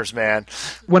spinners, man.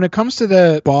 When it comes to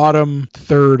the bottom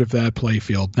third of that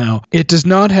playfield, now, it does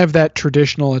not have that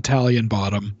traditional Italian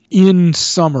bottom. In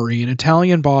summary, an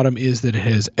Italian bottom is that it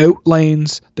has out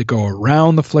lanes that go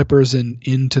around the flippers and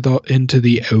into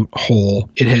the out hole.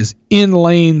 It has in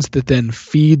lanes that then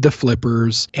feed the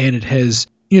flippers, and it has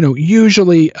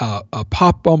usually a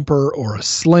pop bumper or a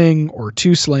sling or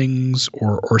two slings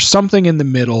or something in the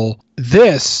middle.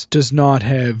 This does not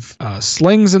have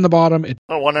slings in the bottom.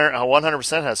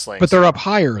 100% has slings. But they're up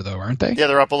higher, though, aren't they? Yeah,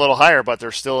 they're up a little higher, but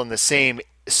they're still in the same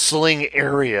sling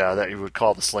area that you would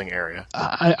call the sling area.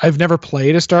 I've never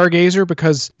played a Stargazer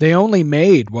because they only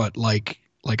made, like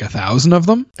 1,000 of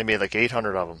them? They made like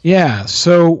 800 of them. Yeah,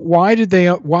 so why,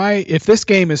 if this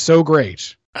game is so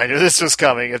great... I knew this was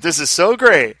coming. If this is so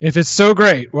great... If it's so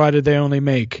great, why did they only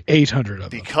make 800 of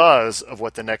them? Because of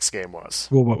what the next game was.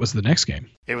 Well, what was the next game?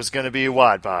 It was going to be a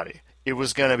wide body. It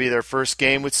was going to be their first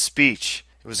game with speech.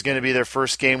 It was going to be their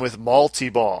first game with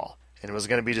multi-ball. And it was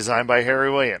going to be designed by Harry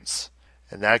Williams.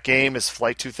 And that game is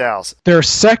Flight 2000. Their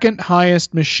second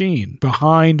highest machine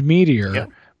behind Meteor.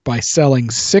 Yep. By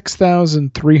selling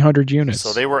 6,300 units.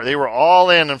 So they were all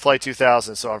in Flight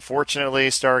 2000. So unfortunately,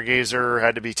 Stargazer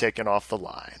had to be taken off the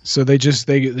line. So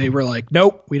they were like,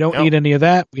 nope, we don't need any of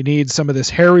that. We need some of this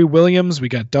Harry Williams. We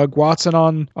got Doug Watson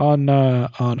on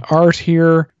art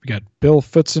here. We got Bill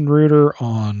Futzenreuter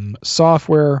on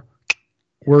software.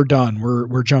 We're done.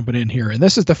 We're jumping in here. And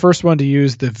this is the first one to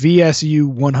use the VSU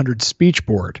 100 speech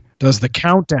board. Does the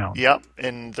countdown. Yep.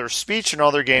 And their speech in all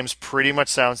their games pretty much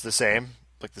sounds the same.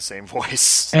 Like the same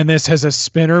voice. And this has a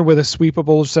spinner with a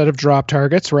sweepable set of drop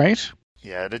targets, right?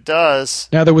 Yeah, it does.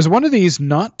 Now, there was one of these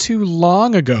not too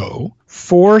long ago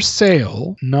for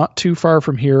sale, not too far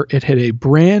from here. It had a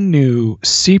brand new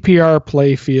CPR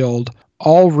playfield,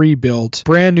 all rebuilt,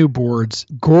 brand new boards,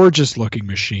 gorgeous looking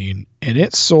machine, and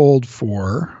it sold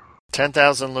for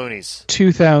 10,000 loonies.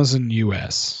 2,000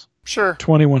 US. Sure.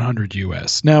 2,100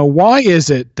 US. Now, why is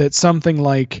it that something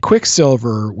like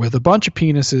Quicksilver with a bunch of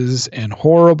penises and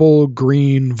horrible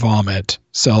green vomit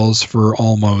sells for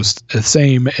almost the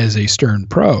same as a Stern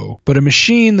Pro, but a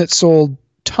machine that sold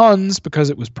tons because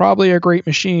it was probably a great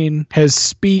machine, has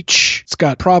speech, it's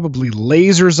got probably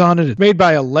lasers on it, it's made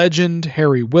by a legend,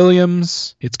 Harry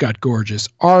Williams, it's got gorgeous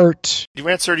art. You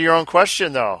answered your own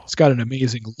question, though. It's got an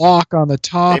amazing lock on the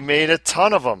top. They made a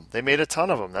ton of them.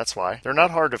 That's why. They're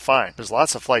not hard to find. There's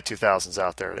lots of Flight 2000s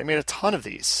out there. They made a ton of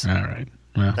these. All right.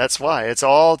 Well. That's why. It's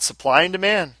all supply and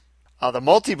demand. The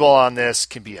multi-ball on this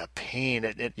can be a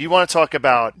pain. You want to talk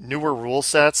about newer rule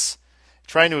sets?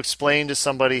 Trying to explain to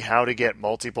somebody how to get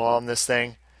multi-ball on this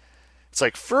thing. It's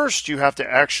like first you have to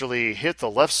actually hit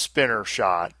the left spinner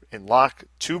shot and lock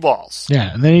two balls.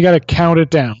 Yeah, and then you got to count it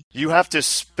down. You have to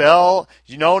spell,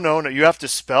 you have to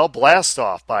spell blast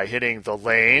off by hitting the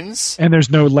lanes. And there's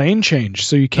no lane change,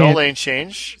 so you can't. No lane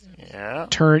change. Yeah.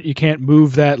 You can't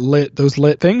move those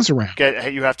lit things around.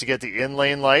 You have to get the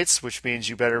in-lane lights, which means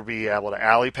you better be able to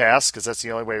alley pass because that's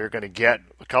the only way you're going to get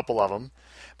a couple of them.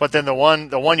 But then the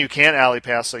one you can't alley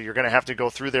pass, so you're going to have to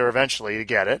go through there eventually to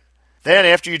get it. Then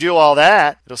after you do all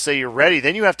that, it'll say you're ready.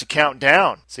 Then you have to count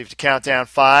down. So you have to count down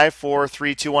 5, 4,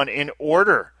 3, 2, 1 in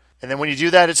order. And then when you do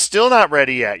that, it's still not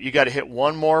ready yet. You got to hit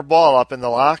one more ball up in the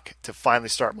lock to finally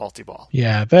start multi-ball.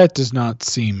 Yeah, that does not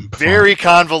seem fun. Very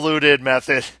convoluted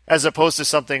method, as opposed to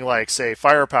something like, say,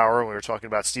 Firepower, when we were talking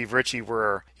about Steve Ritchie,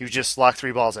 where you just lock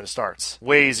 3 balls and it starts.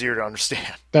 Way easier to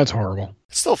understand. That's horrible.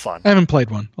 It's still fun. I haven't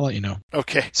played one. I'll let you know.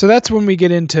 Okay. So that's when we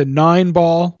get into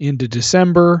 9-ball into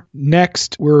December.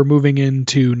 Next, we're moving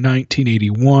into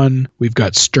 1981. We've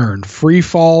got Stern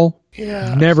Freefall.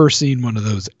 Yeah. Never seen one of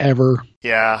those ever.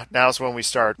 Yeah, now's when we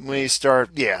start.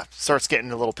 Starts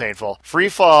getting a little painful.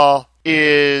 Freefall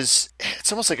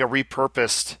it's almost like a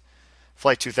repurposed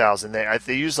Flight 2000.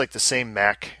 They use like the same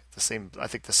mech, I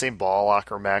think the same ball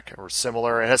locker mech or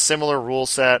similar. It has similar rule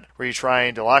set where you're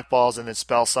trying to lock balls and then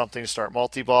spell something to start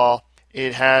multi-ball.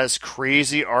 It has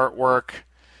crazy artwork.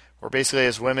 Or basically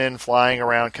as women flying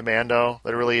around commando.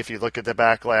 Literally, if you look at the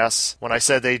back glass. When I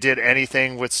said they did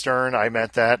anything with Stern, I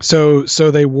meant that. So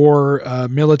they wore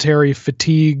military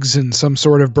fatigues and some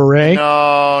sort of beret?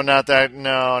 No, not that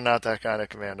kind of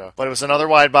commando. But it was another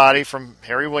wide body from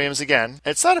Harry Williams again.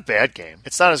 It's not a bad game.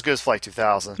 It's not as good as Flight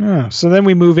 2000. Oh, so then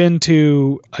we move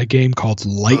into a game called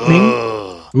Lightning.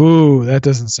 Ugh. Ooh, that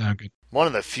doesn't sound good. One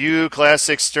of the few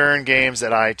classic Stern games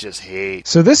that I just hate.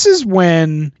 So this is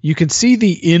when you can see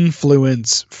the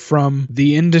influence from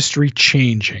the industry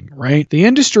changing, right? The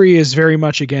industry is very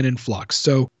much, again, in flux.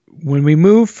 So when we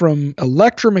move from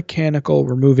electromechanical,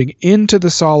 we're moving into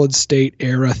the solid state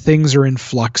era, things are in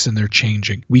flux and they're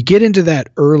changing. We get into that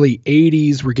early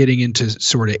 80s, we're getting into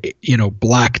sort of,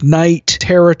 Black Knight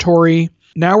territory.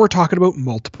 Now we're talking about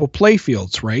multiple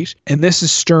playfields, right? And this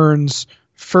is Stern's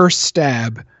first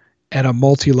stab at a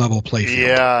multi-level playfield.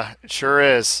 Yeah, it sure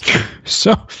is.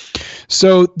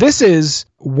 So this is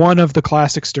one of the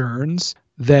classic Sterns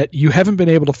that you haven't been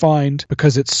able to find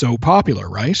because it's so popular,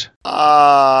 right?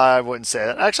 I wouldn't say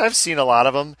that. Actually, I've seen a lot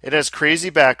of them. It has crazy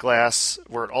back glass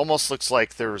where it almost looks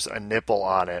like there's a nipple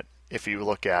on it. If you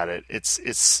look at it, it's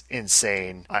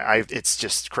insane. It's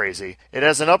just crazy. It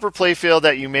has an upper playfield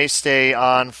that you may stay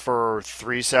on for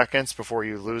 3 seconds before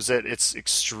you lose it. It's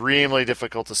extremely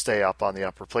difficult to stay up on the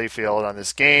upper playfield on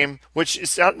this game, which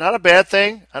is not a bad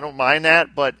thing. I don't mind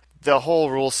that, but the whole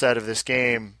rule set of this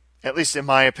game, at least in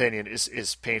my opinion,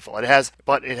 is painful.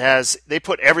 They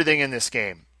put everything in this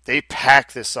game. They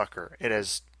pack this sucker. It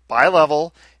has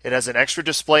bi-level. It has an extra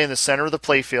display in the center of the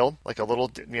playfield, like a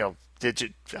little,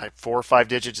 digit, 4 or 5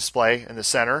 digit display in the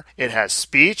center. It has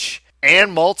speech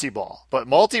and multi-ball. But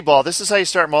multi-ball, this is how you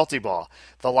start multi-ball.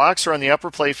 The locks are on the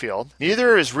upper playfield.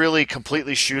 Neither is really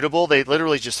completely shootable. They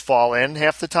literally just fall in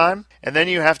half the time. And then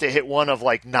you have to hit one of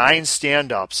like 9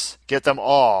 stand-ups, get them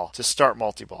all to start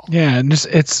multi-ball. Yeah, and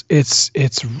it's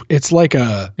like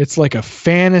a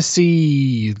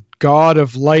fantasy god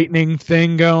of lightning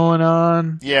thing going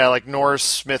on. Yeah, like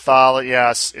Norse mythology.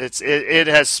 Yes, it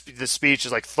has the speech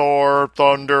is like Thor,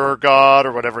 thunder god,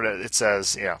 or whatever it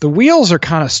says. Yeah, the wheels are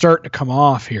kind of starting to come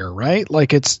off here, right?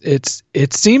 Like it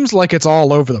seems like it's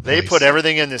all over the place. They put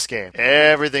everything in this game.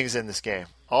 Everything's in this game,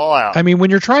 all out. I mean, when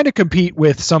you're trying to compete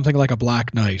with something like a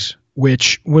Black Knight,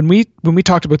 which when we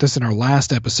talked about this in our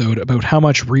last episode about how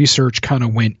much research kind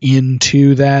of went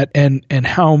into that and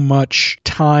how much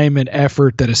time and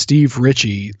effort that a Steve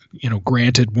Ritchie,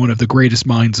 granted one of the greatest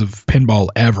minds of pinball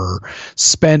ever,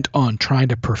 spent on trying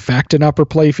to perfect an upper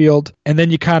playfield. And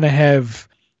then you kind of have,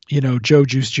 Joe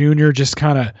Juice Jr. just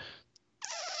kind of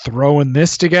throwing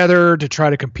this together to try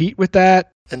to compete with that.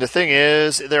 And the thing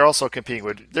is, they're also competing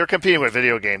with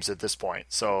video games at this point.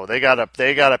 So they gotta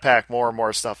pack more and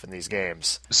more stuff in these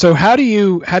games. So how do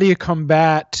you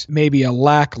combat maybe a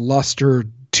lackluster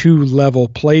 2-level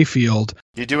playfield?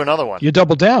 You do another one. You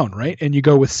double down, right? And you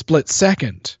go with split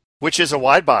second, which is a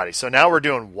wide body. So now we're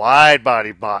doing wide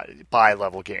body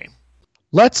bi-level game.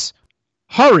 Let's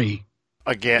hurry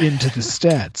again into the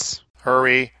stats.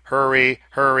 Hurry.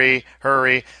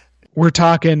 We're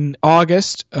talking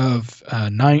August of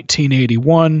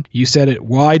 1981. You said it,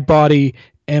 wide body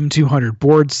M200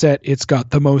 board set. It's got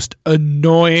the most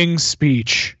annoying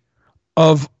speech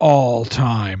of all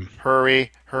time.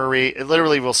 Hurry. It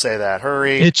literally will say that.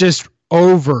 Hurry. It just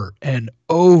over and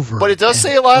over. But it does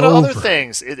say a lot of other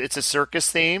things. It's a circus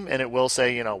theme, and it will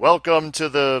say, welcome to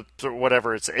the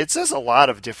whatever. It says a lot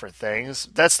of different things.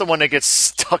 That's the one that gets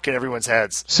stuck in everyone's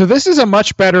heads. So this is a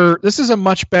much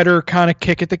better kind of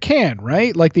kick at the can,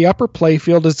 right? Like the upper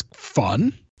playfield is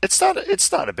fun. It's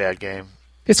not a bad game.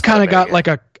 It's kind of got game. Like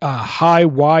a high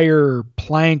wire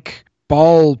plank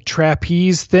ball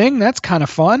trapeze thing. That's kind of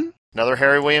fun. Another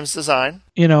Harry Williams design.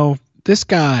 This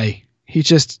guy, he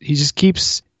just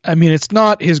keeps, I mean, it's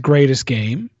not his greatest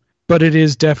game, but it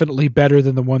is definitely better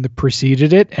than the one that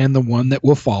preceded it and the one that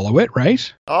will follow it,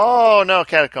 right? Oh, no,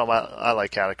 Catacomb. I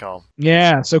like Catacomb.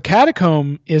 Yeah, so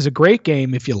Catacomb is a great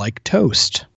game if you like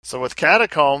toast. So with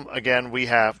Catacomb, again, we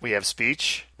have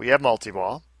speech, we have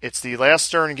multi-ball. It's the last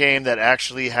Stern game that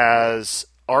actually has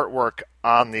artwork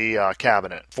on the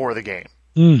cabinet for the game.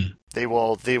 They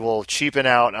will cheapen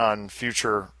out on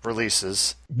future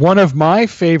releases. One of my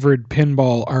favorite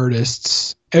pinball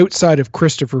artists outside of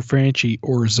Christopher Franchi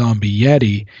or Zombie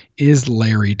Yeti is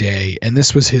Larry Day. And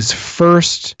this was his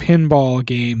first pinball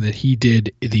game that he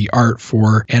did the art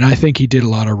for. And I think he did a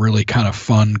lot of really kind of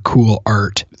fun, cool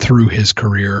art through his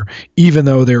career, even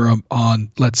though they're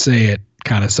on, let's say it,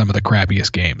 kind of some of the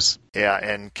crappiest games. Yeah,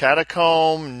 and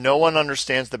Catacomb, no one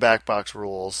understands the back box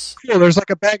rules. Yeah, there's like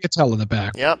a bagatelle in the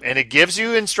back. Yep, and it gives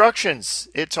you instructions.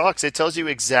 It tells you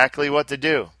exactly what to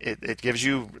do. It gives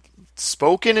you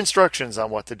spoken instructions on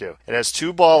what to do. It has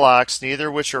 2 ball locks, neither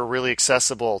of which are really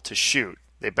accessible to shoot.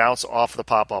 They bounce off the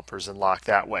pop-uppers and lock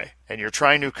that way. And you're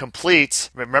trying to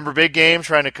complete, remember big game,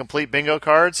 trying to complete bingo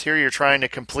cards? Here you're trying to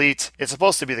complete, it's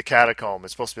supposed to be the Catacomb.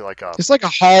 It's supposed to be like it's like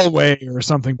a hallway or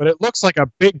something, but it looks like a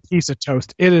big piece of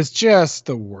toast. It is just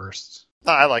the worst.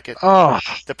 No, I like it. Oh.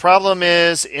 The problem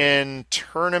is in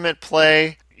tournament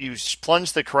play, you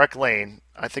plunge the correct lane.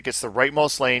 I think it's the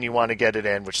rightmost lane you want to get it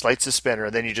in, which lights the spinner,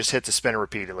 and then you just hit the spinner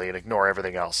repeatedly and ignore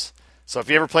everything else. So if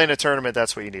you ever play in a tournament,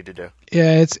 that's what you need to do.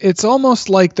 Yeah, it's almost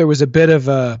like there was a bit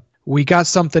of we got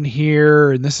something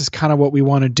here, and this is kind of what we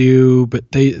want to do, but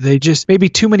they just, maybe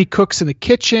too many cooks in the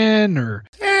kitchen, or...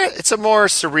 It's a more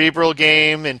cerebral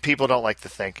game, and people don't like to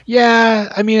think.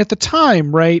 Yeah, I mean, at the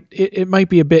time, right, it might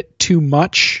be a bit too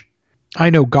much. I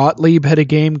know Gottlieb had a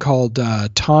game called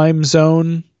Time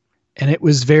Zone, and it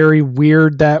was very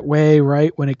weird that way,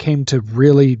 right, when it came to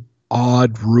really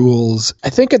odd rules. I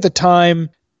think at the time,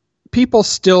 people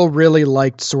still really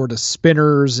liked sort of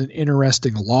spinners and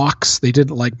interesting locks. They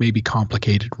didn't like maybe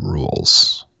complicated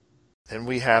rules. Then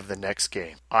we have the next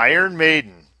game. Iron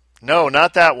Maiden. No,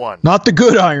 not that one. Not the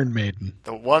good Iron Maiden.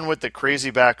 The one with the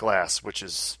crazy back glass, which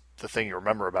is the thing you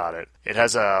remember about it. It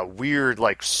has a weird,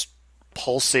 like,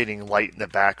 pulsating light in the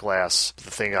back glass.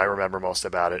 The thing I remember most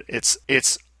about it. It's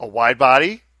a wide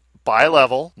body,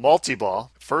 bi-level,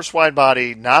 multi-ball. First wide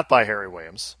body, not by Harry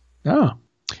Williams. Oh.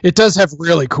 It does have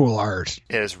really cool art.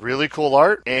 It has really cool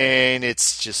art, and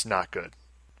it's just not good.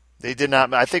 They did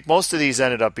not... I think most of these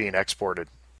ended up being exported.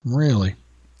 Really?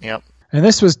 Yep. And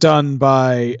this was done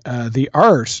by... the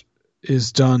art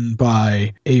is done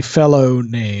by a fellow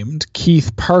named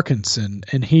Keith Parkinson,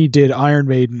 and he did Iron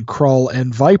Maiden, Krull,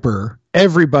 and Viper,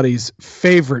 everybody's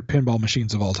favorite pinball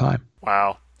machines of all time.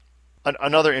 Wow.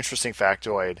 Another interesting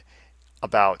factoid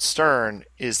about Stern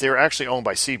is they were actually owned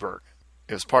by Seeburg.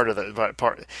 It was part of the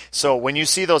part. So when you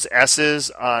see those S's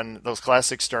on those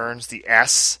classic Sterns, the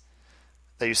S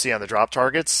that you see on the drop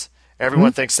targets,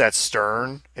 everyone thinks that's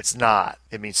Stern. It's not.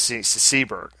 It means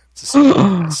Seeburg. It's a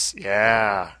Seeburg S.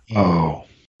 Yeah. Oh.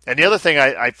 And the other thing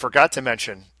I forgot to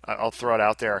mention, I'll throw it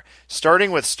out there.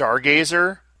 Starting with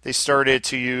Stargazer, they started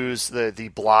to use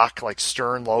the block, like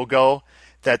Stern logo,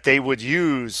 that they would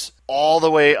use all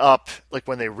the way up, like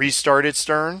when they restarted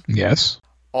Stern. Yes.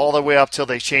 All the way up till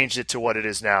they changed it to what it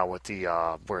is now with the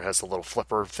where it has the little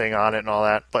flipper thing on it and all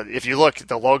that. But if you look at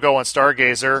the logo on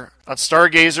Stargazer,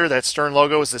 that Stern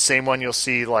logo is the same one you'll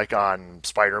see like on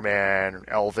Spider-Man,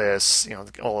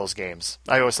 Elvis, all those games.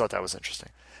 I always thought that was interesting.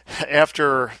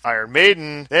 After Iron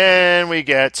Maiden, then we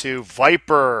get to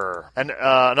Viper. And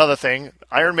another thing,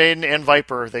 Iron Maiden and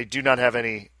Viper, they do not have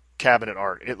any cabinet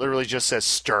art. It literally just says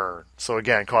Stern. So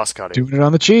again, cost cutting. Doing it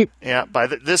on the cheap. Yeah, by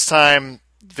this time,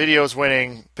 video's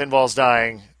winning, pinball's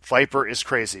dying. Viper is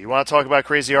crazy. You want to talk about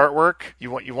crazy artwork?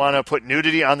 You want to put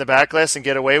nudity on the back glass and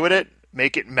get away with it?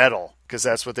 Make it metal, because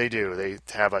that's what they do. They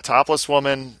have a topless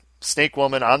woman, snake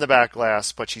woman on the back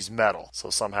glass, but she's metal. So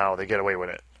somehow they get away with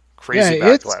it. Crazy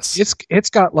back glass. It's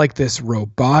got like this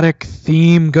robotic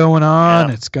theme going on.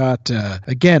 Yeah. It's got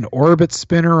again, orbit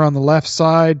spinner on the left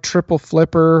side, triple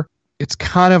flipper. It's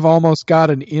kind of almost got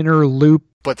an inner loop.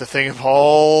 But the thing of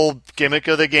whole gimmick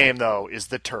of the game, though, is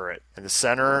the turret. In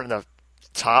the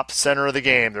top center of the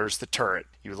game, there's the turret.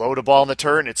 You load a ball in the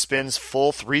turret, and it spins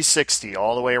full 360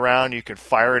 all the way around. You can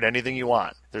fire it anything you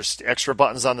want. There's extra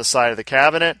buttons on the side of the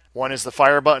cabinet. One is the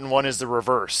fire button, one is the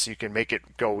reverse. You can make it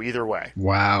go either way.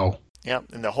 Wow. Yep,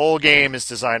 and the whole game is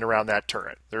designed around that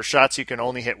turret. There are shots you can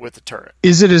only hit with the turret.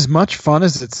 Is it as much fun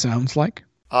as it sounds like?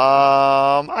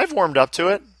 I've warmed up to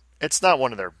it. It's not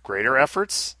one of their greater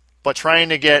efforts. But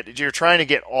you're trying to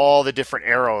get all the different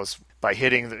arrows by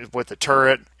hitting with the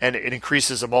turret, and it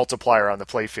increases a multiplier on the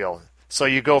playfield. So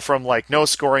you go from like no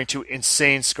scoring to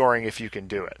insane scoring if you can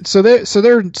do it. So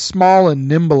they're small and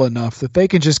nimble enough that they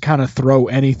can just kind of throw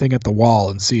anything at the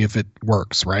wall and see if it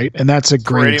works, right? And that's a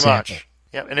great example. Pretty much.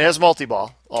 Yeah, and it has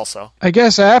multi-ball also. I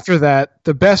guess after that,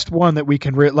 the best one that we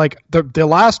can like the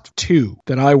last two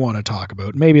that I want to talk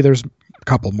about. Maybe there's a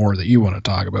couple more that you want to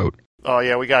talk about. Oh,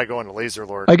 yeah, we got to go into Laser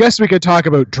Lord. I guess we could talk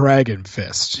about Dragon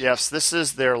Fist. Yes, this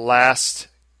is their last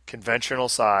conventional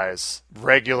size,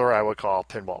 regular, I would call,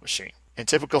 pinball machine. In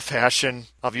typical fashion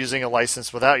of using a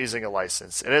license without using a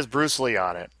license. It has Bruce Lee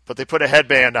on it, but they put a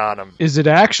headband on him. Is it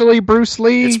actually Bruce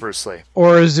Lee? It's Bruce Lee.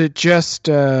 Or is it just...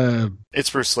 It's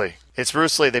Bruce Lee. It's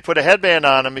Bruce Lee. They put a headband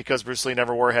on him because Bruce Lee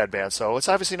never wore a headband, so it's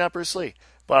obviously not Bruce Lee.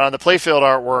 But on the playfield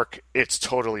artwork, it's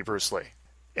totally Bruce Lee.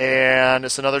 And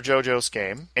it's another JoJo's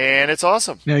game, and it's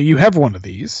awesome. Now, you have one of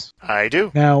these. I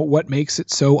do. Now, what makes it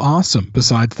so awesome,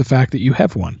 besides the fact that you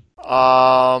have one?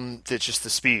 It's just the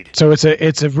speed. So it's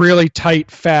a really tight,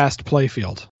 fast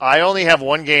playfield. I only have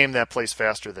one game that plays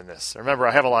faster than this. Remember,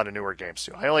 I have a lot of newer games,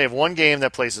 too. I only have one game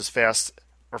that plays as fast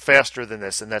or faster than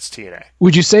this, and that's TNA.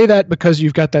 Would you say that because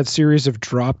you've got that series of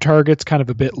drop targets kind of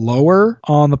a bit lower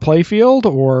on the playfield,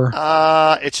 or?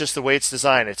 It's just the way it's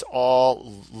designed. It's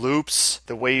all loops,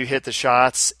 the way you hit the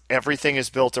shots. Everything is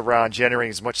built around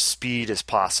generating as much speed as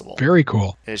possible. Very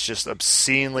cool. It's just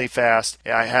obscenely fast.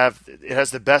 It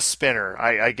has the best spinner.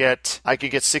 I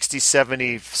could get 60,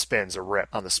 70 spins a rip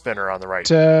on the spinner on the right.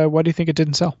 Why do you think it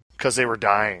didn't sell? Because they were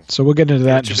dying. So we'll get into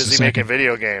that in They're just too a busy second. making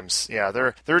video games. Yeah,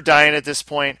 they're dying at this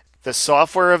point. The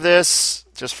software of this,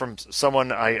 just from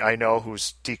someone I know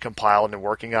who's decompiled and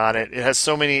working on it, it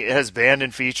has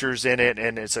abandoned features in it,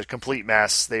 and it's a complete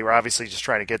mess. They were obviously just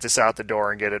trying to get this out the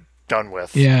door and get it done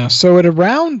with. Yeah, so at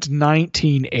around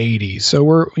 1980, so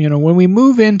we're when we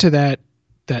move into that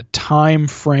that time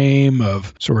frame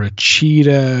of sort of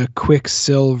Cheetah,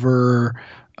 Quicksilver,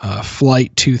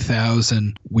 Flight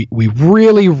 2000. We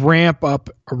really ramp up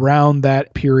around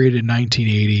that period in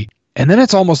 1980. And then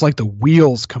it's almost like the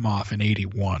wheels come off in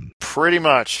 81. Pretty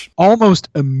much. Almost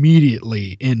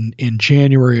immediately in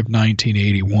January of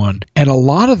 1981. And a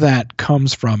lot of that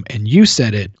comes from, and you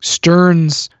said it,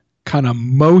 Stern's kind of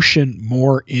motion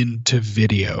more into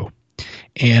video.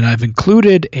 And I've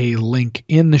included a link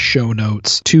in the show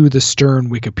notes to the Stern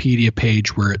Wikipedia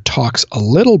page where it talks a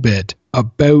little bit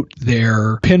about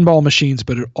their pinball machines,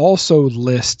 but it also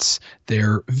lists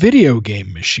their video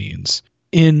game machines.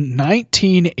 In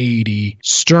 1980,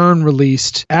 Stern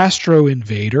released Astro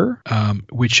Invader,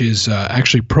 which is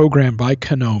actually programmed by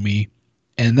Konami,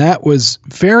 and that was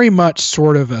very much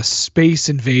sort of a Space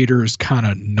Invaders kind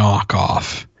of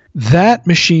knockoff. That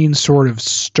machine sort of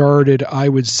started, I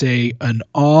would say, an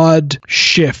odd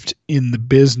shift in the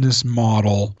business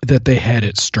model that they had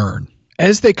at Stern.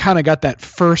 As they kind of got that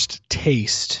first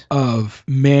taste of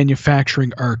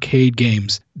manufacturing arcade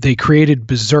games, they created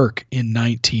Berserk in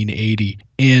 1980.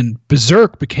 And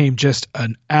Berserk became just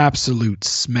an absolute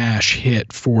smash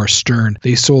hit for Stern.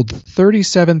 They sold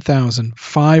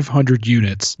 37,500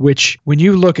 units, which when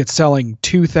you look at selling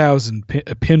 2,000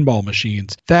 pinball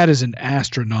machines, that is an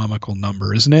astronomical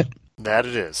number, isn't it? That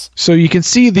it is. So you can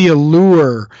see the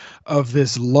allure of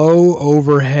this low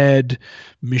overhead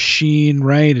machine,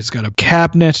 right? It's got a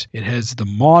cabinet, it has the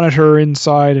monitor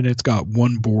inside, and it's got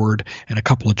one board and a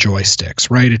couple of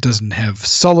joysticks, right? It doesn't have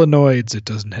solenoids, it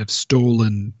doesn't have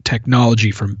stolen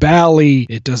technology from Bally,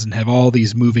 it doesn't have all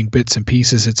these moving bits and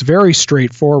pieces. It's very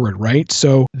straightforward, right?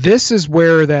 So this is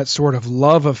where that sort of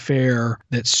love affair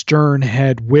that Stern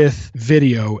had with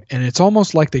video, and it's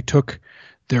almost like they took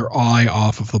their eye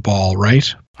off of the ball,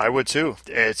 right? I would too.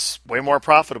 It's way more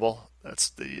profitable.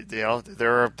 That's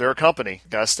they're a company.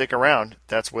 Got to stick around.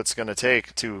 That's what's going to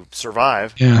take to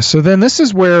survive. Yeah. So then this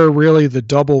is where really the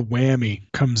double whammy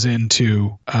comes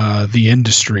into the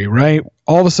industry, right?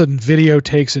 All of a sudden, video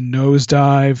takes a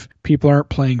nosedive. People aren't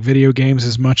playing video games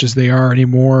as much as they are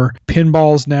anymore.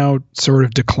 Pinball's now sort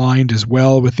of declined as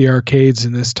well with the arcades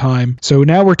in this time. So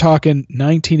now we're talking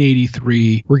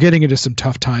 1983. We're getting into some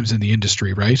tough times in the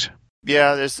industry, right?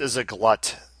 Yeah, there's a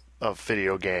glut of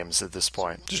video games at this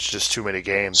point. There's just too many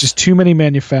games. Just too many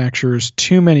manufacturers,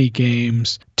 too many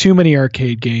games, too many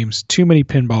arcade games, too many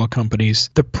pinball companies.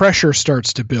 The pressure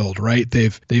starts to build, right?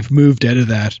 They've moved out of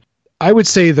that. I would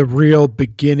say the real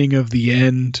beginning of the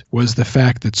end was the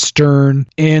fact that Stern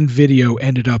and Video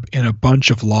ended up in a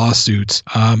bunch of lawsuits.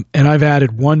 And I've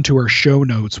added one to our show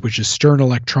notes, which is Stern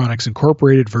Electronics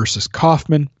Incorporated versus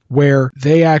Kaufman, where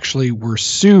they actually were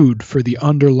sued for the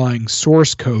underlying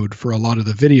source code for a lot of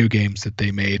the video games that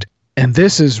they made. And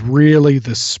this is really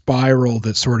the spiral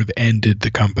that sort of ended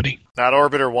the company. Not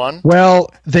Orbiter 1? Well,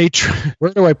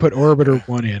 where do I put Orbiter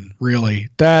 1 in, really?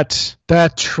 That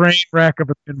train wreck of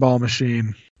a pinball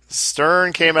machine.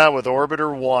 Stern came out with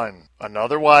Orbiter 1,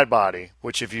 another wide body,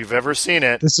 which if you've ever seen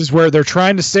it... This is where they're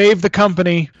trying to save the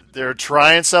company. They're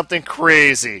trying something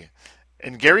crazy.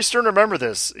 And Gary Stern, remember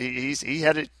this. He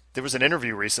had it. There was an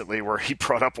interview recently where he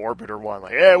brought up Orbiter 1.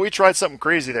 Like, yeah, we tried something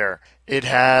crazy there. It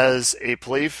has a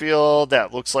playfield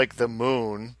that looks like the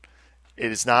moon.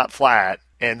 It is not flat.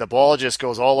 And the ball just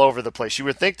goes all over the place. You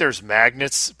would think there's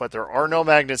magnets, but there are no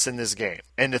magnets in this game.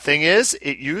 And the thing is,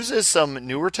 it uses some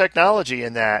newer technology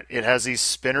in that it has these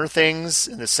spinner things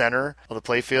in the center of the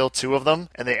playfield, 2 of them,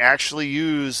 and they actually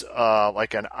use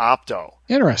like an opto.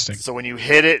 Interesting. So when you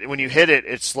hit it,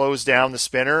 it slows down the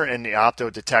spinner, and the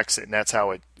opto detects it, and that's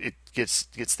how it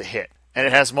gets the hit. And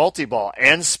it has multi-ball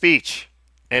and speech,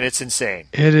 and it's insane.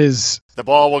 It is. The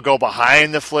ball will go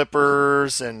behind the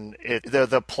flippers, and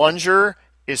the plunger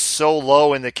is so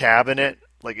low in the cabinet,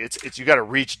 like it's you got to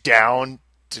reach down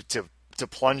to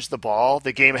plunge the ball.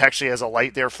 The game actually has a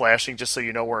light there flashing just so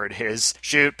you know where it is.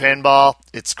 Shoot, pinball.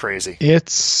 It's crazy.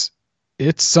 It's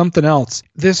something else.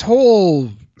 This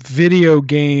whole video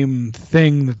game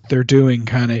thing that they're doing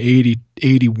kind of 80,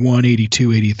 81,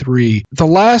 82, 83. The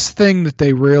last thing that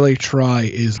they really try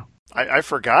is... I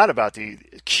forgot about the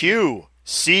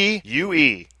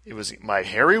QCUE. It was my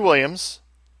Harry Williams,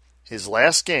 his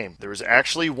last game. There was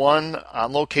actually one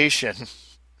on location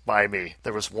by me.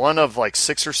 There was one of like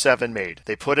 6 or 7 made.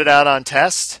 They put it out on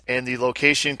test, and the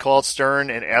location called Stern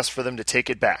and asked for them to take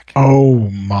it back. Oh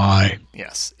my.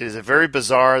 Yes. It is a very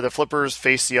bizarre. The flippers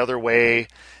face the other way,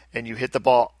 and you hit the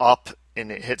ball up, and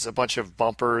it hits a bunch of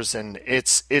bumpers, and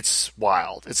it's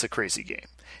wild. It's a crazy game.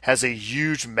 Has a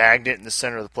huge magnet in the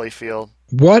center of the playfield.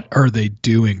 What are they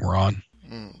doing, Ron?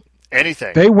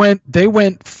 Anything. They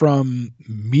went from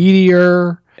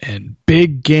Meteor and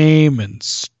Big Game and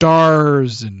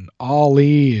Stars and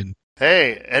Ollie, and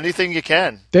Hey, anything you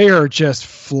can. they are just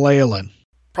flailing.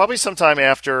 Probably sometime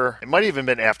after, it might have even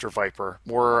been after Viper,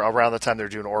 more around the time they were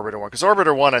doing Orbiter 1. Because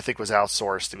Orbiter 1, I think, was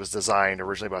outsourced. It was designed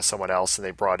originally by someone else, and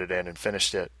they brought it in and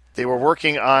finished it. They were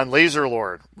working on Laser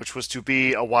Lord, which was to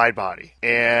be a wide body,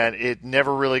 and it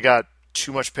never really got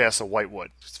too much past a Whitewood.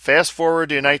 Fast forward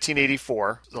to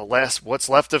 1984, what's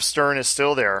left of Stern is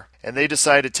still there, and they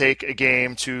decided to take a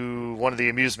game to one of the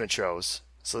amusement shows.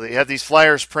 So they had these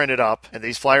flyers printed up, and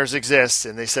these flyers exist,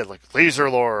 and they said, like, Laser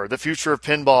Lord, the future of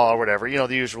pinball, or whatever,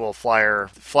 the usual flyer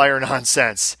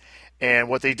nonsense. And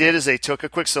what they did is they took a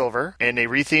Quicksilver, and they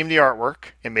rethemed the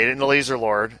artwork, and made it into Laser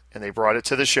Lord, and they brought it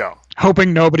to the show.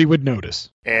 Hoping nobody would notice.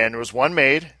 And there was one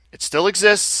made. It still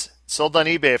exists. Sold on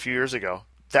eBay a few years ago.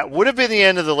 That would have been the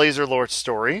end of the Laser Lord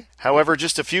story. However,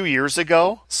 just a few years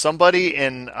ago, somebody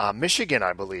in Michigan,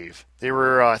 I believe, they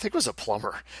were, I think it was a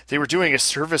plumber, they were doing a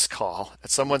service call at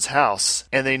someone's house,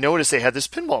 and they noticed they had this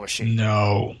pinball machine.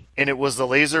 No. And it was the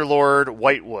Laser Lord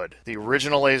Whitewood, the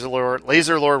original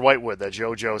Laser Lord Whitewood that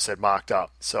Joe Jost had mocked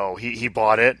up. So he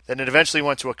bought it. Then it eventually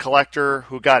went to a collector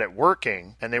who got it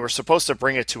working, and they were supposed to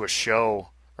bring it to a show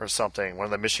or something, one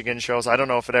of the Michigan shows. I don't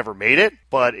know if it ever made it,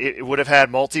 but it would have had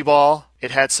multi-ball.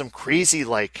 It had some crazy,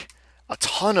 like, a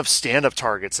ton of stand-up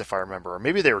targets, if I remember, or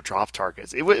maybe they were drop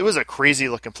targets. It was a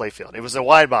crazy-looking playfield. It was a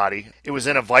wide body. It was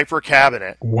in a Viper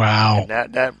cabinet. Wow.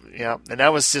 And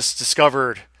that was just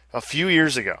discovered a few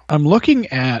years ago. I'm looking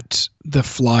at the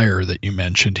flyer that you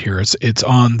mentioned here. It's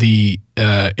on the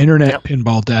Internet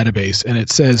Pinball database, and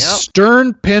it says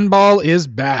Stern Pinball is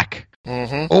back.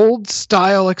 Mm-hmm. Old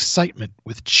style excitement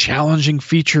with challenging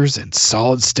features and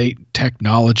solid state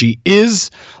technology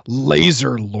is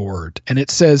Laser Lord. And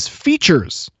it says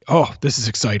features. Oh, this is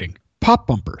exciting. Pop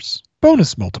bumpers,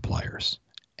 bonus multipliers,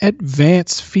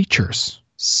 advanced features,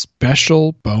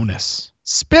 special bonus,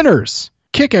 spinners,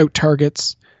 kick out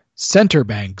targets, center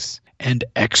banks, and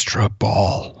extra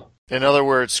ball. In other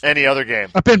words, any other game.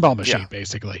 A pinball machine,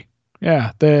 basically.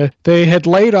 Yeah, they had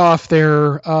laid off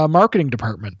their marketing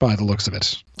department by the looks of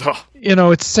it. Oh.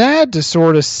 It's sad to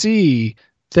sort of see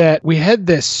that we had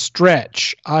this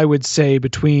stretch, I would say,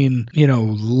 between,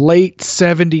 late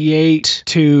 78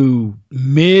 to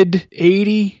mid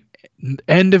 80,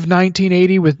 end of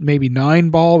 1980 with maybe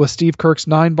 9-ball, with Steve Kirk's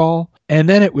 9-ball. And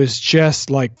then it was just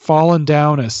like falling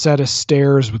down a set of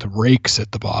stairs with rakes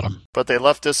at the bottom. But they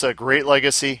left us a great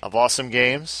legacy of awesome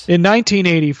games. In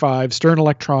 1985, Stern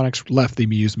Electronics left the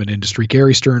amusement industry.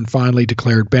 Gary Stern finally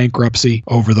declared bankruptcy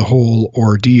over the whole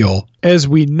ordeal. As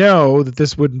we know that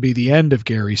this wouldn't be the end of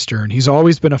Gary Stern. He's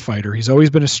always been a fighter. He's always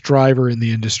been a striver in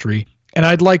the industry. And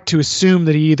I'd like to assume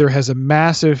that he either has a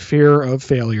massive fear of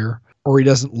failure or he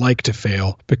doesn't like to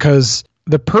fail, because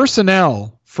the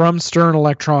personnel from Stern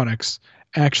Electronics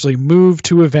actually moved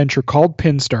to a venture called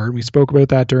Pinstar, and we spoke about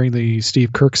that during the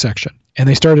Steve Kirk section. And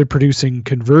they started producing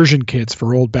conversion kits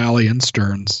for old Bally and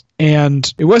Sterns.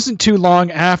 And it wasn't too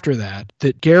long after that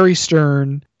Gary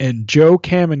Stern and Joe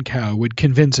Kamenkow would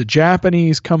convince a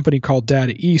Japanese company called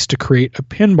Data East to create a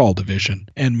pinball division.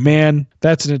 And man,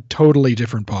 that's a totally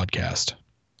different podcast.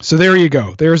 So there you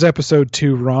go. There's episode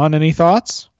 2. Ron, any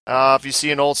thoughts? If you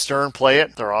see an old Stern play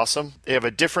it, they're awesome. They have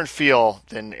a different feel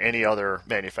than any other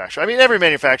manufacturer. I mean, every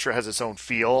manufacturer has its own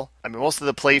feel. I mean, most of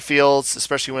the play fields,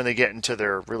 especially when they get into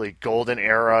their really golden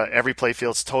era, every play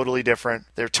field's totally different.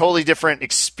 They're totally different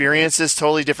experiences,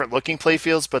 totally different looking play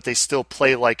fields, but they still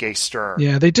play like a Stern.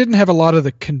 Yeah, they didn't have a lot of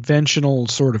the conventional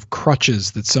sort of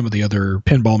crutches that some of the other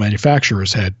pinball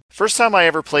manufacturers had. First time I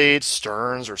ever played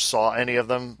Sterns or saw any of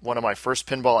them, one of my first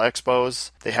pinball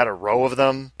expos, they had a row of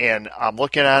them, and I'm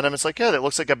looking at them, it's like, yeah, that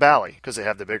looks like a Bally, because they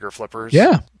have the bigger flippers.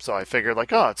 Yeah. So I figured,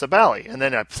 like, oh, it's a Bally. And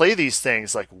then I play these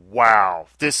things like, wow,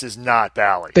 this is not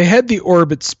Bally. They had the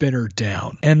orbit spinner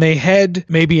down, and they had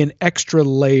maybe an extra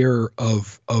layer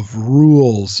of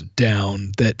rules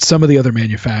down that some of the other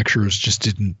manufacturers just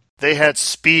didn't. They had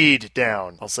speed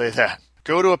down, I'll say that.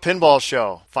 Go to a pinball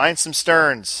show. Find some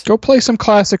Sterns. Go play some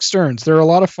classic Sterns. They're a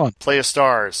lot of fun. Play a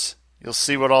Stars. You'll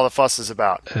see what all the fuss is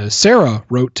about. Sarah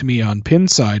wrote to me on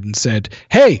Pinside and said,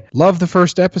 "Hey, love the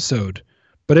first episode,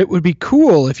 but it would be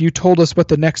cool if you told us what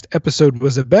the next episode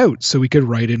was about so we could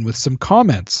write in with some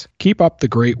comments. Keep up the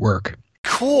great work."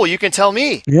 Cool, you can tell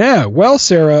me. Yeah, well,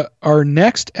 Sarah, our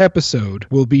next episode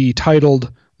will be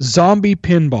titled Zombie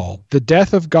Pinball, The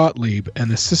Death of Gottlieb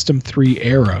and the System 3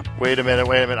 Era. Wait a minute.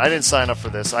 I didn't sign up for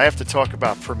this. I have to talk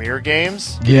about Premier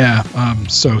games? Yeah, I'm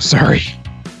so sorry.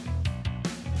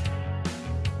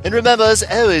 And remember, as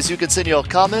always, you can send your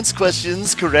comments,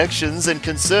 questions, corrections, and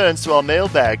concerns to our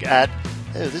mailbag at...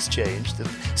 Oh, this changed.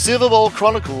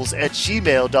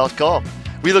 silverballchronicles@gmail.com.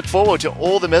 We look forward to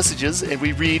all the messages and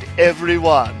we read every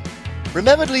one.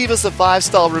 Remember to leave us a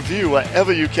 5-star review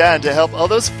wherever you can to help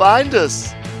others find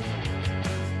us.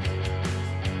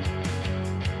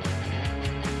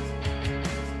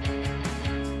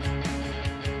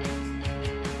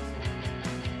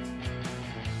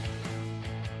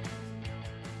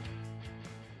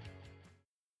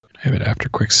 I have it after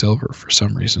Quicksilver for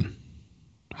some reason.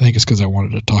 I think it's because I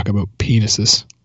wanted to talk about penises.